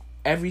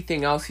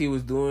 Everything else he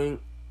was doing,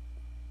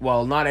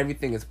 well, not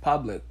everything is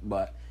public,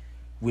 but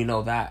we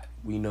know that.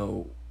 We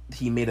know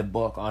he made a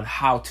book on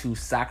how to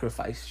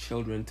sacrifice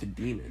children to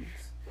demons.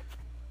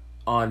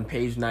 On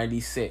page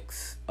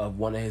 96 of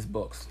one of his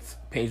books.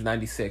 Page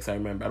 96, I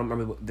remember. I don't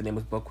remember what the name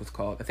of the book was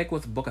called. I think it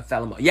was Book of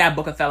Thelema. Yeah,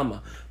 Book of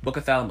Thelema. Book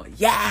of Thelema.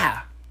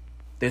 Yeah!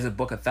 There's a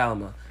Book of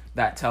Thelema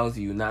that tells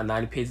you,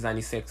 page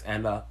 96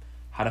 and up,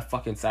 how to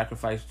fucking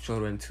sacrifice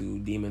children to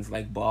demons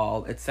like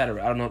Baal,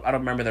 etc. I don't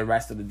remember the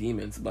rest of the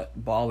demons, but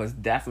Baal is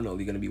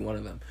definitely going to be one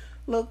of them.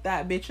 Look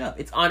that bitch up.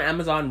 It's on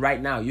Amazon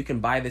right now. You can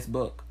buy this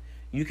book.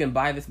 You can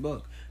buy this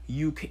book.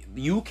 You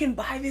can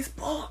buy this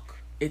book.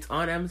 It's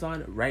on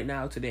Amazon right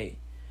now today.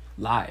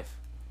 Live.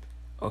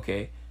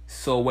 Okay?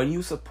 So when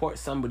you support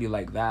somebody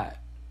like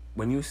that,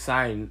 when you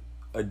sign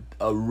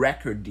a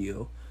record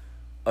deal,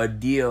 a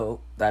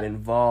deal that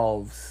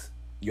involves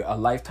a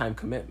lifetime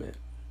commitment,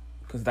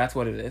 because that's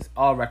what it is.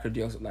 All record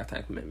deals with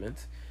lifetime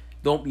commitments.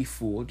 Don't be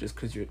fooled just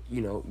because you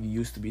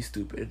used to be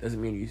stupid. It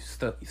doesn't mean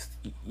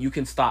you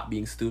can stop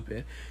being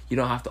stupid. You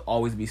don't have to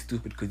always be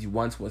stupid because you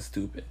once was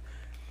stupid.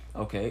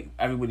 Okay?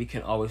 Everybody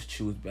can always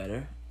choose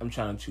better. I'm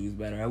trying to choose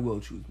better. I will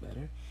choose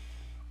better.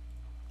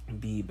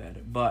 Be better.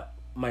 But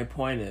my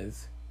point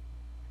is,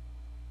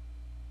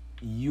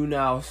 you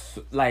now,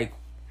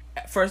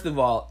 first of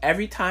all,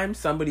 every time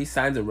somebody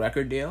signs a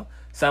record deal,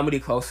 somebody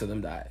close to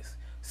them dies.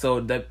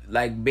 So the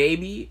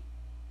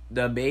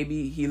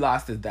baby, he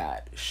lost his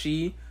dad.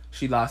 She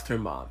lost her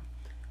mom.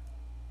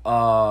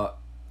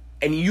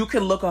 And you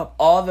can look up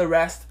all the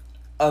rest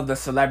of the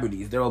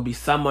celebrities. There will be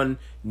someone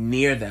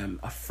near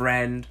them, a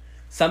friend,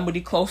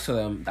 somebody close to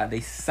them that they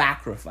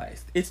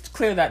sacrificed. It's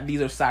clear that these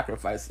are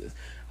sacrifices.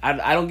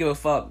 I don't give a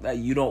fuck that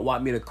you don't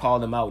want me to call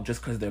them out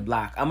just because they're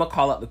black. I'm going to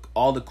call out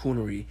all the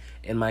coonery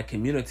in my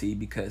community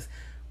because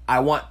I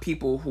want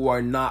people who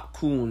are not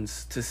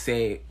coons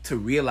to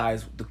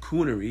realize the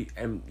coonery,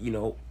 and, you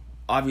know,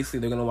 obviously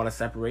they're going to want to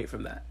separate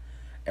from that.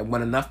 And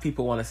when enough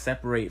people want to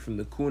separate from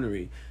the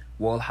coonery,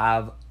 we'll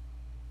have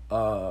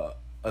a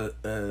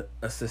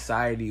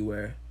society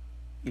where,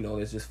 you know,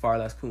 there's just far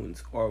less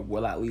coons, or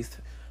we'll at least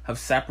have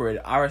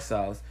separated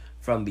ourselves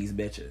from these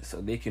bitches so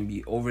they can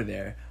be over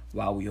there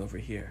while we over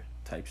here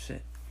type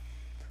shit.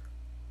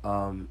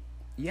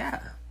 Yeah.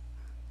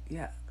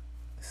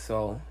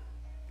 So,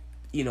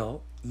 you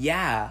know,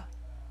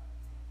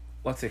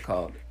 what's it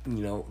called?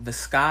 You know, the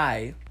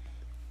sky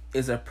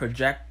is a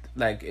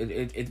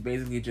it's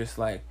basically just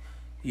like,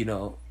 you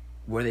know,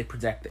 where they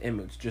project the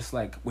image, just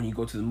like when you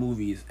go to the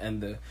movies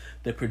and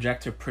the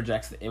projector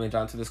projects the image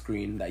onto the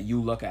screen that you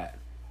look at.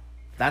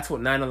 That's what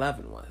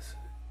 9/11 was.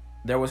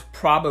 There was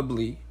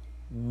probably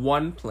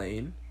one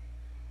plane.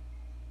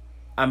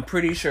 I'm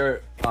pretty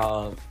sure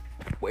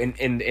in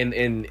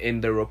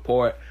the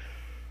report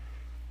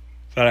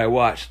that I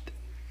watched,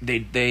 they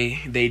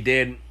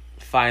did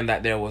find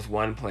that there was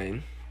one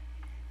plane,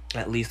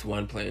 at least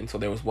one plane. So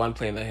there was one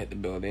plane that hit the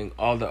building.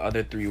 All the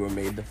other three were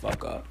made the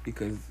fuck up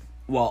because,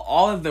 well,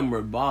 all of them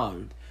were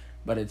bombed,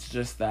 but it's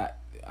just that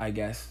I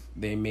guess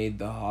they made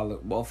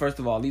well, first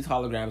of all, these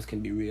holograms can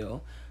be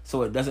real,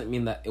 so it doesn't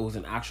mean that it was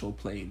an actual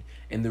plane.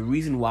 And the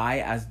reason why,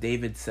 as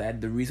David said,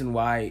 the reason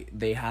why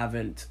they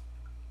haven't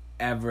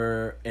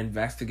ever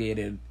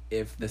investigated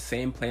if the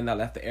same plane that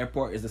left the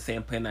airport is the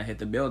same plane that hit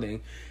the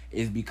building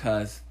is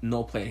because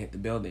no plane hit the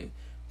building.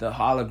 The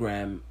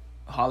hologram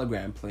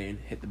plane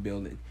hit the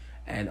building,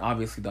 and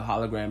obviously the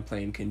hologram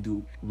plane can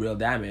do real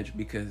damage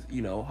because,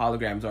 you know,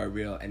 holograms are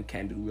real and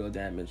can do real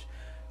damage.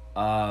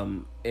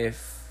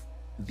 If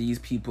these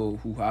people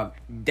who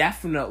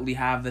definitely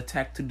have the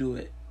tech to do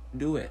it.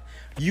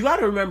 You got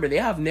to remember, they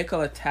have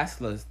Nikola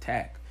Tesla's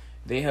tech.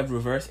 They have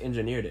reverse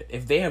engineered it.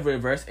 If they have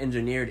reverse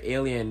engineered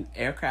alien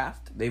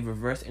aircraft, they've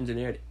reverse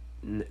engineered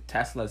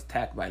Tesla's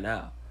tech by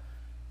now,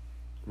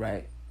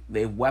 right?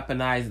 They've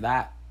weaponized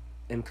that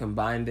and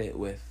combined it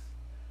with,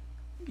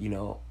 you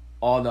know,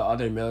 all the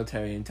other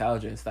military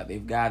intelligence that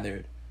they've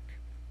gathered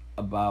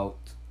about,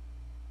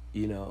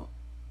 you know,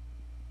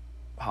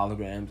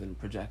 holograms and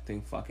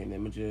projecting fucking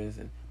images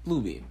and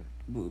blue beam,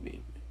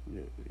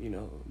 you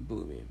know,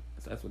 blue beam.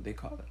 That's what they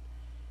call it.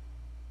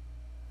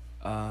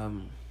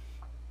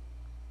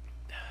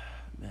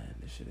 Man,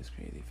 this shit is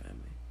crazy,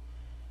 family.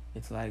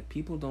 It's like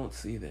people don't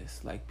see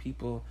this. Like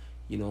people,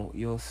 you know,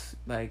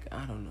 like,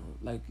 I don't know,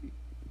 like,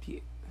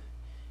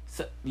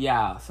 so,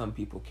 yeah, some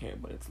people care,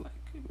 but it's like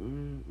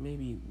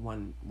maybe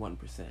 1%.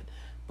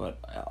 But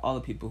all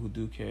the people who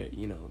do care,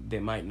 you know, they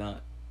might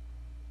not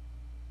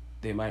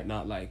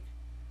like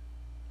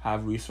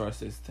have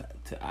resources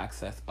to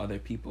access other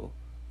people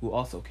who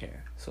also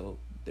care. So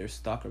they're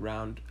stuck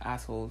around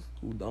assholes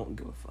who don't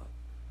give a fuck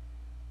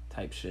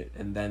type shit,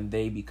 and then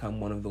they become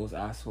one of those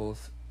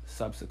assholes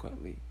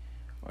subsequently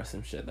or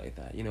some shit like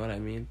that. You know what I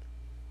mean?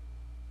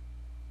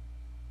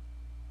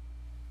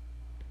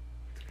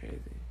 It's crazy.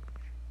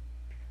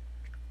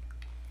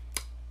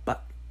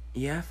 But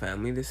yeah,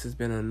 family, this has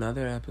been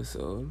another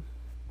episode.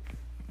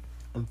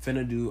 I'm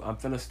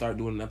finna start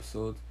doing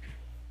episodes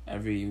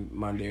every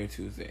Monday or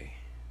Tuesday.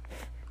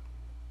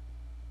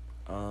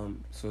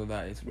 So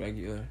that it's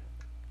regular.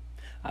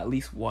 At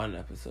least one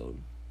episode.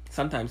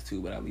 Sometimes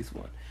two, but at least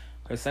one.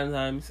 Because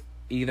sometimes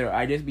either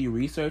I just be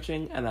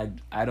researching and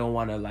I don't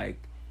want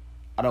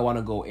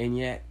to go in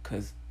yet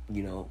because,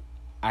 you know,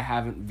 I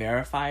haven't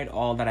verified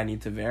all that I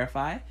need to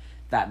verify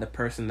that the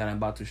person that I'm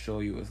about to show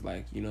you is,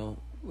 like, you know,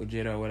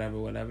 legit or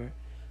whatever.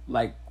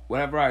 Like,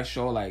 whenever I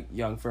show, like,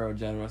 Young Pharaoh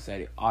General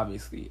said,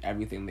 obviously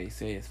everything they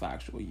say is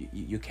factual.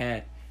 You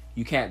can't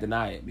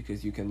deny it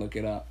because you can look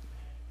it up.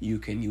 You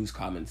can use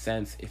common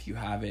sense if you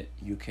have it.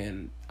 You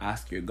can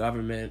ask your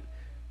government.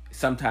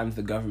 Sometimes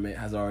the government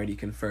has already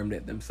confirmed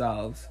it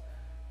themselves,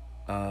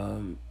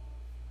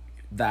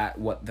 that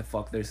what the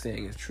fuck they're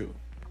saying is true.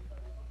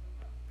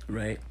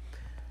 Right?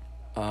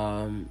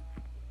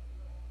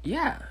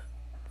 Yeah.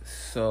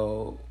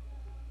 So,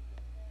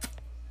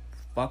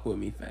 fuck with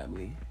me,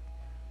 family.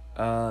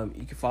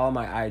 You can follow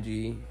my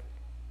IG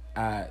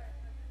at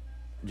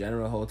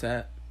General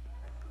Hotep.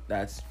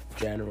 That's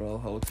General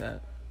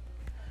Hotep.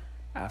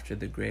 After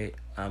the great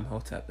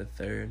Hotep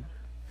III.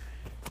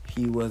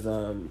 He was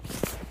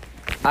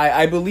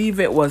I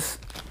believe it was,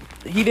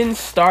 he didn't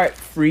start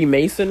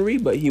Freemasonry,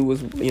 but he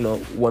was, you know,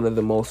 one of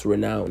the most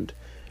renowned,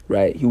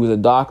 right? He was a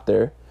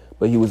doctor,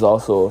 but he was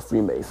also a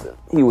Freemason.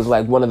 He was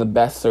like one of the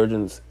best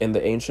surgeons in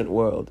the ancient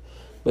world,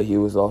 but he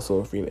was also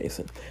a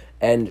Freemason.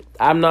 And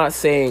I'm not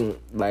saying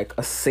like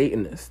a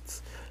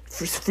Satanist.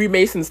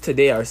 Freemasons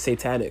today are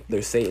satanic.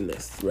 They're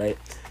Satanists, right?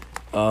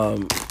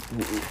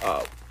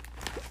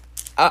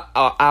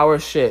 Our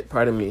shit,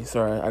 pardon me,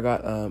 sorry, I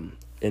got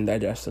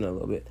indigestion a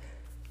little bit,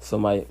 so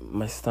my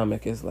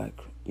stomach is like,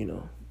 you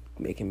know,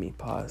 making me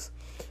pause.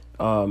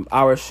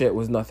 Our shit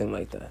was nothing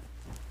like that.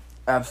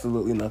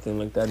 Absolutely nothing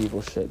like that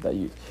evil shit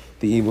the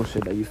evil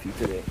shit that you see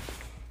today.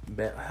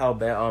 Hell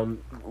bet on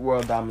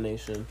world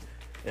domination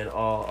and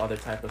all other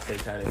type of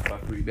satanic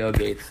fuckery. Bill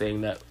Gates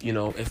saying that, you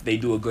know, if they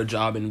do a good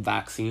job in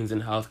vaccines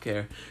and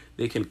healthcare,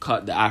 they can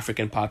cut the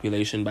African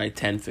population by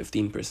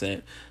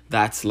 10-15%.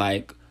 That's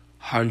like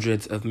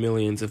hundreds of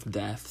millions of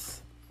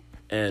deaths.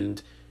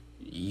 And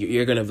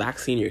you're gonna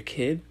vaccine your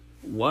kid?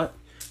 What?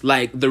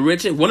 Like,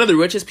 one of the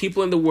richest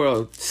people in the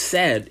world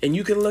said, and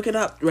you can look it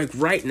up, like,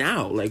 right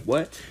now. Like,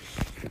 what?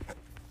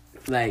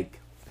 Like,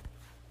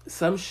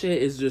 some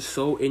shit is just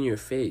so in your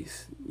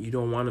face, you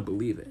don't want to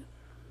believe it.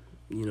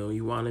 You know,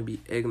 you want to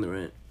be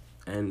ignorant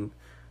and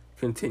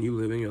continue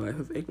living your life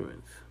of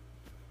ignorance.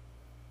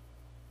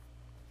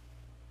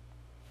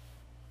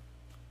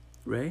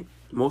 Right?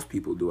 Most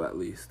people do, at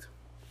least.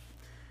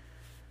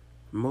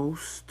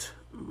 Most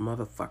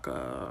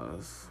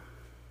motherfuckers.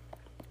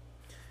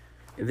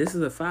 And this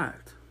is a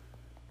fact.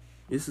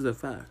 This is a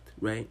fact,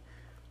 right?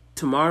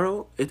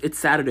 Tomorrow, it's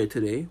Saturday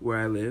today, where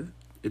I live.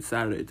 It's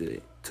Saturday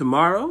today.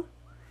 Tomorrow,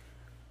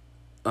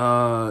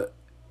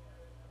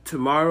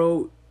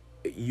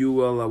 you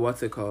will,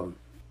 what's it called?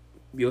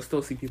 You'll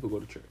still see people go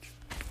to church.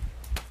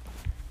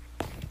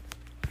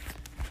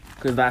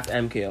 Because that's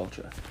MK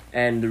Ultra.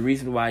 And the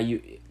reason why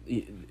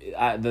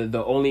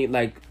the only,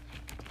 like,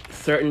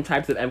 certain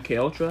types of MK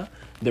Ultra,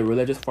 the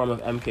religious form of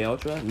MK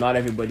Ultra, not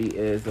everybody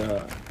is,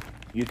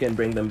 you can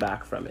bring them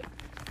back from it.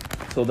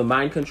 So the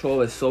mind control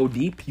is so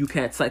deep, you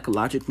can't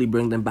psychologically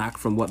bring them back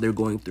from what they're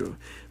going through.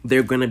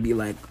 They're going to be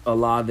like,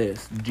 Allah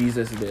this,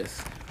 Jesus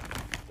this,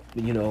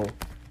 you know,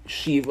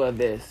 Shiva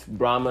this,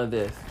 Brahma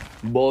this,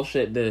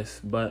 bullshit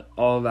this. But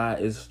all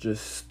that is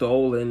just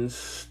stolen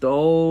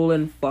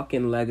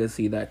fucking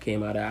legacy that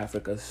came out of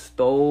Africa.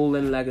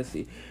 Stolen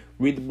legacy.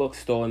 Read the book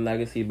Stolen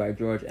Legacy by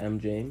George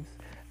M. James.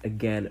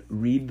 Again,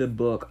 read the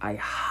book. I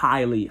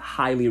highly,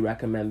 highly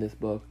recommend this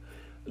book.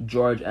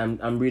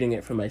 I'm reading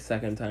it for my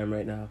second time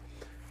right now.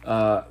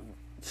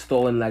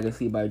 Stolen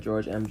Legacy by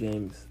George M.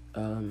 James.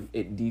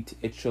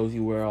 It shows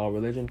you where all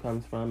religion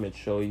comes from. It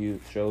shows you.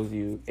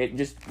 It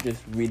just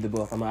read the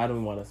book. I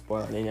don't want to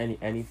spoil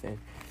anything.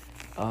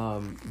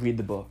 Read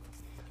the book.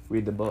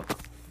 Read the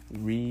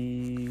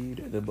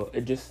book.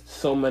 It just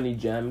so many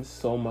gems,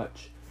 so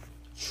much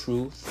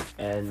truth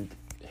and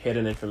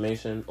hidden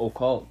information,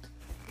 occult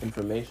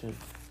information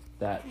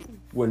that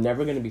we're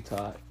never going to be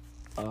taught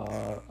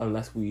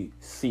unless we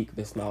seek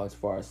this knowledge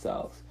for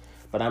ourselves.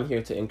 But I'm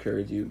here to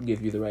encourage you,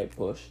 give you the right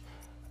push,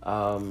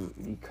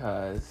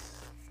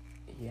 because,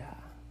 yeah,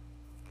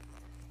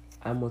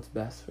 I'm what's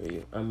best for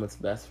you. I'm what's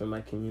best for my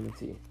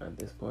community at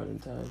this point in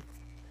time.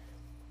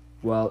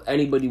 Well,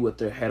 anybody with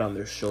their head on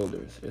their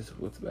shoulders is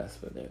what's best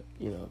for their,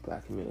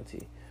 black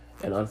community.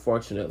 And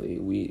unfortunately,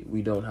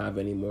 we don't have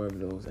any more of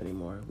those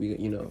anymore. We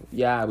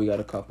got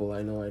a couple,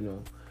 I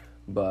know,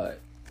 but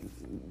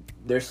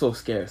they're so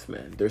scarce,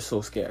 man. They're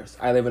so scarce.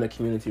 I live in a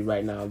community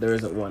right now. There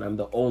isn't one. I'm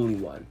the only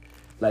one.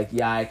 Like,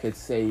 yeah, I could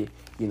say,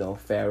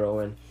 Pharaoh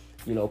and,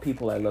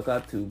 people I look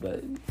up to,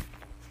 but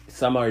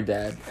some are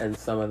dead and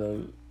some of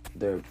them,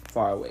 they're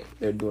far away.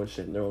 They're doing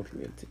shit in their own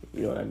community.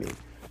 You know what I mean?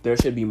 There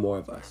should be more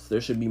of us. There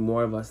should be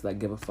more of us that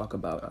give a fuck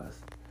about us.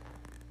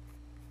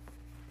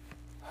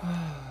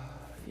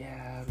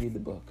 Yeah, read the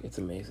book. It's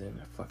amazing.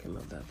 I fucking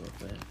love that book,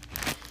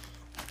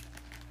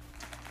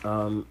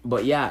 man.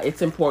 But yeah,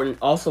 it's important.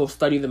 Also,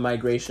 study the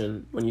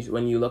migration.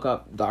 When you look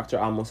up Dr.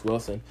 Amos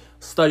Wilson,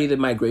 study the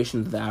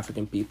migrations of the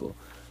African people.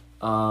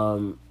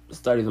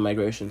 Study the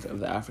migrations of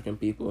the African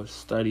people.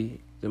 Study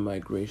the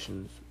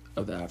migrations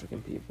of the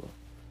African people.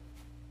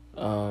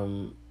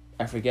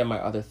 I forget my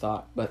other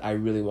thought, but I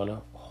really want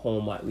to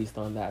home at least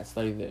on that.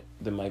 Study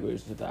the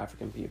migrations of the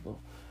African people.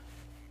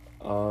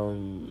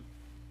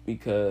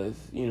 Because,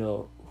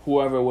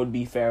 whoever would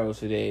be Pharaoh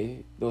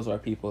today, those are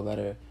people that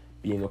are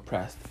being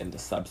oppressed in the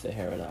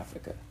sub-Saharan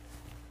Africa,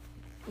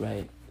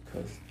 right?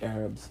 Because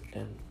Arabs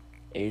and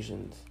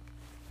Asians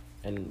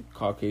and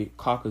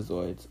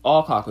Caucasoids,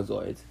 all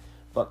Caucasoids,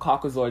 but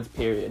Caucasoids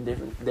period,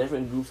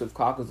 different groups of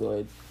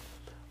Caucasoids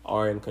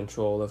are in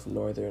control of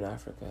Northern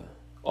Africa,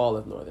 all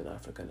of Northern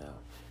Africa now.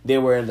 They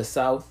were in the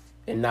south,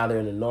 and now they're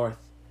in the north.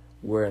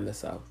 We're in the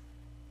south.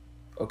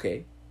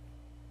 Okay.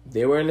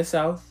 They were in the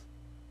south.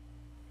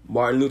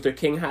 Martin Luther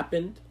King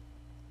happened.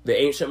 The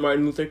ancient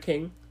Martin Luther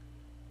King.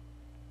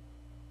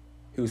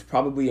 He was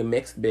probably a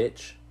mixed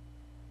breed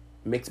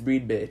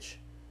bitch.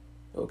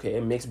 Okay,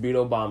 a mixed breed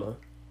Obama.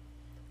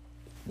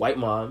 White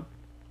mom.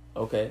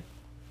 Okay.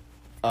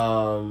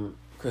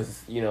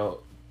 Because,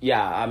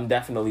 I'm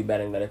definitely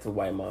betting that it's a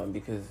white mom,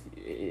 because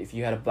if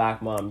you had a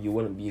black mom, you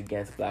wouldn't be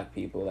against black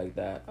people like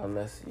that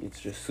unless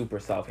it's just super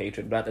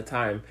self-hatred. But at the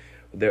time,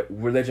 the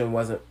religion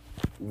wasn't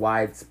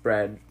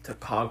widespread to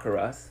conquer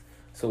us,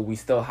 so we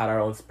still had our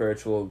own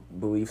spiritual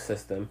belief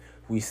system.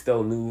 We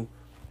still knew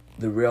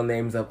the real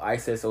names of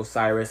Isis,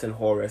 Osiris, and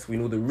Horus. We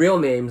knew the real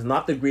names,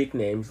 not the Greek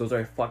names. Those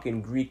are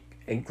fucking Greek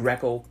and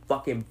Greco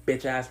fucking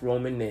bitch-ass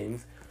Roman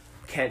names.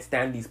 Can't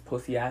stand these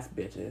pussy-ass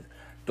bitches.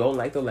 Don't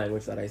like the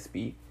language that I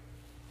speak.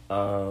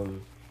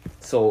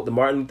 So the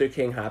Martin Luther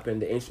King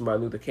happened, the ancient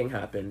Martin Luther King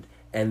happened,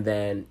 and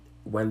then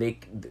when they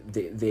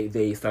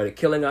started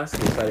killing us,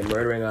 they started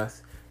murdering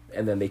us,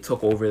 and then they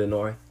took over the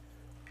North,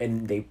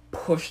 and they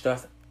pushed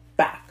us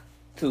back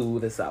to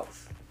the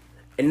South.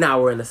 And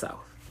now we're in the South.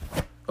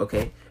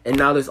 Okay? And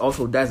now there's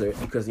also desert,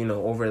 because, you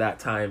know, over that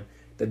time,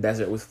 the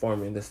desert was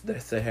forming, the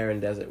Saharan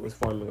desert was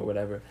forming or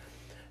whatever.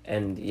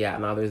 And yeah,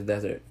 now there's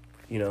desert,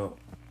 you know.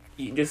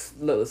 You just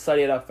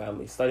study it up,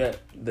 family. Study up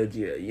the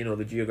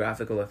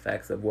geographical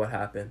effects of what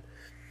happened.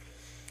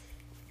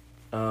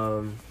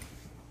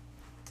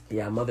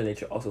 Yeah, Mother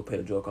Nature also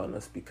played a joke on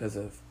us because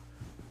of,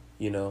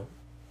 you know,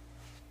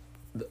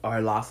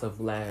 our loss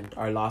of land,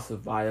 our loss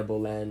of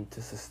viable land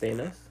to sustain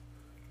us.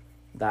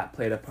 That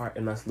played a part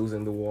in us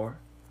losing the war.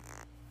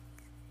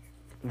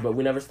 But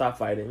we never stopped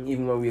fighting.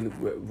 Even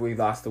when we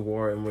lost the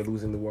war and we're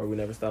losing the war, we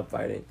never stopped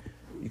fighting.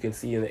 You can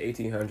see in the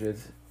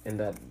 1800s in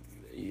that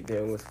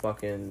there was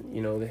fucking,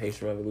 you know, the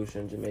Haitian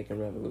Revolution, Jamaican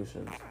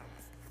Revolution,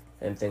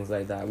 and things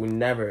like that. We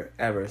never,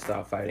 ever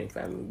stopped fighting,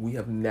 family. We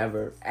have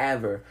never,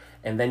 ever.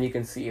 And then you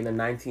can see in the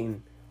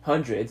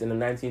 1900s, in the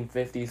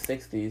 1950s,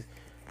 60s,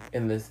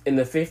 in the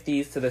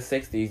 50s to the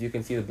 60s, you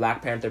can see the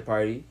Black Panther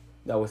Party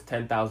that was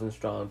 10,000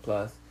 strong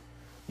plus.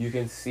 You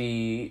can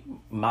see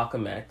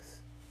Malcolm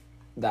X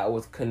that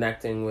was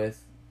connecting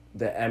with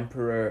the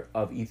Emperor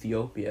of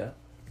Ethiopia,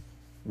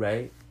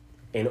 right?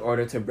 In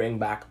order to bring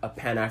back a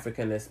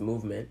Pan-Africanist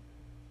movement,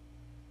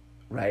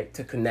 right?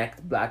 To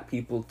connect black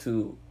people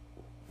to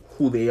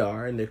who they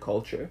are and their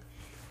culture.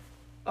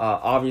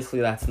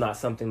 Obviously, that's not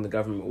something the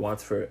government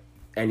wants for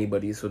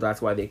anybody, so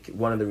that's why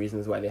one of the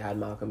reasons why they had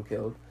Malcolm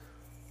killed,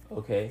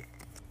 okay?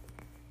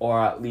 Or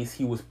at least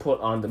he was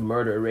put on the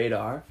murder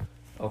radar,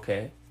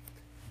 okay?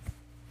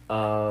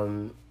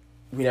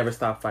 We never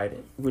stopped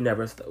fighting. We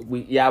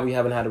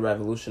haven't had a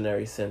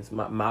revolutionary since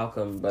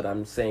Malcolm, but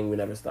I'm saying we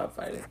never stopped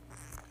fighting.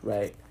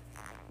 Right,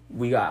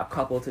 we got a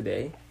couple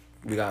today.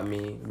 We got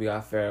me. We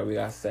got Farrah. We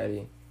got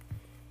Seti.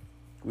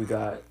 We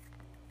got,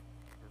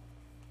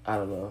 I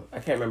don't know. I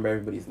can't remember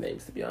everybody's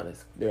names, to be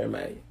honest. They're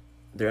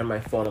in my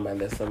phone on my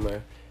list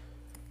somewhere,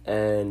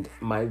 and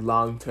my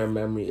long-term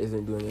memory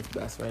isn't doing its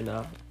best right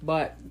now.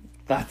 But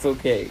that's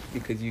okay,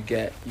 because you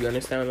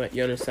understand what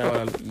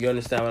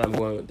I'm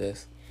going with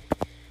this.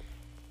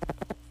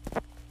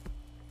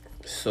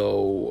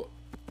 So,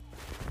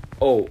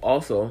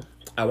 also,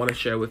 I want to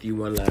share with you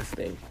one last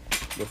thing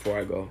before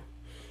I go.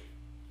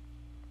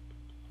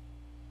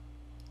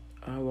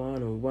 I want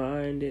to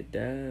wind it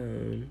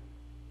down.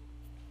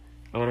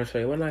 I want to show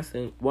you one last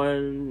thing.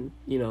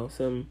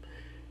 Some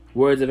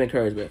words of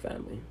encouragement,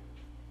 family.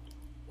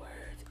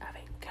 Words of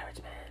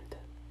encouragement.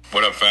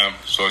 What up, fam?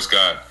 So it's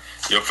God.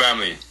 Yo,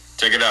 family,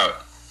 check it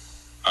out.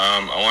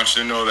 I want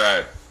you to know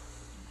that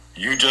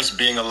you just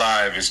being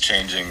alive is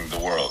changing the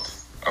world,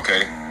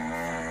 okay?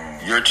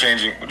 You're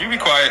changing... Would you be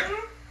quiet?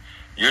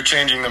 You're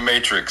changing the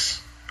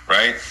Matrix,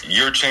 right?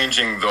 You're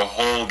changing the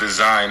whole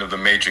design of the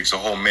Matrix, the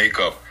whole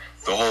makeup,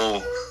 the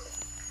whole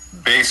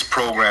base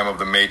program of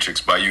the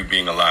Matrix by you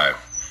being alive.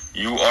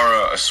 You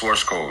are a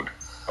source code,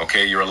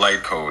 okay? You're a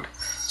light code.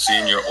 See,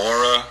 in your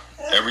aura,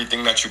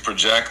 everything that you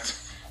project,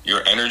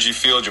 your energy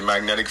field, your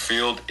magnetic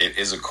field, it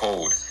is a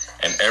code.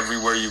 And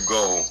everywhere you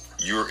go,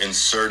 you're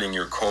inserting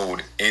your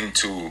code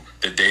into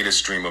the data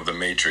stream of the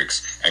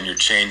Matrix, and you're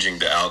changing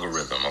the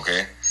algorithm,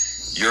 okay?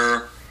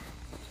 You're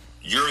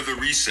the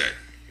reset,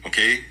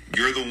 okay?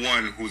 You're the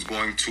one who's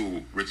going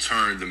to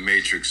return the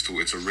Matrix to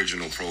its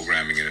original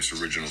programming and its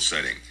original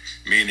setting,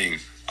 meaning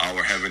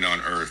our heaven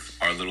on earth,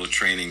 our little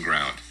training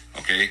ground,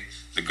 okay?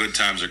 The good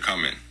times are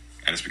coming,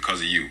 and it's because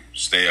of you.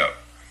 Stay up.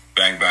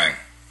 Bang, bang.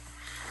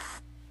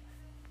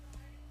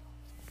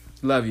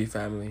 Love you,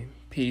 family.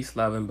 Peace,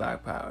 love, and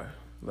Black power.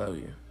 Love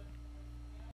you.